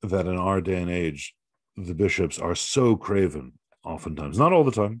thing that in our day and age, the bishops are so craven, oftentimes, not all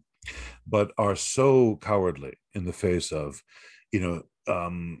the time, but are so cowardly in the face of, doing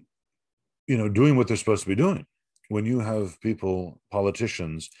what they're supposed to be doing. When you have people,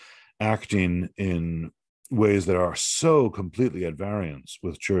 politicians, acting in ways that are so completely at variance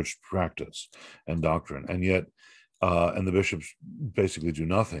with church practice and doctrine, and yet and the bishops basically do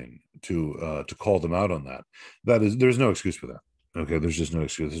nothing to call them out on that. There's no excuse for that. Okay, there's just no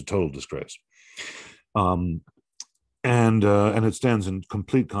excuse. It's a total disgrace. And it stands in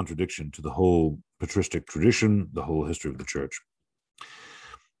complete contradiction to the whole patristic tradition, the whole history of the church.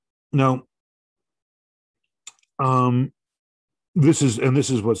 Now, this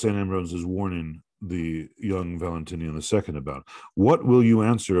is what St. Ambrose is warning the young Valentinian II about. What will you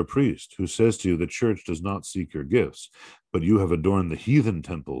answer a priest who says to you the church does not seek your gifts, but you have adorned the heathen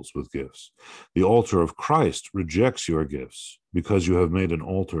temples with gifts? The altar of Christ rejects your gifts because you have made an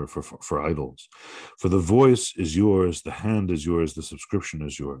altar for idols. For the voice is yours, the hand is yours, the subscription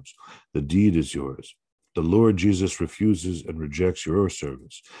is yours, the deed is yours. The Lord Jesus refuses and rejects your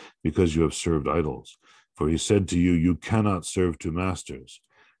service because you have served idols. For he said to you, you cannot serve two masters.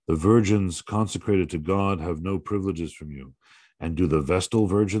 The virgins consecrated to God have no privileges from you. And do the Vestal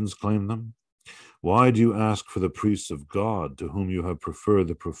virgins claim them? Why do you ask for the priests of God, to whom you have preferred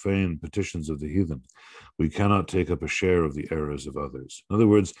the profane petitions of the heathen? We cannot take up a share of the errors of others. In other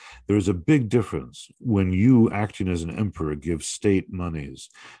words, there is a big difference when you, acting as an emperor, give state monies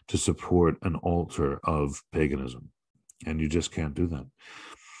to support an altar of paganism. And you just can't do that.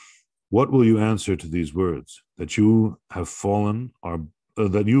 What will you answer to these words? That you have fallen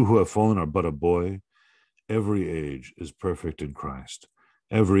that you who have fallen are but a boy? Every age is perfect in Christ.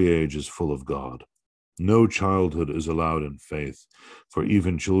 Every age is full of God. No childhood is allowed in faith, for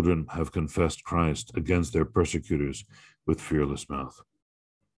even children have confessed Christ against their persecutors with fearless mouth.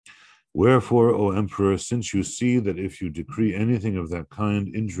 Wherefore, O Emperor, since you see that if you decree anything of that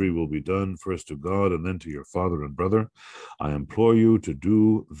kind, injury will be done first to God and then to your father and brother, I implore you to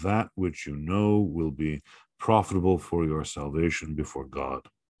do that which you know will be profitable for your salvation before God.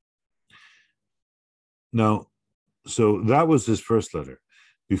 Now, so that was his first letter,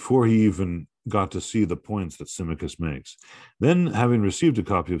 before he even got to see the points that Symmachus makes. Then, having received a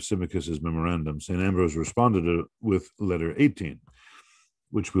copy of Symmachus's memorandum, St. Ambrose responded with letter 18,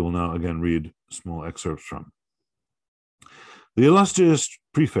 which we will now again read small excerpts from. The illustrious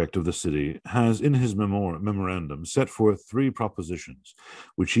prefect of the city has in his memorandum set forth 3 propositions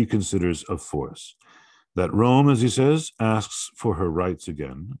which he considers of force. That Rome, as he says, asks for her rights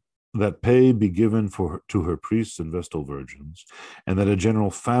again, that pay be given to her priests and Vestal virgins, and that a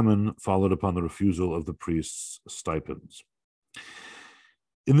general famine followed upon the refusal of the priests' stipends.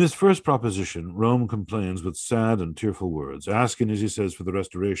 In this first proposition, Rome complains with sad and tearful words, asking, as he says, for the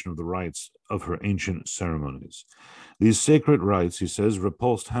restoration of the rites of her ancient ceremonies. These sacred rites, he says,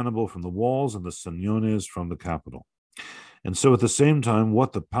 repulsed Hannibal from the walls and the Semnones from the capital. And so at the same time,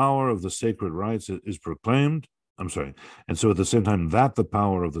 what the power of the sacred rites is proclaimed, and so at the same time that the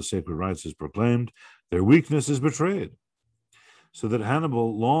power of the sacred rites is proclaimed, their weakness is betrayed. So that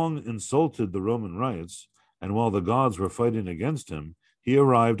Hannibal long insulted the Roman rites, and while the gods were fighting against him, he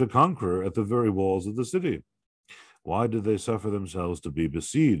arrived a conqueror at the very walls of the city. Why did they suffer themselves to be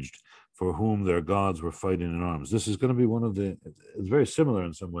besieged, for whom their gods were fighting in arms? This is going to be one of the, it's very similar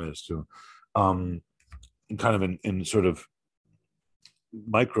in some ways to, kind of in sort of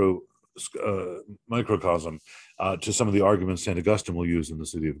microcosm to some of the arguments St. Augustine will use in the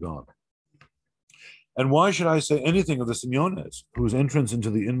City of God. And why should I say anything of the Semnones, whose entrance into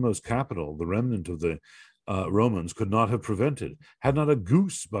the inmost capital, the remnant of the Romans could not have prevented, had not a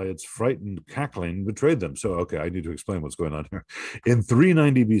goose by its frightened cackling betrayed them? So, okay, I need to explain what's going on here. In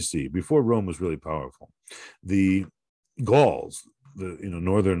 390 BC, before Rome was really powerful, the Gauls, the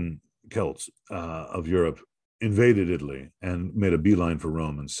northern Celts of Europe, invaded Italy and made a beeline for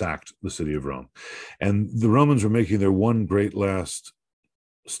Rome and sacked the city of Rome. And the Romans were making their one great last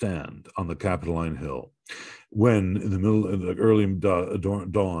stand on the Capitoline Hill when, in the early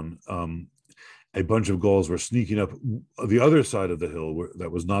dawn, a bunch of Gauls were sneaking up the other side of the hill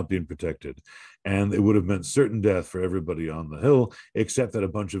that was not being protected. And it would have meant certain death for everybody on the hill, except that a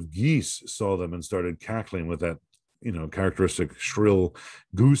bunch of geese saw them and started cackling with that, characteristic shrill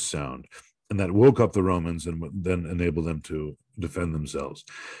goose sound. And that woke up the Romans and then enabled them to defend themselves.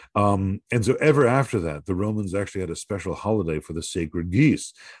 And so ever after that, the Romans actually had a special holiday for the sacred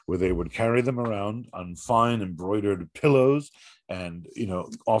geese, where they would carry them around on fine embroidered pillows and,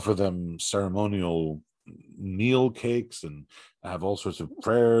 offer them ceremonial meal cakes and have all sorts of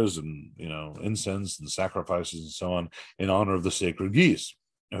prayers and, incense and sacrifices and so on in honor of the sacred geese.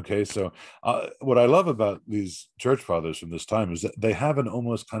 Okay, so what I love about these church fathers from this time is that they have an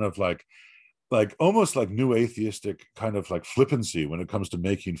almost kind of like like almost like new atheistic kind of like flippancy when it comes to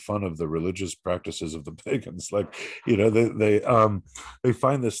making fun of the religious practices of the pagans. Like, they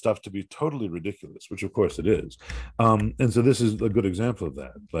find this stuff to be totally ridiculous, which of course it is. And so this is a good example of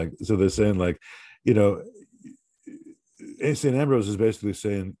that. Like, so they're saying like, St. Ambrose is basically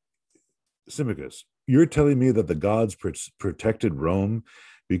saying, Symmachus, you're telling me that the gods protected Rome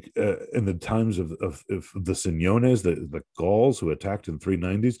in the times of the Signones, the Gauls who attacked in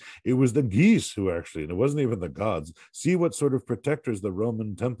 390s. It was the geese who actually, and it wasn't even the gods. See what sort of protectors the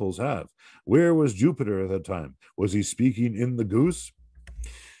Roman temples have. Where was Jupiter at that time? Was he speaking in the goose?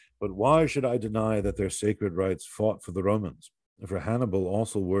 But why should I deny that their sacred rites fought for the Romans? For Hannibal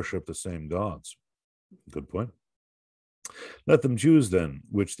also worshipped the same gods. Good point. Let them choose then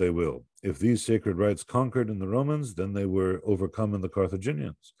which they will. If these sacred rites conquered in the Romans, then they were overcome in the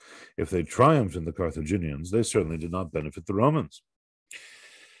Carthaginians. If they triumphed in the Carthaginians, they certainly did not benefit the Romans.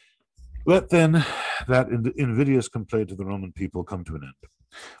 Let then that invidious complaint of the Roman people come to an end.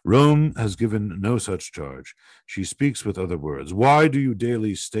 Rome has given no such charge. She speaks with other words. Why do you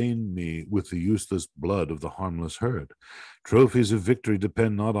daily stain me with the useless blood of the harmless herd? Trophies of victory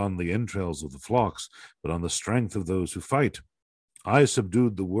depend not on the entrails of the flocks, but on the strength of those who fight. I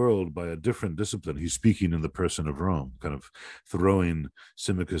subdued the world by a different discipline. He's speaking in the person of Rome, kind of throwing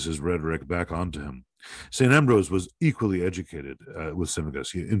Symmachus's rhetoric back onto him. St. Ambrose was equally educated with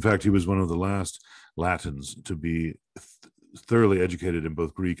Symmachus. In fact, he was one of the last Latins to be thoroughly educated in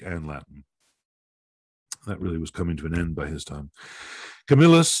both Greek and Latin. That really was coming to an end by his time.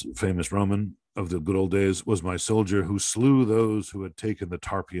 Camillus, famous Roman of the good old days, was my soldier who slew those who had taken the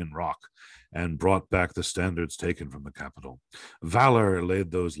Tarpeian rock and brought back the standards taken from the capital. Valor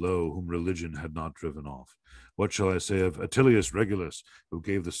laid those low whom religion had not driven off. What shall I say of Attilius Regulus, who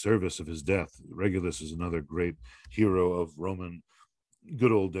gave the service of his death? Regulus is another great hero of Roman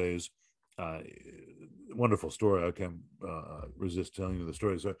good old days. Wonderful story. I can't resist telling you the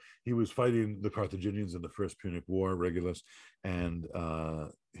story. So he was fighting the Carthaginians in the First Punic War, Regulus, and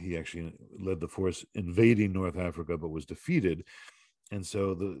he actually led the force invading North Africa, but was defeated. And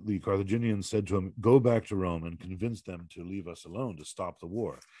so the Carthaginians said to him, go back to Rome and convince them to leave us alone, to stop the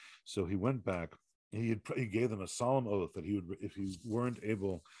war. So he went back. He gave them a solemn oath that he would, if he weren't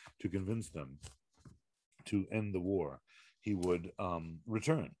able to convince them to end the war, he would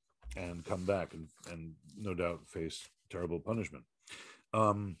return and come back and no doubt face terrible punishment.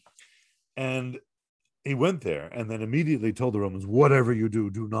 And he went there and then immediately told the Romans, whatever you do,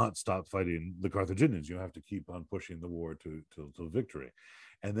 do not stop fighting the Carthaginians. You have to keep on pushing the war to victory.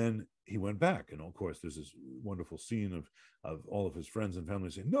 And then he went back. And of course, there's this wonderful scene of all of his friends and family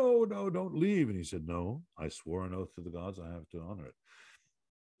saying, no, don't leave. And he said, no, I swore an oath to the gods. I have to honor it.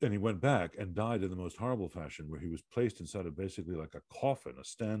 And he went back and died in the most horrible fashion, where he was placed inside of basically like a coffin, a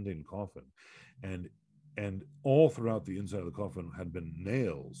standing coffin. And all throughout the inside of the coffin had been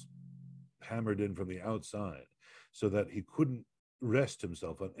nails hammered in from the outside so that he couldn't rest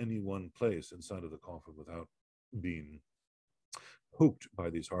himself on any one place inside of the coffin without being poked by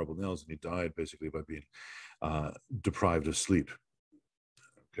these horrible nails. And he died basically by being deprived of sleep.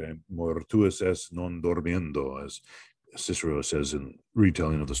 Okay, mortuus es non dormiendo, as Cicero says in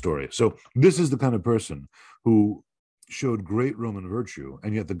retelling of the story. So this is the kind of person who showed great Roman virtue,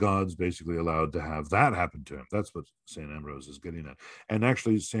 and yet the gods basically allowed to have that happen to him. That's what St. Ambrose is getting at. And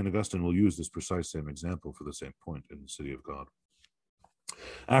actually, St. Augustine will use this precise same example for the same point in the City of God.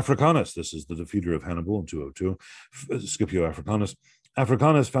 Africanus, this is the defeater of Hannibal in 202, Scipio Africanus.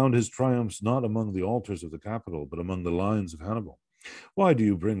 Africanus found his triumphs not among the altars of the capital, but among the lines of Hannibal. Why do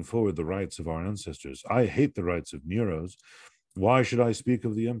you bring forward the rights of our ancestors? I hate the rights of Nero's. Why should I speak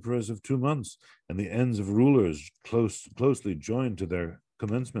of the emperors of 2 months and the ends of rulers closely joined to their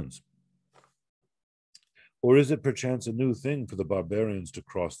commencements? Or is it perchance a new thing for the barbarians to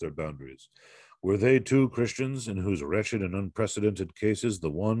cross their boundaries? Were they too Christians, in whose wretched and unprecedented cases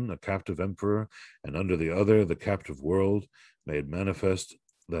the one a captive emperor, and under the other the captive world, made manifest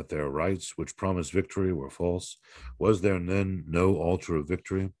that their rights, which promised victory, were false? Was there then no altar of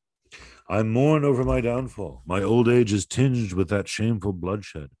victory? I mourn over my downfall. My old age is tinged with that shameful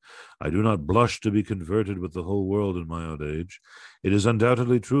bloodshed. I do not blush to be converted with the whole world in my old age. It is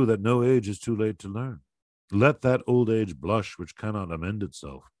undoubtedly true that no age is too late to learn. Let that old age blush which cannot amend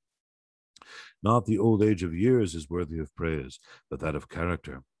itself. Not the old age of years is worthy of praise, but that of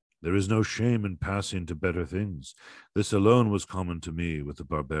character. There is no shame in passing to better things. This alone was common to me with the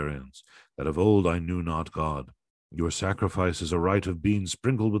barbarians, that of old I knew not God. Your sacrifice is a rite of being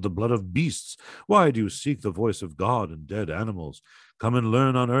sprinkled with the blood of beasts. Why do you seek the voice of God in dead animals? Come and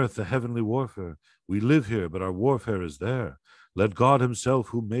learn on earth the heavenly warfare. We live here, but our warfare is there. Let God himself,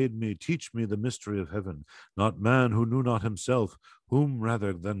 who made me, teach me the mystery of heaven, not man who knew not himself. Whom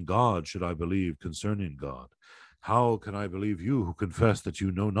rather than God should I believe concerning God? How can I believe you who confess that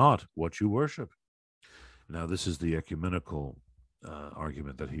you know not what you worship? Now, this is the ecumenical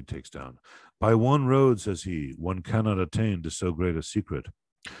argument that he takes down. By one road, says he, one cannot attain to so great a secret.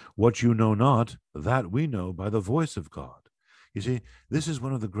 What you know not, that we know by the voice of God. You see, this is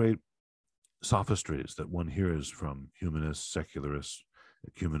one of the great sophistries that one hears from humanists, secularists,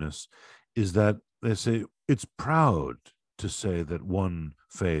 ecumenists, is that they say it's proud to say that one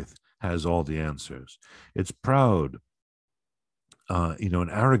faith has all the answers. It's proud, and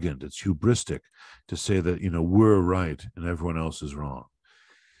arrogant. It's hubristic to say that, we're right and everyone else is wrong.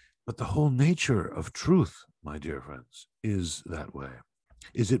 But the whole nature of truth, my dear friends, is that way.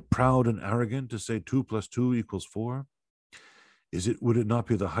 Is it proud and arrogant to say 2 + 2 = 4? Would it not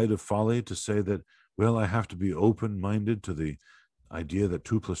be the height of folly to say that, well, I have to be open-minded to the idea that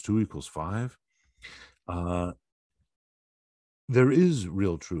 2 + 2 = 5? There is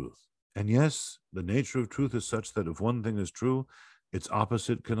real truth. And yes, the nature of truth is such that if one thing is true, its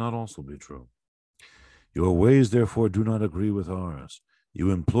opposite cannot also be true. Your ways, therefore, do not agree with ours.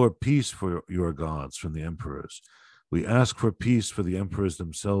 You implore peace for your gods from the emperors. We ask for peace for the emperors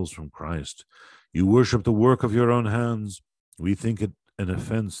themselves from Christ. You worship the work of your own hands. We think it an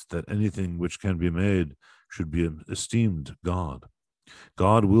offense that anything which can be made should be esteemed God.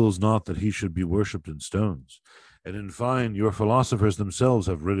 God wills not that he should be worshipped in stones. And in fine, your philosophers themselves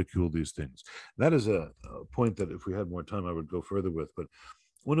have ridiculed these things. That is a point that if we had more time, I would go further with. But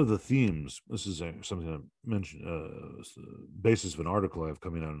one of the themes, this is something I mentioned, basis of an article I have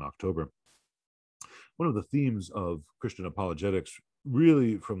coming out in October. One of the themes of Christian apologetics,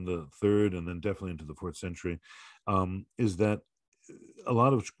 really from the 3rd and then definitely into the 4th century, is that a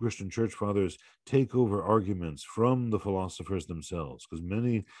lot of Christian church fathers take over arguments from the philosophers themselves, because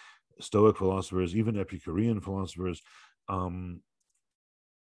many Stoic philosophers, even Epicurean philosophers,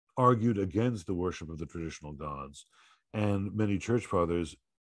 argued against the worship of the traditional gods. And many church fathers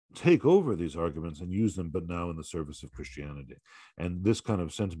take over these arguments and use them, but now in the service of Christianity. And this kind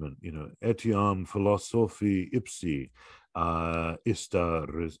of sentiment, etiam philosophi ipsi ista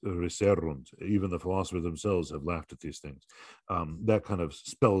reserunt, even the philosophers themselves have laughed at these things. That kind of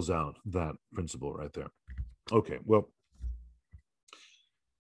spells out that principle right there. Okay, well,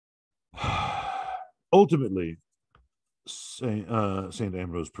 ultimately, Saint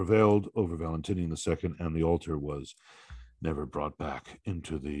Ambrose prevailed over Valentinian II, and the altar was never brought back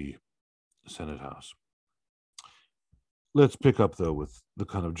into the Senate House. Let's pick up, though, with the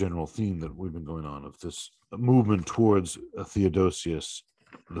kind of general theme that we've been going on of this movement towards Theodosius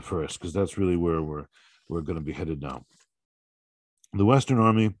I, because that's really where we're going to be headed now. The Western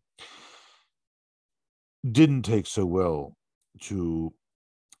army didn't take so well to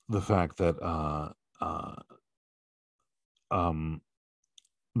the fact that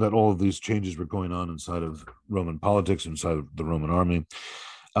that all of these changes were going on inside of Roman politics, inside of the Roman army.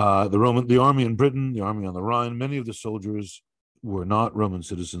 The army in Britain, the army on the Rhine, many of the soldiers were not Roman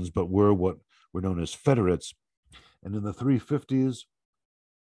citizens, but were what were known as federates. And in the 350s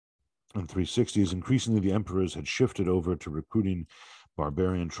and 360s, increasingly the emperors had shifted over to recruiting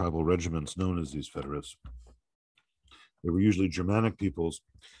barbarian tribal regiments known as these federates. They were usually Germanic peoples.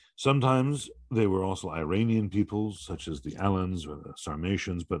 Sometimes they were also Iranian peoples, such as the Alans or the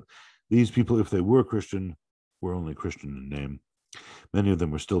Sarmatians, but these people, if they were Christian, were only Christian in name. Many of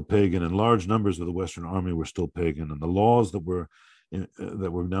them were still pagan, and large numbers of the Western army were still pagan, and the laws that were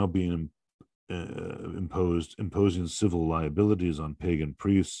now being imposing civil liabilities on pagan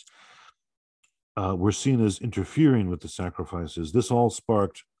priests, were seen as interfering with the sacrifices. This all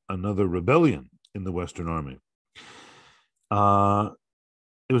sparked another rebellion in the Western army.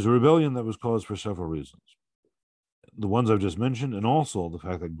 It was a rebellion that was caused for several reasons. The ones I've just mentioned, and also the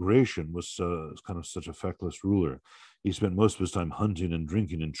fact that Gratian was kind of such a feckless ruler. He spent most of his time hunting and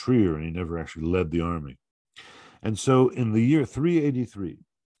drinking in Trier, and he never actually led the army. And so in the year 383,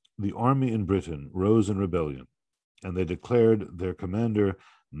 the army in Britain rose in rebellion, and they declared their commander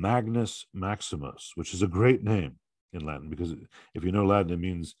Magnus Maximus, which is a great name in Latin, because if you know Latin, it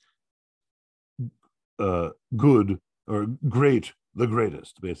means good or great, the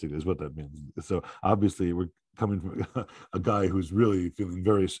greatest, basically, is what that means. So obviously we're coming from a guy who's really feeling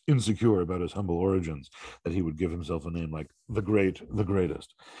very insecure about his humble origins, that he would give himself a name like the great, the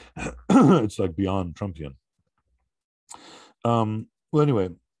greatest. It's like beyond Trumpian. Well, anyway,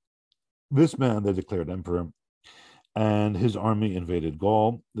 this man they declared emperor, and his army invaded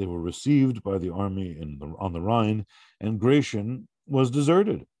Gaul. They were received by the army on the Rhine, and Gratian was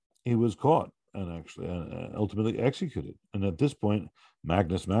deserted. He was caught and actually ultimately executed. And at this point,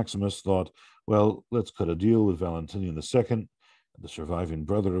 Magnus Maximus thought, well, let's cut a deal with Valentinian II, the surviving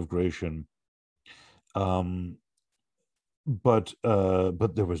brother of Gratian. But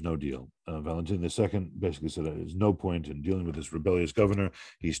there was no deal. Valentinian II basically said there's no point in dealing with this rebellious governor.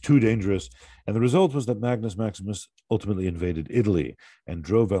 He's too dangerous. And the result was that Magnus Maximus ultimately invaded Italy and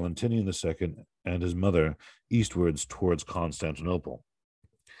drove Valentinian II and his mother eastwards towards Constantinople.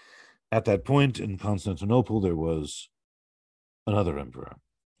 At that point in Constantinople, there was another emperor,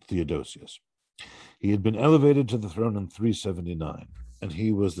 Theodosius. He had been elevated to the throne in 379, and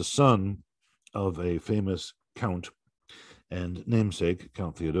he was the son of a famous count and namesake,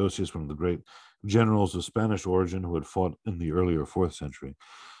 Count Theodosius, one of the great generals of Spanish origin who had fought in the earlier 4th century.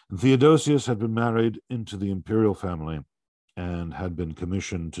 And Theodosius had been married into the imperial family and had been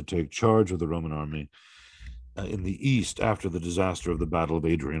commissioned to take charge of the Roman army in the east after the disaster of the Battle of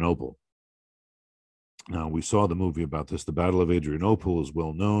Adrianople. Now, we saw the movie about this. The Battle of Adrianople is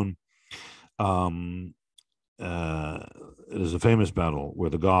well known. It is a famous battle where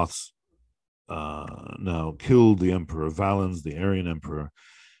the Goths now killed the Emperor Valens, the Arian emperor,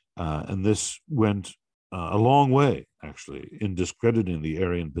 and this went a long way, actually, in discrediting the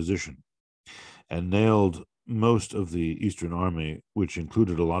Arian position and nailed most of the Eastern army, which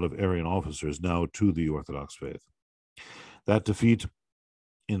included a lot of Arian officers, now to the Orthodox faith. That defeat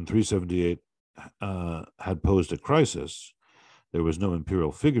in 378 had posed a crisis. There was no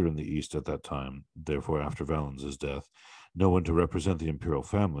imperial figure in the East at that time, therefore, after Valens's death, no one to represent the imperial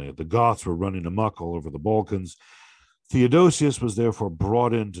family. The Goths were running amok all over the Balkans. Theodosius was therefore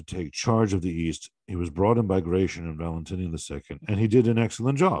brought in to take charge of the East. He was brought in by Gratian and Valentinian II, and he did an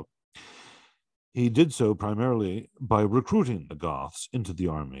excellent job. He did so primarily by recruiting the Goths into the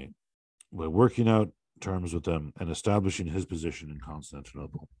army, by working out terms with them and establishing his position in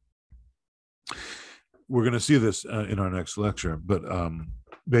Constantinople. We're going to see this in our next lecture, but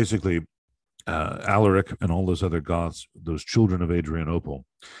basically, Alaric and all those other Goths, those children of Adrianople,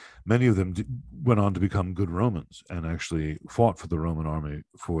 many of them went on to become good Romans and actually fought for the Roman army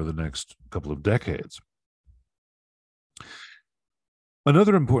for the next couple of decades.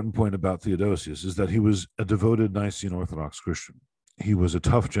 Another important point about Theodosius is that he was a devoted Nicene Orthodox Christian. He was a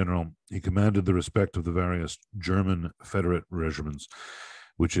tough general. He commanded the respect of the various German federate regiments,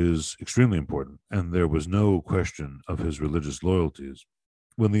 which is extremely important, and there was no question of his religious loyalties.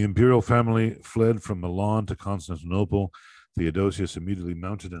 When the imperial family fled from Milan to Constantinople, Theodosius immediately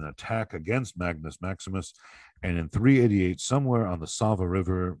mounted an attack against Magnus Maximus, and in 388, somewhere on the Sava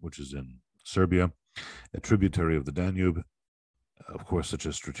River, which is in Serbia, a tributary of the Danube, of course, such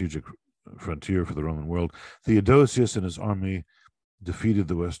a strategic frontier for the Roman world, Theodosius and his army defeated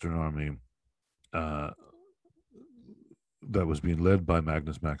the Western army that was being led by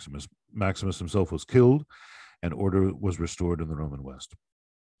Magnus Maximus. Maximus himself was killed, and order was restored in the Roman West.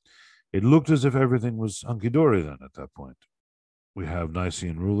 It looked as if everything was hunky-dory then at that point. We have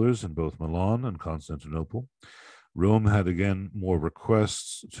Nicene rulers in both Milan and Constantinople. Rome had again more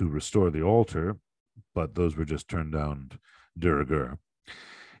requests to restore the altar, but those were just turned down de rigueur.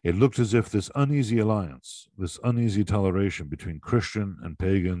 It looked as if this uneasy alliance, this uneasy toleration between Christian and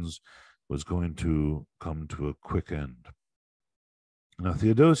pagans was going to come to a quick end. Now,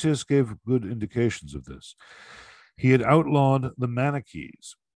 Theodosius gave good indications of this. He had outlawed the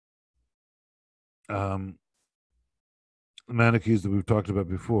Manichees. The Manichees that we've talked about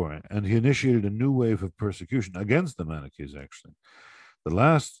before, and he initiated a new wave of persecution against the Manichees, actually. The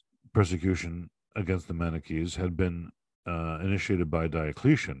last persecution against the Manichees had been initiated by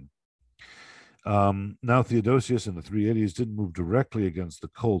Diocletian. Now Theodosius in the 380s didn't move directly against the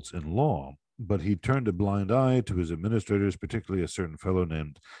cults in law, but he turned a blind eye to his administrators, particularly a certain fellow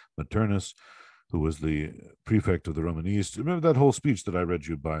named Maternus, who was the prefect of the Roman East. Remember that whole speech that I read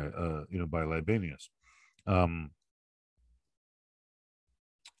you by Libanius,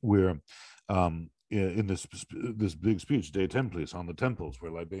 where in this big speech, De Templis, on the temples,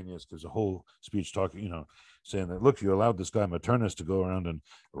 where Libanius gives a whole speech talking, saying that, look, you allowed this guy Maternus to go around and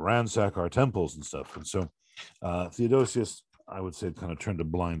ransack our temples and stuff. And so Theodosius, I would say, kind of turned a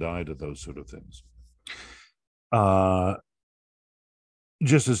blind eye to those sort of things.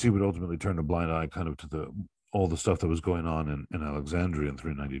 Just as he would ultimately turn a blind eye kind of to all the stuff that was going on in Alexandria in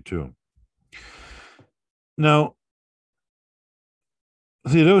 392. Now,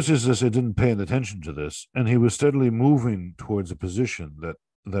 Theodosius, as I said, didn't pay any attention to this, and he was steadily moving towards a position that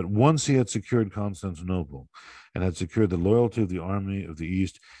that once he had secured Constantinople and had secured the loyalty of the army of the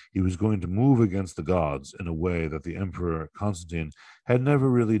East, he was going to move against the gods in a way that the Emperor Constantine had never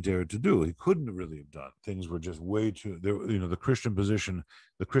really dared to do. He couldn't really have done. Things were just way too, the Christian position,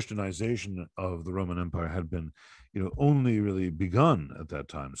 the Christianization of the Roman Empire had been, only really begun at that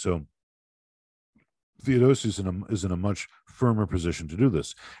time. So Theodosius is in a much firmer position to do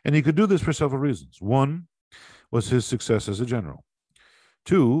this. And he could do this for several reasons. One was his success as a general.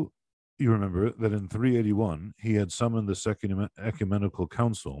 Two, you remember that in 381, he had summoned the Second Ecumenical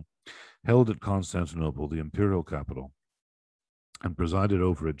Council held at Constantinople, the imperial capital, and presided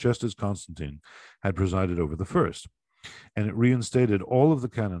over it just as Constantine had presided over the first. And it reinstated all of the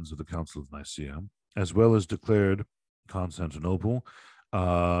canons of the Council of Nicaea, as well as declared Constantinople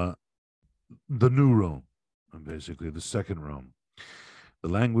the new Rome, and basically the second Rome. The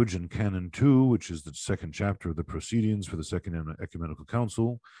language in Canon 2, which is the second chapter of the Proceedings for the Second Ecumenical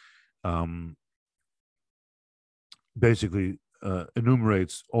Council, basically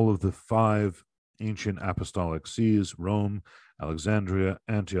enumerates all of the 5 ancient apostolic sees: Rome, Alexandria,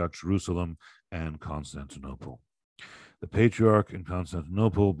 Antioch, Jerusalem, and Constantinople. The patriarch in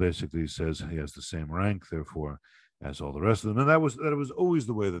Constantinople basically says he has the same rank, therefore, as all the rest of them. And that was always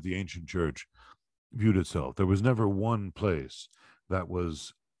the way that the ancient church viewed itself. There was never one place that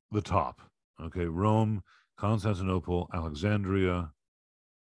was the top. Okay, Rome, Constantinople, Alexandria,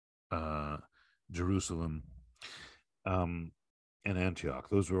 Jerusalem, and Antioch.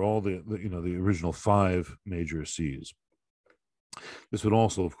 Those were all the original 5 major sees. This would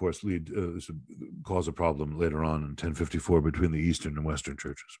also, of course, this would cause a problem later on in 1054 between the Eastern and Western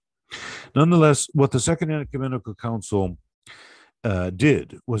churches. Nonetheless, what the Second Ecumenical Council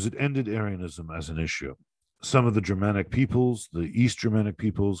did was it ended Arianism as an issue. Some of the Germanic peoples, the East Germanic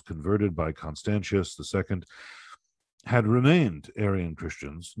peoples converted by Constantius II, had remained Arian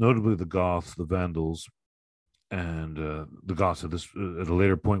Christians, notably the Goths, the Vandals, and the Goths at a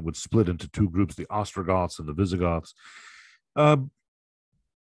later point would split into 2 groups, the Ostrogoths and the Visigoths. But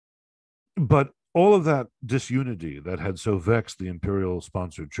all of that disunity that had so vexed the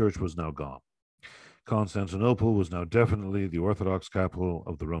imperial-sponsored church was now gone. Constantinople was now definitely the Orthodox capital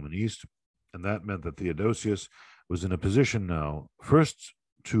of the Roman East, and that meant that Theodosius was in a position now, first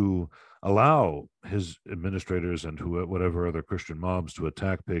to allow his administrators and whatever other Christian mobs to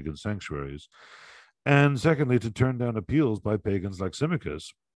attack pagan sanctuaries, and secondly, to turn down appeals by pagans like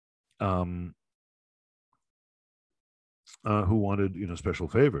Symmachus, who wanted special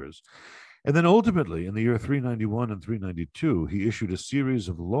favors. And then ultimately, in the year 391 and 392, he issued a series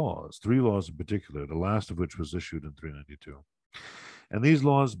of laws, 3 laws in particular, the last of which was issued in 392. And these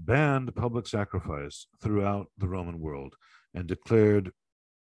laws banned public sacrifice throughout the Roman world and declared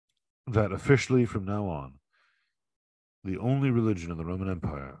that officially from now on, the only religion in the Roman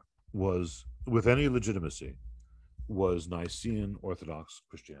Empire was, with any legitimacy, was Nicene Orthodox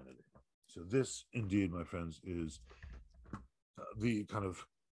Christianity. So this, indeed, my friends, is the kind of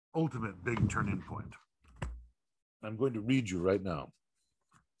ultimate big turning point. I'm going to read you right now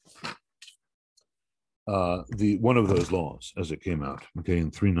one of those laws as it came out, okay,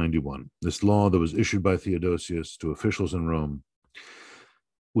 in 391. This law that was issued by Theodosius to officials in Rome,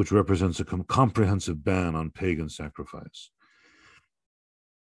 which represents a comprehensive ban on pagan sacrifice.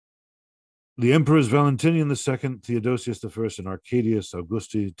 The emperors Valentinian II, Theodosius I, and Arcadius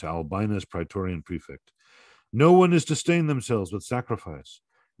Augusti to Albinus, Praetorian Prefect. No one is to stain themselves with sacrifice.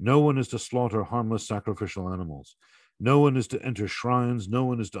 No one is to slaughter harmless sacrificial animals. No one is to enter shrines. No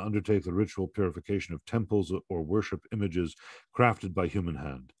one is to undertake the ritual purification of temples or worship images crafted by human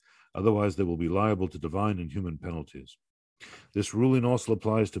hand. Otherwise, they will be liable to divine and human penalties. This ruling also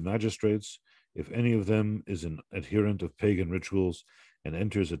applies to magistrates. If any of them is an adherent of pagan rituals and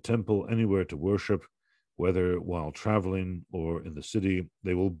enters a temple anywhere to worship, whether while traveling or in the city,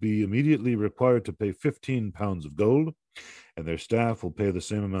 they will be immediately required to pay 15 pounds of gold, and their staff will pay the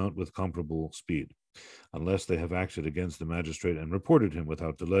same amount with comparable speed, unless they have acted against the magistrate and reported him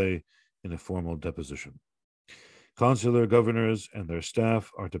without delay in a formal deposition. Consular governors and their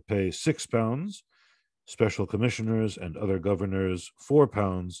staff are to pay 6 pounds, special commissioners and other governors 4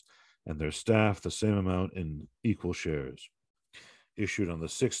 pounds, and their staff the same amount in equal shares. Issued on the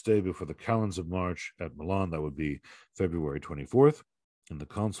 6th day before the calends of March at Milan, that would be February 24th, in the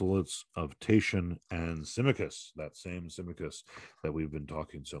consulates of Tatian and Symmachus, that same Symmachus that we've been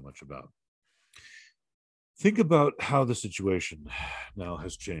talking so much about. Think about how the situation now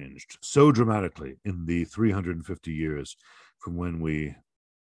has changed so dramatically in the 350 years from when we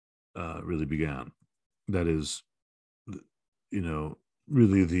really began. That is,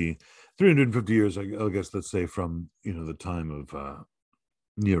 really the 350 years, I guess, let's say from, the time of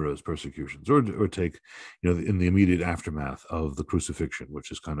Nero's persecutions, or take, in the immediate aftermath of the crucifixion,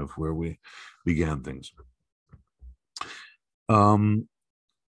 which is kind of where we began things.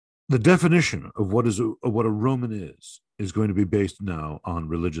 The definition of what a Roman is going to be based now on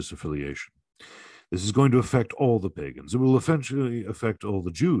religious affiliation. This is going to affect all the pagans. It will eventually affect all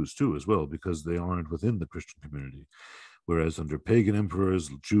the Jews too, as well, because they aren't within the Christian community. Whereas under pagan emperors,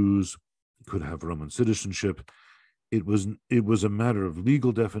 Jews could have Roman citizenship. It was a matter of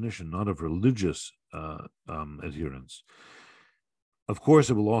legal definition, not of religious adherence. Of course,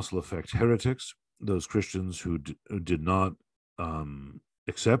 it will also affect heretics, those Christians who did not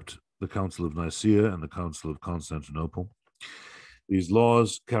accept the Council of Nicaea and the Council of Constantinople. These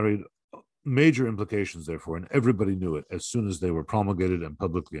laws carried major implications, therefore, and everybody knew it as soon as they were promulgated and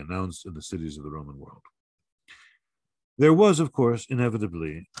publicly announced in the cities of the Roman world. There was, of course,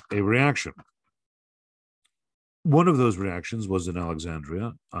 inevitably a reaction. One of those reactions was in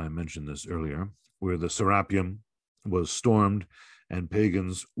Alexandria. I mentioned this earlier, where the Serapeum was stormed and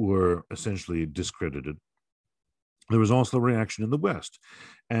pagans were essentially discredited. There was also a reaction in the West.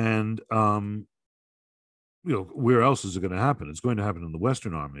 And where else is it going to happen? It's going to happen in the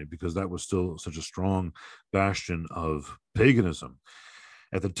Western army, because that was still such a strong bastion of paganism.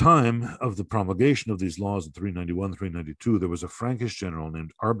 At the time of the promulgation of these laws in 391, 392, there was a Frankish general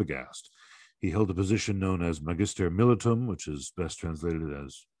named Arbogast. He held a position known as Magister Militum, which is best translated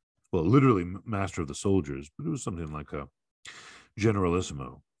as, well, literally master of the soldiers, but it was something like a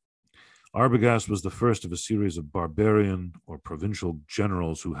generalissimo. Arbogast was the first of a series of barbarian or provincial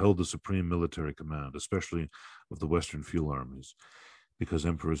generals who held the supreme military command, especially of the Western field armies, because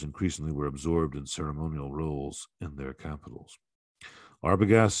emperors increasingly were absorbed in ceremonial roles in their capitals.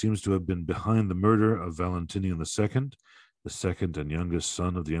 Arbogast seems to have been behind the murder of Valentinian II, the second and youngest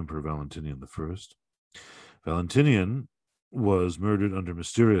son of the Emperor Valentinian I. Valentinian was murdered under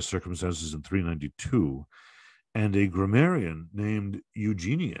mysterious circumstances in 392, and a grammarian named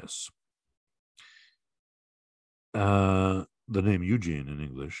Eugenius, the name Eugene in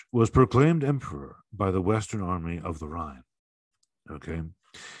English, was proclaimed emperor by the Western army of the Rhine. Okay,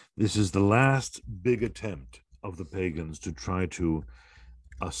 this is the last big attempt of the pagans to try to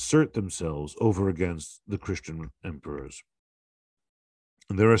assert themselves over against the Christian emperors.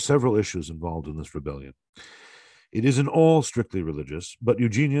 And there are several issues involved in this rebellion. It isn't all strictly religious, but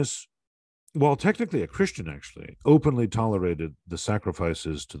Eugenius, while technically a Christian, actually openly tolerated the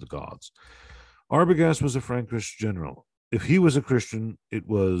sacrifices to the gods. Arbogast was a Frankish general. If he was a Christian, it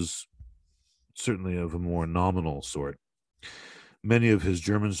was certainly of a more nominal sort. Many of his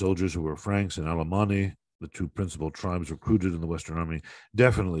German soldiers who were Franks and Alemanni, the two principal tribes recruited in the Western army,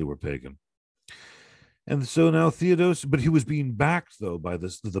 definitely were pagan. And so now Theodosius, but he was being backed, though, by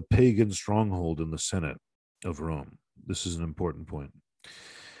the pagan stronghold in the Senate of Rome. This is an important point.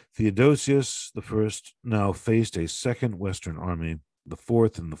 Theodosius I now faced a second Western army, the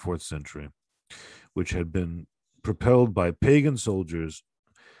fourth in the 4th century, which had been propelled by pagan soldiers,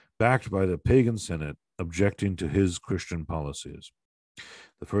 backed by the pagan Senate, objecting to his Christian policies.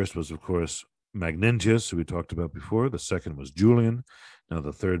 The first was, of course, Magnentius, who we talked about before. The second was Julian. Now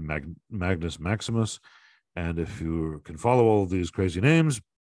the third, Magnus Maximus. And if you can follow all of these crazy names,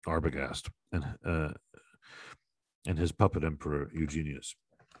 Arbogast and his puppet emperor, Eugenius.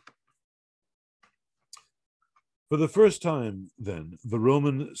 For the first time, then, the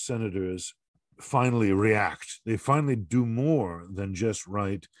Roman senators finally react. They finally do more than just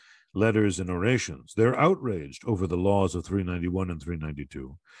write letters and orations. They're outraged over the laws of 391 and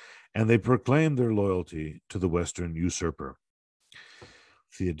 392, and they proclaim their loyalty to the Western usurper.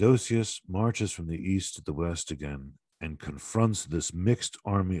 Theodosius marches from the east to the west again and confronts this mixed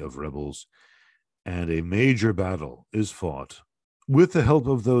army of rebels, and a major battle is fought with the help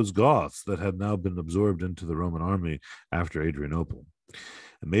of those Goths that had now been absorbed into the Roman army after Adrianople.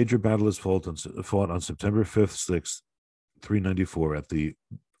 A major battle is fought on September 5th, 6th, 394 at the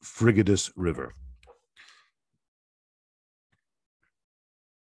Frigidus River.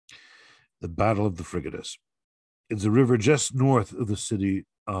 The Battle of the Frigidus. It's a river just north of the city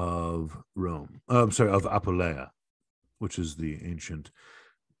of Rome. Of Apuleia, which is the ancient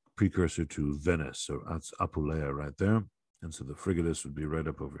precursor to Venice. So that's Apuleia right there. And so the Frigidus would be right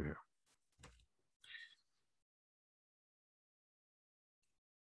up over here.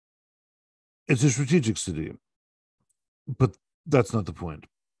 It's a strategic city, but that's not the point.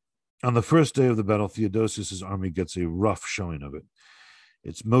 On the first day of the battle, Theodosius's army gets a rough showing of it.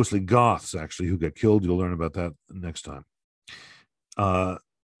 It's mostly Goths, actually, who get killed. You'll learn about that next time.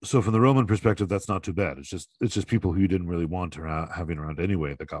 So from the Roman perspective, that's not too bad. It's just people who you didn't really want to having around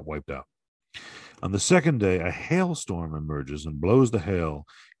anyway that got wiped out. On the second day, a hailstorm emerges and blows the hail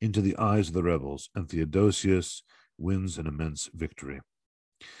into the eyes of the rebels, and Theodosius wins an immense victory.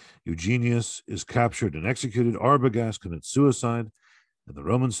 Eugenius is captured and executed. Arbogast commits suicide, and the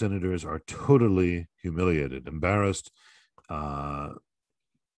Roman senators are totally humiliated, embarrassed,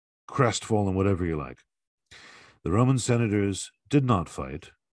 crestfallen, whatever you like. The Roman senators did not fight.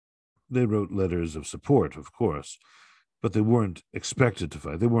 They wrote letters of support, of course, but they weren't expected to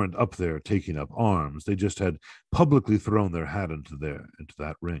fight. They weren't up there taking up arms. They just had publicly thrown their hat into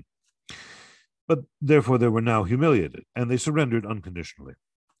that ring. But therefore, they were now humiliated, and they surrendered unconditionally.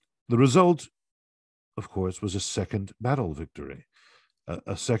 The result, of course, was a second battle victory,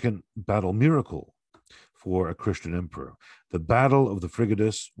 a second battle miracle for a Christian emperor. The Battle of the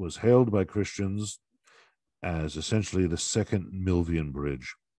Frigidus was hailed by Christians as essentially the second Milvian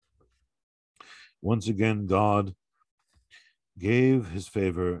bridge. Once again, God gave his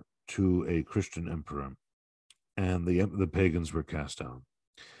favor to a Christian emperor, and the pagans were cast down.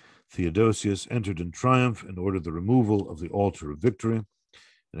 Theodosius entered in triumph and ordered the removal of the altar of victory,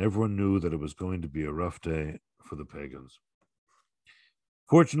 and everyone knew that it was going to be a rough day for the pagans.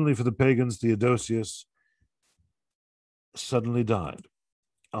 Fortunately for the pagans, Theodosius suddenly died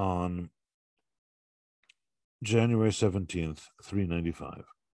on January 17th, 395,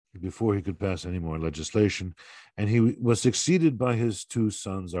 before he could pass any more legislation, and he was succeeded by his two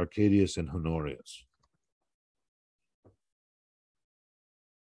sons, Arcadius and Honorius.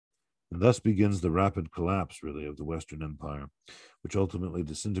 And thus begins the rapid collapse, really, of the Western Empire, which ultimately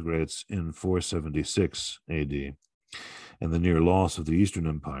disintegrates in 476 AD, and the near loss of the Eastern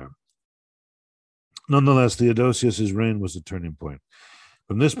Empire. Nonetheless, Theodosius's reign was a turning point.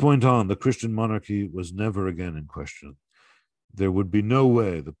 From this point on, the Christian monarchy was never again in question. There would be no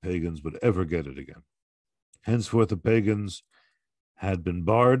way the pagans would ever get it again. Henceforth, the pagans had been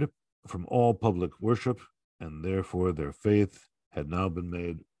barred from all public worship, and therefore their faith had now been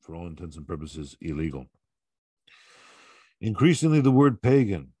made, for all intents and purposes, illegal. Increasingly, the word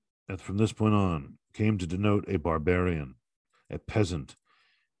pagan, from this point on, came to denote a barbarian, a peasant.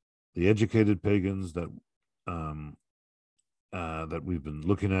 The educated pagans that we've been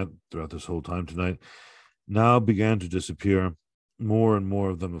looking at throughout this whole time tonight now began to disappear. More and more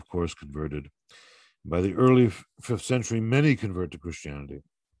of them, of course, converted. By the early 5th century, many convert to Christianity,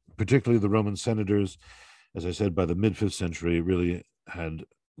 particularly the Roman senators. As I said, by the mid-5th century, really had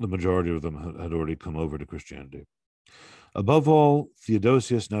the majority of them had already come over to Christianity. Above all,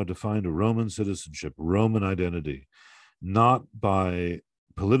 Theodosius now defined a Roman citizenship, Roman identity, not by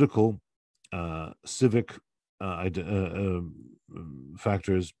political, civic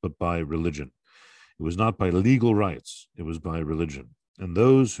factors, but by religion. It was not by legal rights, it was by religion. And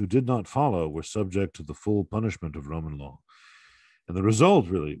those who did not follow were subject to the full punishment of Roman law. And the result,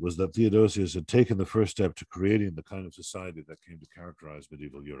 really, was that Theodosius had taken the first step to creating the kind of society that came to characterize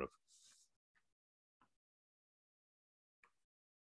medieval Europe.